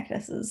combined with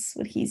Nectis is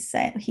what he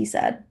said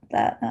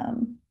that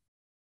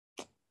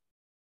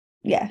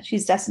yeah,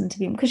 she's destined to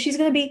be, because she's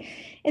going to be,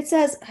 it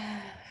says,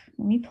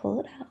 let me pull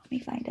it out. Let me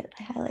find it.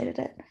 I highlighted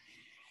it.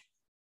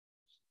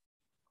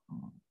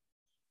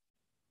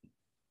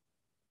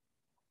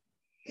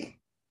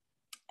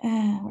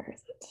 Where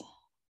is it?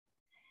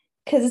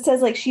 Because it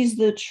says like she's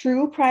the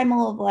true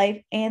primal of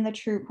life and the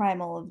true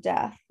primal of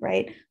death,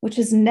 right? Which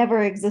has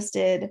never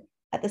existed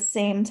at the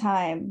same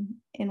time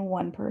in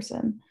one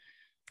person.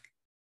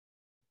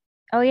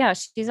 Oh yeah,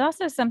 she's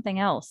also something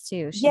else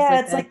too. She's Yeah, like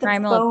it's the like the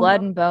primal of bone.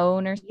 blood and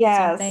bone or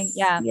something.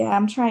 Yeah. Yeah,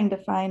 I'm trying to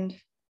find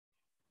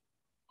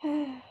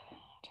it.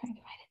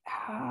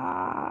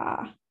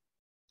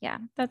 Yeah,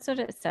 that's what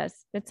it says.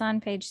 It's on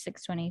page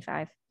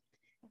 625.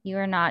 You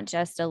are not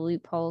just a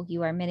loophole.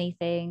 You are many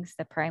things.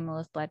 The primal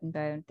of blood and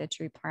bone, the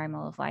true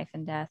primal of life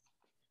and death.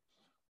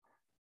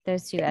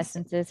 Those two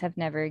essences have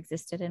never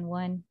existed in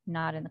one,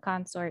 not in the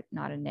consort,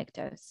 not in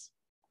Nyktos.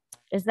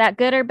 Is that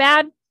good or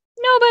bad?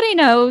 Nobody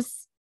knows.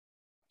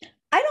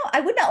 I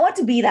would not want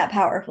to be that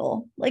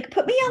powerful. Like,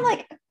 put me on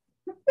like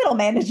middle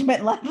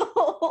management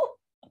level.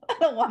 I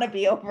don't want to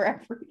be over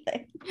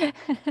everything.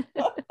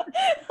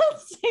 I'll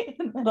stay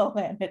in middle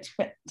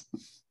management.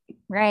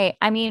 Right.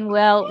 I mean,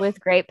 well, with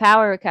great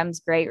power comes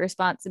great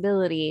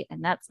responsibility,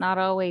 and that's not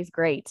always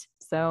great.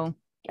 So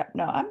yeah,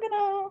 no, I'm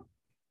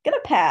gonna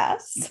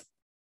pass.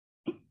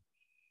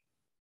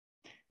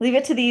 Leave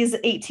it to these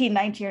 18,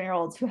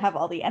 19-year-olds who have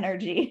all the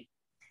energy.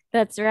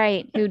 That's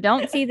right. Who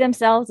don't see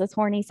themselves as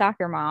horny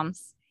soccer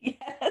moms. Yes.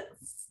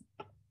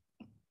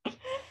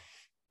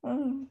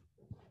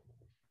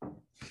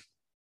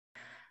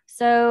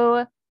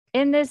 So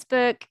in this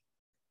book,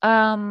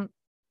 our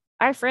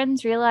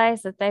friends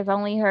realize that they've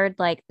only heard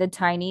like the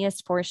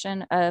tiniest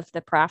portion of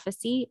the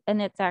prophecy,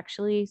 and it's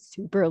actually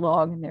super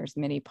long and there's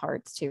many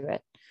parts to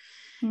it.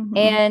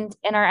 And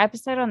in our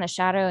episode on the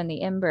shadow and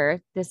the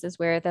ember, this is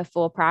where the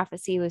full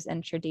prophecy was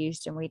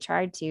introduced, and we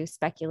tried to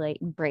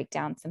speculate and break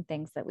down some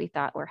things that we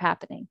thought were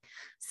happening.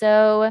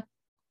 So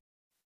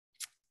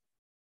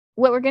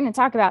what we're going to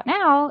talk about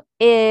now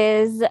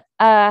is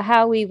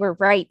how we were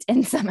right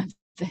in some of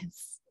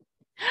this.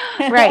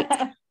 Right.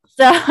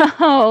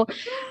 So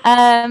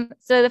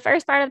the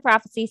first part of the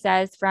prophecy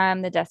says,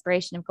 from the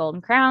desperation of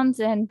golden crowns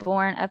and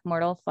born of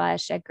mortal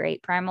flesh, a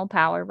great primal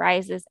power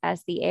rises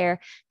as the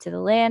air to the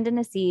land and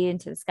the sea and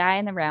to the sky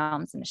and the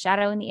realms and the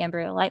shadow and the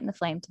ember, the light and the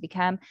flame to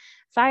become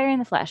fire in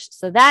the flesh.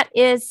 So that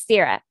is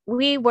Sierra.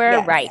 We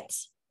were right.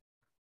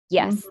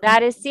 Yes,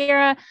 that is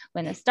Sierra.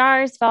 When the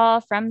stars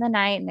fall from the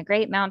night and the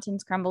great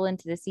mountains crumble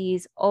into the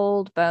seas,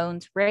 old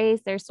bones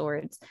raise their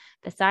swords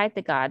beside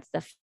the gods.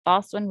 The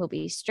false one will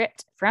be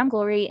stripped from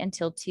glory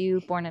until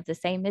two born of the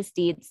same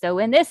misdeeds. So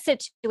in this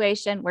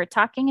situation, we're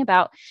talking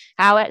about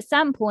how at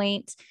some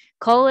point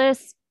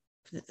Coelus,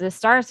 the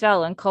stars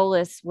fell and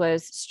Coelus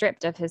was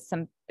stripped of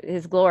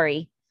his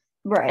glory,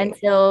 right?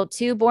 Until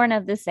two born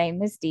of the same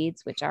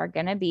misdeeds, which are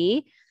going to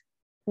be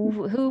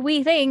who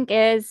we think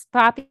is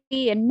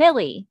Poppy and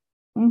Millie.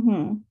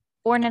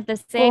 Born of the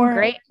same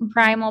great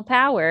primal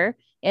power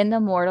in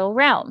the mortal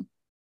realm.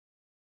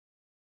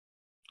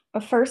 A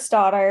first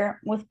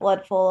daughter with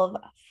blood full of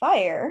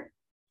fire.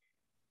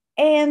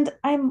 And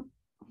I'm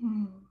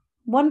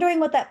wondering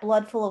what that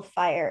blood full of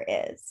fire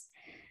is.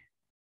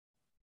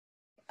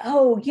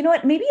 Oh, you know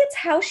what? Maybe it's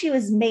how she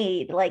was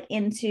made, like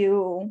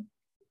into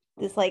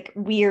this like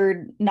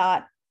weird,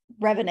 not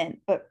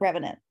revenant, but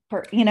revenant,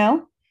 you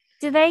know?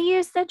 Do they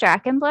use the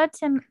dragon blood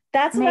to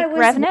That's what make I was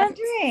revenants?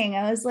 wondering.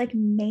 I was like,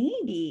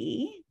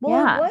 maybe.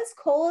 Well, yeah.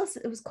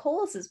 It was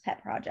Coelus's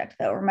pet project,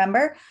 though,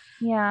 remember?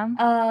 Yeah.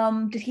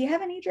 Did he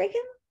have any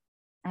Draken?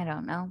 I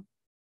don't know.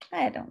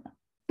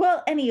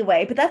 Well,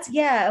 anyway, but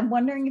I'm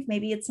wondering if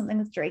maybe it's something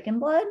with Draken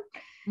blood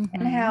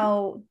and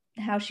how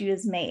she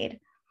was made.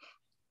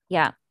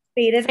 Yeah.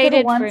 Fated for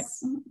the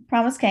once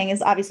promised king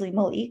is obviously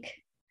Malik.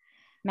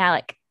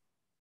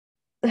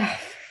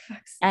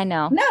 I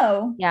know.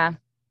 No. Yeah.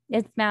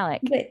 It's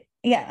Malik. Wait,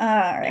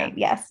 Yeah. All right.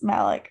 Yes,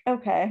 Malik.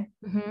 Okay.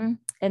 Mm-hmm.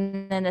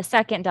 And then the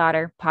second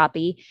daughter,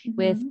 Poppy,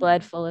 with Mhm.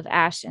 blood full of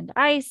ash and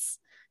ice.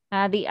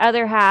 The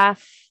other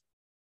half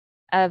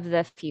of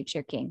the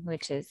future king,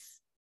 which is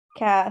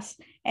Cass.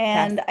 Cass.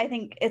 And I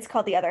think it's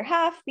called the other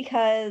half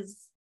because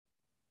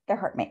they're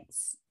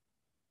heartmates.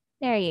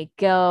 There you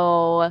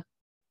go.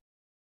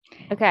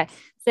 Okay.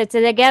 So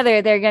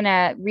together they're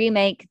gonna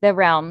remake the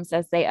realms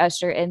as they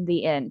usher in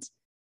the end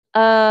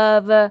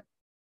of Of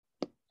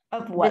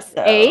this what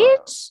though?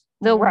 age,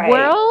 the Right.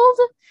 world.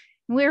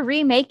 We're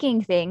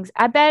remaking things.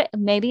 I bet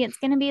maybe it's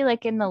gonna be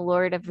like in the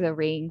Lord of the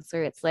Rings,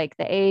 where it's like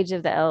the age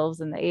of the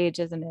elves and the age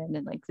is an end,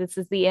 and like this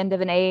is the end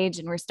of an age,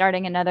 and we're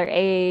starting another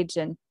age.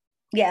 And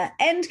Yeah.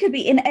 End could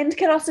be an end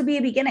could also be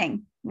a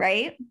beginning,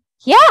 right?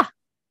 yeah,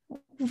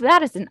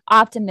 that is an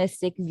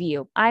optimistic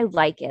view. I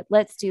like it.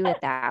 Let's do it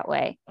that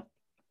way.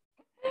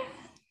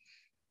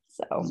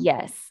 So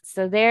Yes.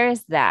 So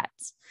there's that.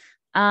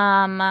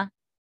 Um,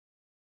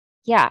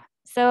 yeah.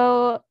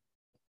 So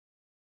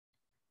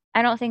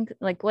I don't think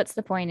like what's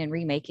the point in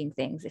remaking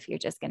things if you're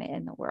just going to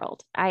end the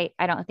world? I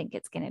don't think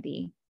it's going to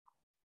be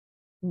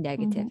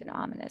negative mhm. and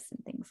ominous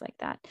and things like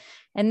that.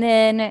 And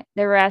then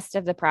the rest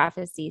of the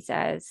prophecy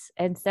says,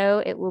 and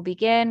so it will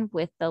begin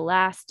with the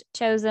last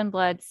chosen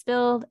blood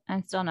spilled.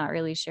 I'm still not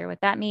really sure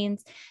what that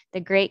means. The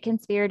great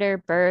conspirator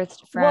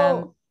birthed from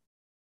Well,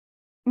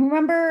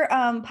 remember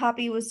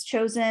Poppy was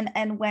chosen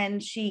and when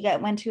she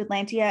went to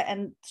Atlantia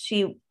and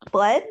she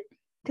bled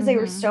because they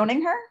were Mhm.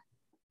 stoning her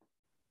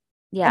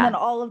and Yeah. then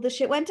all of the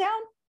shit went down?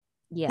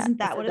 Yeah. Isn't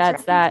that So what it's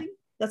that's that. referencing?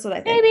 That's what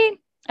I think.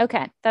 Maybe.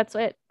 Okay. That's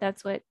what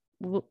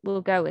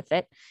we'll go with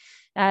it.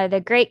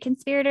 The great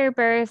conspirator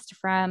burst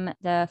from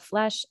the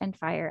flesh and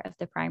fire of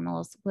the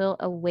primals will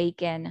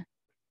awaken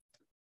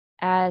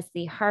as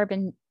the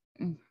harbinger,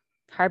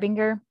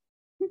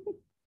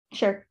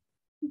 Sure.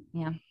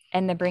 yeah,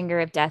 and the bringer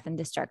of death and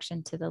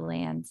destruction to the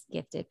lands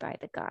gifted by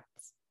the gods.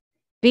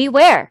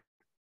 Beware,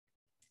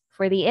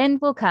 for the end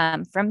will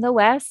come from the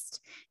west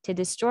to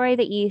destroy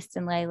the east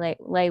and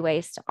lay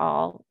waste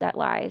all that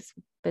lies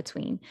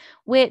between,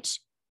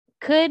 which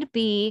could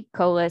be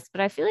Colas,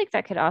 but I feel like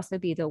that could also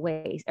be the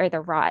waste or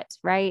the rot,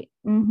 right?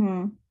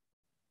 Mm-hmm.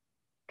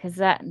 Because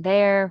that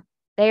they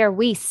are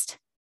west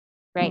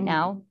right Mm-hmm.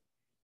 now.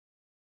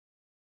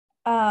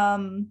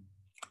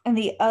 And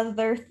the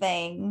other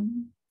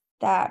thing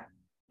that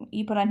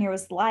you put on here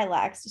was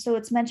lilacs. So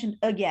it's mentioned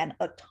again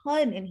a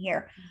ton in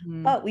here,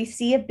 Mhm. but we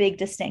see a big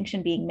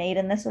distinction being made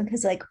in this one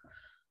because, like,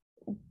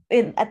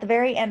 at the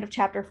very end of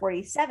chapter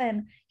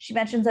 47, she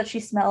mentions that she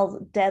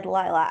smells dead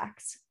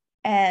lilacs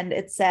and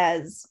it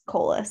says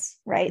Colas,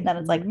 right? And then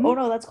it's like, oh Mhm.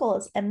 no, that's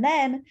Colas. And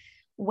then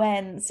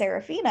when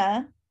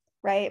Seraphina,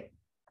 right,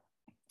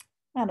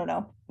 I don't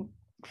know,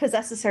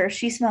 possesses her,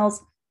 she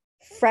smells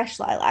fresh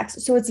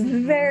lilacs. So it's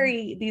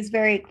Mhm. these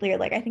very clear,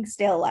 like I think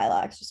stale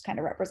lilacs just kind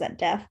of represent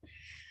death.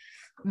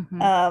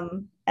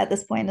 Mhm. At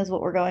this point is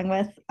what we're going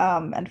with.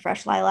 And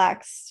fresh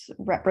lilacs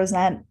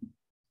represent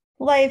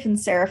life and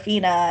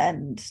Seraphina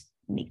and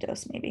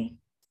Nyktos, maybe.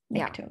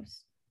 Yeah.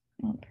 Nyktos.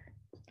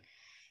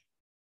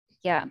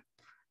 Yeah.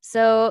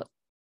 So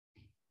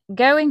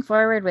going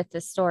forward with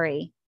the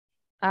story,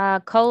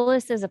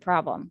 Colas is a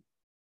problem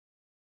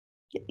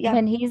Yeah.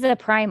 when he's a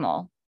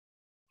primal.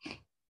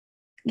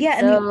 Yeah.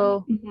 And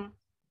So mhm.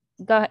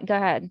 go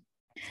ahead.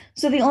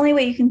 So the only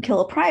way you can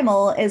kill a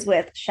primal is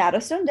with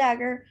Shadowstone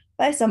Dagger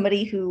by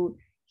somebody who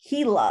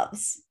he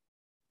loves,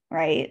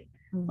 right?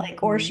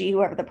 Like, or Mhm. she,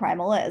 whoever the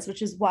primal is,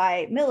 which is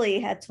why Millie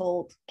had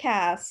told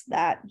Cass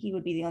that he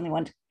would be the only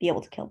one to be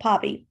able to kill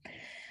Poppy.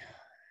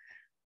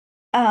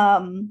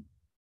 Um,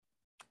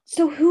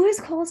 so who is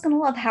Cole's gonna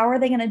love? How are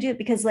they gonna do it?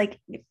 Because like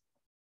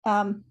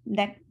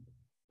Nectus,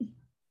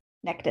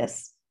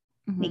 Mhm.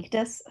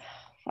 Nectus,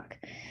 fuck.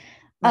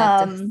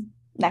 Nectus.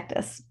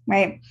 Nectus,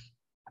 right?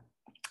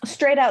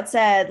 Straight out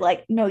said,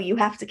 like, no, you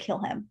have to kill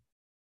him.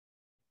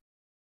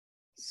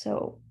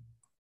 So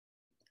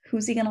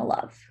who's he gonna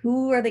love?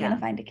 Who are they gonna Yeah.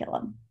 find to kill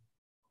him?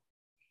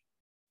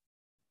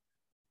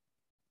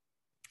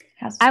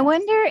 I Has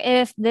wonder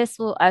if this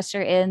will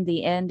usher in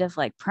the end of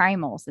like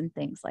primals and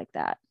things like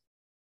that.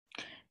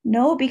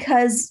 no,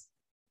 because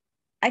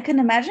I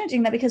couldn't imagine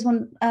doing that because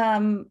when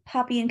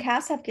Poppy and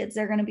Cass have kids,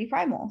 they're gonna be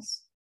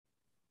primals.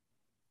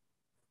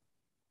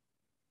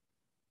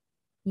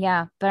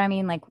 Yeah, but I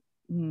mean like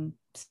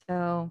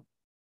so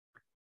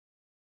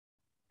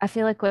I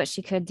feel like what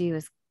she could do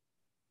is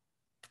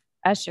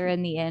usher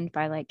in the end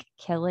by like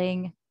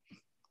killing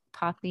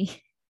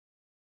Poppy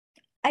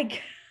I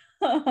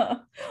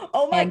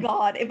oh my and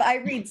god, if I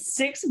read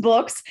 6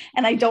 books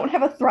and I don't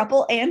have a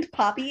thruple and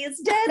Poppy is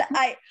dead,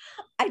 I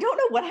don't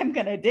know what I'm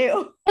gonna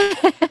do.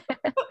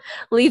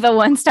 leave a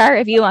 1 star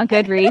review on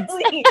Goodreads.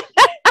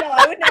 No,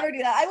 I would never do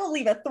that. I will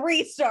leave a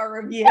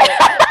 3-star review.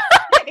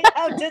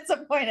 How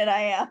disappointed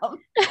I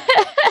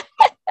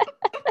am.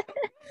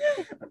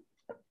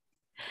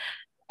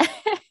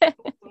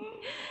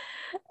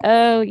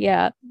 Oh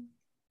yeah,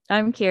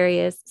 I'm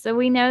curious. So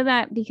we know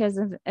that because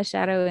of A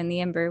Shadow in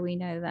the Ember, we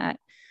know that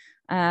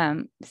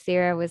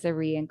Sarah was a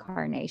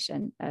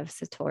reincarnation of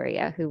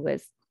Satoria, who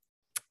was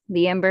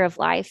the ember of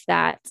life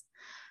that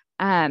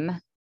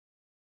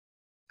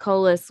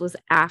Colas was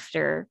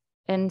after.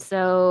 And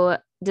so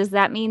does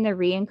that mean the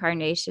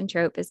reincarnation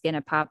trope is going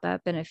to pop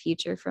up in a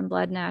future From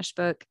Blood and Ash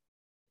book?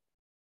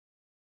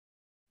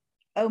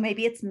 Oh,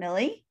 maybe it's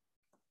Millie.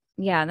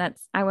 Yeah,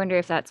 I wonder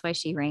if that's why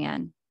she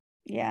ran.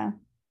 Yeah.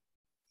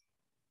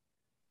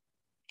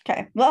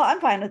 Okay. Well,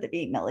 I'm fine with it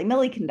being Millie.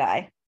 Millie can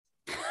die.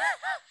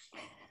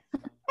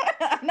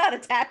 I'm not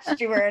attached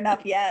to her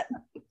enough yet.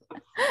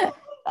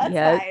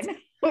 That's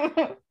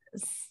fine.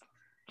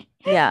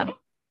 Yeah.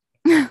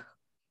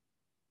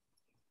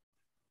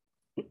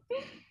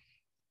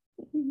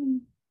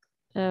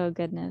 Oh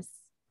goodness.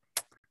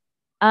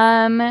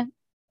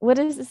 What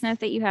is this note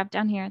that you have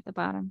down here at the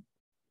bottom?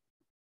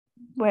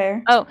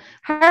 Where? Oh,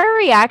 her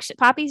reaction,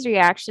 Poppy's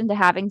reaction to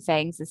having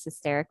fangs is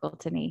hysterical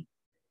to me.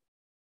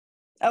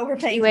 Oh, her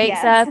fangs. She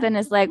wakes up and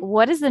is like,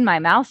 what is in my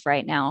mouth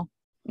right now?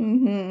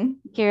 Mm-hmm.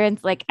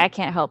 Kieran's like, I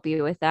can't help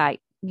you with that.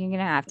 You're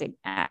gonna have to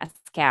ask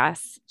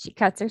Cass. She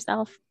cuts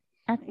herself.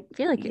 I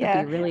feel like it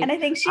would be really and I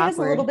think she has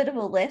a little bit of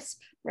a lisp,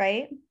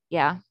 right?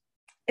 Yeah.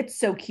 It's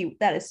so cute.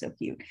 That is so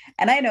cute.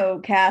 And I know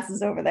Cass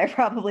is over there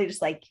probably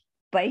just like,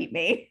 bite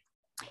me.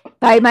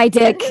 Bite my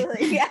dick.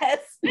 Yes.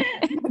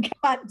 Come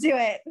on, do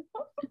it.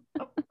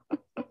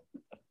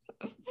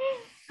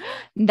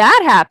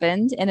 That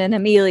happened in an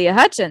Amelia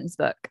Hutchins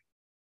book.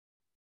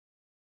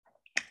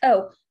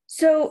 Oh,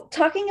 so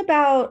talking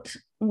about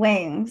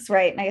wings,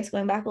 right? And I guess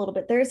going back a little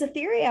bit, there's a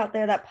theory out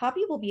there that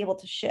Poppy will be able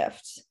to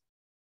shift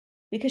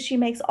because she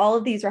makes all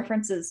of these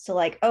references to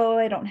like, oh,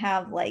 I don't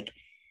have like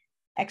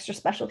extra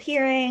special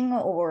hearing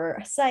or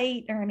a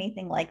sight or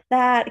anything like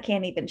that. I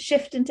can't even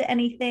shift into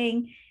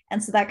anything.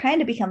 And so that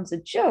kind of becomes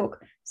a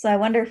joke. So I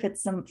wonder if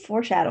it's some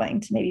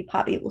foreshadowing to maybe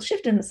Poppy will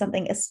shift into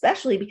something,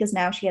 especially because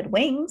now she had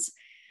wings.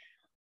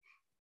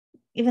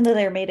 Even though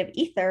they're made of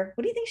ether,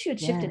 what do you think she would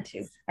shift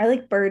into? Are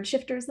like bird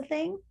shifters a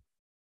thing?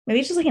 Maybe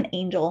it's just like an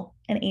angel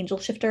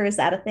shifter. Is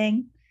that a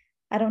thing?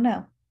 I don't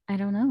know.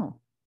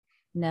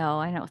 No,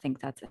 I don't think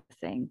that's a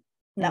thing.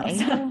 No,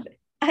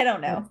 I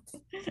don't know.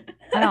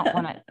 I don't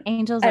want it.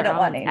 Angels are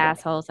all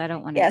assholes. I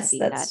don't want it to be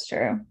that. Yes, that's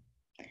true.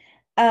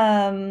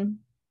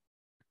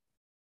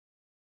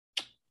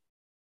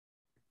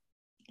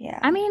 Yeah.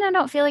 I mean, I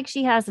don't feel like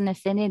she has an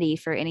affinity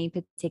for any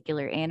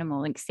particular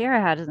animal. Like Sarah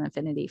had an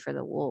affinity for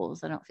the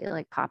wolves. I don't feel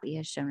like Poppy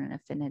has shown an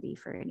affinity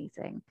for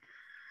anything.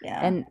 Yeah.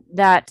 And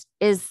that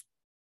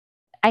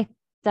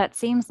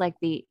seems like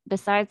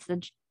besides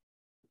the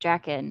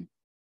Draken,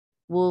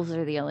 wolves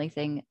are the only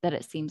thing that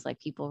it seems like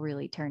people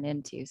really turn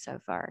into so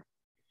far.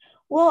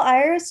 Well,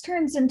 Iris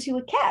turns into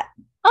a cat.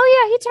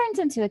 Oh yeah, he turns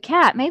into a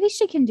cat. Maybe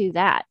she can do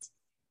that.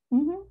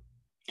 Mm-hmm.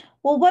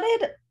 Well, what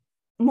did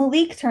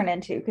Malik turn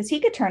into? Because he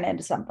could turn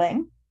into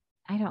something.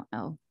 I don't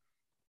know.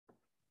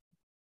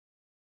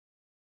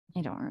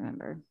 I don't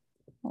remember.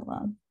 Hold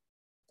on.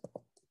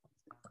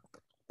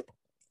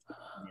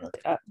 Let me look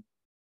it up.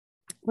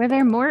 Were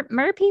there more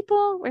mer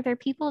people? Were there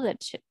people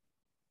that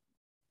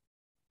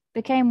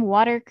became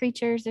water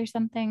creatures or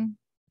something?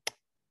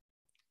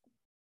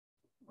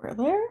 Were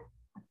there?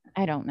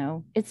 I don't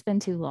know. It's been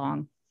too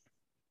long.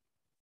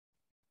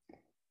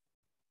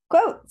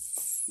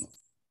 Quotes.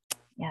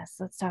 Yes,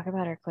 let's talk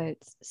about our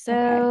quotes.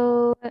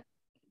 So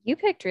you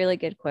picked really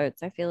good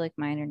quotes. I feel like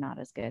mine are not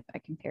as good by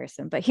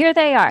comparison, but here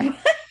they are.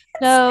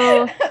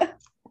 So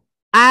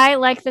I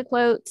like the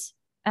quote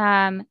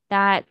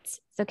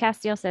so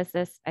Castiel says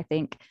this, I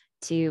think,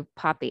 to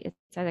Poppy. It's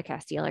either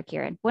Castiel or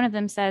Kieran. One of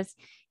them says,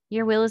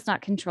 your will is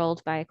not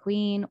controlled by a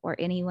queen or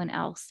anyone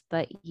else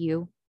but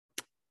you.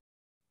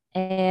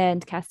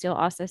 And Castiel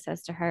also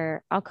says to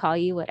her, I'll call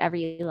you whatever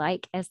you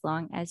like as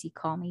long as you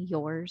call me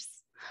yours.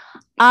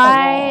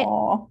 I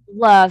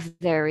love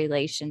their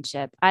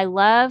relationship. I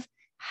love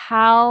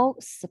how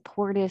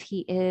supportive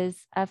he is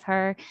of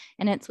her.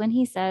 And it's when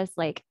he says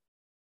like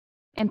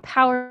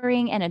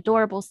empowering and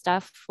adorable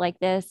stuff like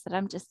this that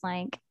I'm just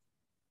like,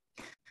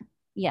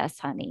 yes,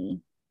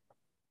 honey.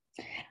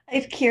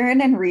 If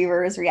Kieran and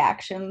Reaver's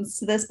reactions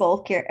to this,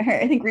 both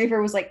I think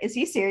Reaver was like, is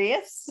he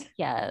serious?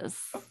 Yes.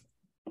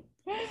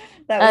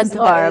 That was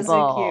adorable. That was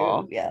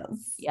so cute.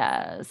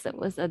 Yes, it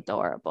was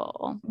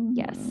adorable. Mm-hmm.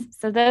 Yes.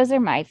 So those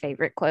are my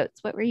favorite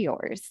quotes. What were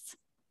yours?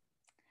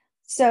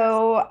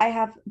 So I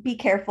have be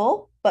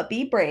careful, but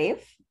be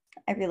brave.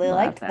 I really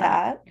liked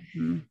that.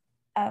 Mm-hmm.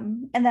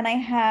 And then I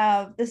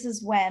have, this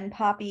is when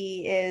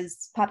Poppy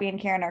and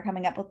Kieran are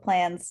coming up with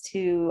plans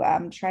to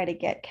try to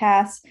get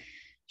Cass.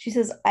 She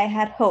says, I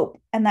had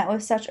hope, and that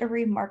was such a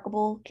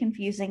remarkable,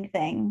 confusing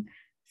thing.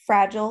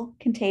 Fragile,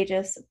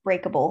 contagious,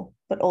 breakable,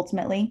 but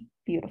ultimately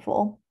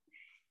beautiful.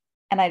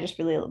 And I just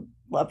really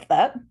loved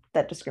that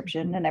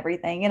description and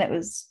everything. And it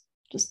was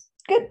just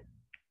good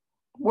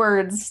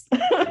words.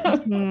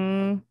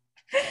 Mm-hmm.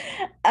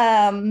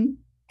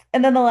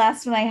 And then the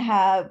last one I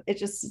have,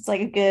 it's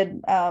like a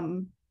good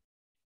kind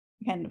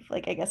of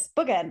like, I guess,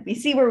 bookend. We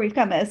see where we've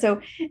come. So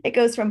it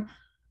goes from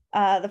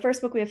The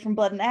first book we have From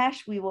Blood and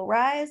Ash, We Will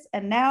Rise.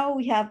 And now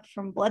we have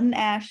From Blood and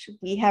Ash,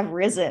 We Have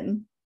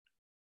Risen.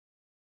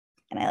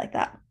 And I like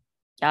that.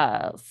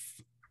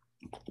 Yes.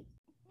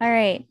 All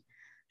right.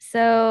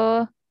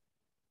 So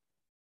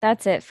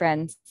that's it,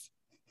 friends.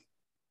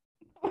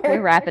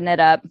 We're wrapping it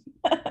up.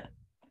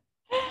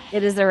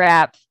 It is a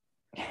wrap.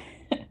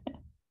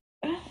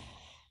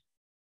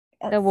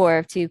 The War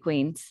of Two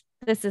Queens.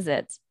 This is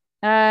it.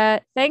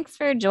 Thanks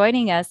for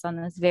joining us on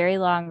this very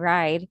long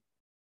ride.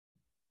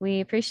 We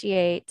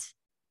appreciate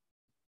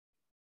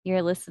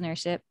your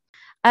listenership.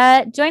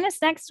 Join us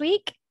next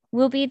week.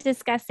 We'll be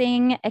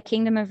discussing A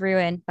Kingdom of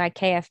Ruin by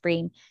K.F.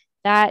 Breene.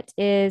 That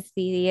is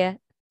the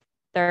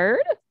third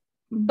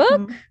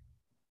book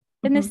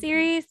in the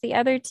series. The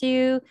other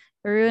two,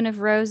 A Ruin of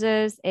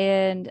Roses,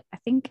 and I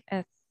think,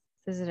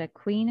 is it A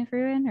Queen of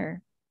Ruin?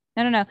 Or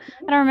I don't know.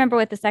 I don't remember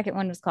what the second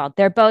one was called.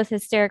 They're both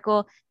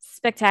hysterical,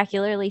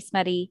 spectacularly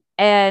smutty,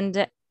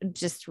 and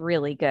just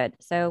really good.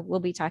 So we'll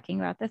be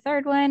talking about the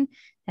third one,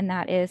 and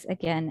that is,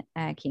 again,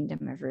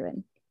 Kingdom of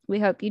Ruin. We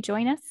hope you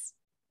join us.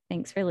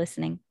 Thanks for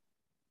listening.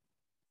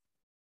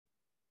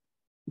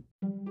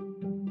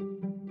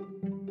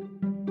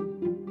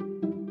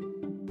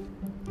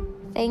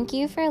 Thank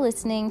you for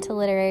listening to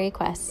Literary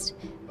Quest.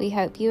 We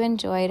hope you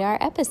enjoyed our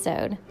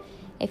episode.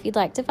 If you'd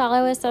like to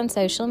follow us on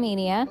social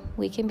media,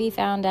 we can be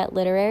found at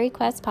Literary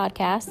Quest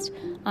Podcast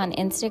on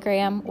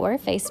Instagram or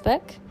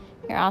Facebook.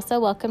 You're also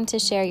welcome to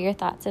share your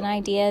thoughts and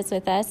ideas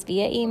with us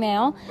via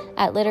email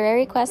at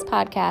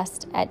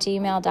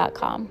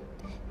literaryquestpodcast@gmail.com.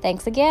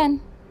 Thanks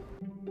again.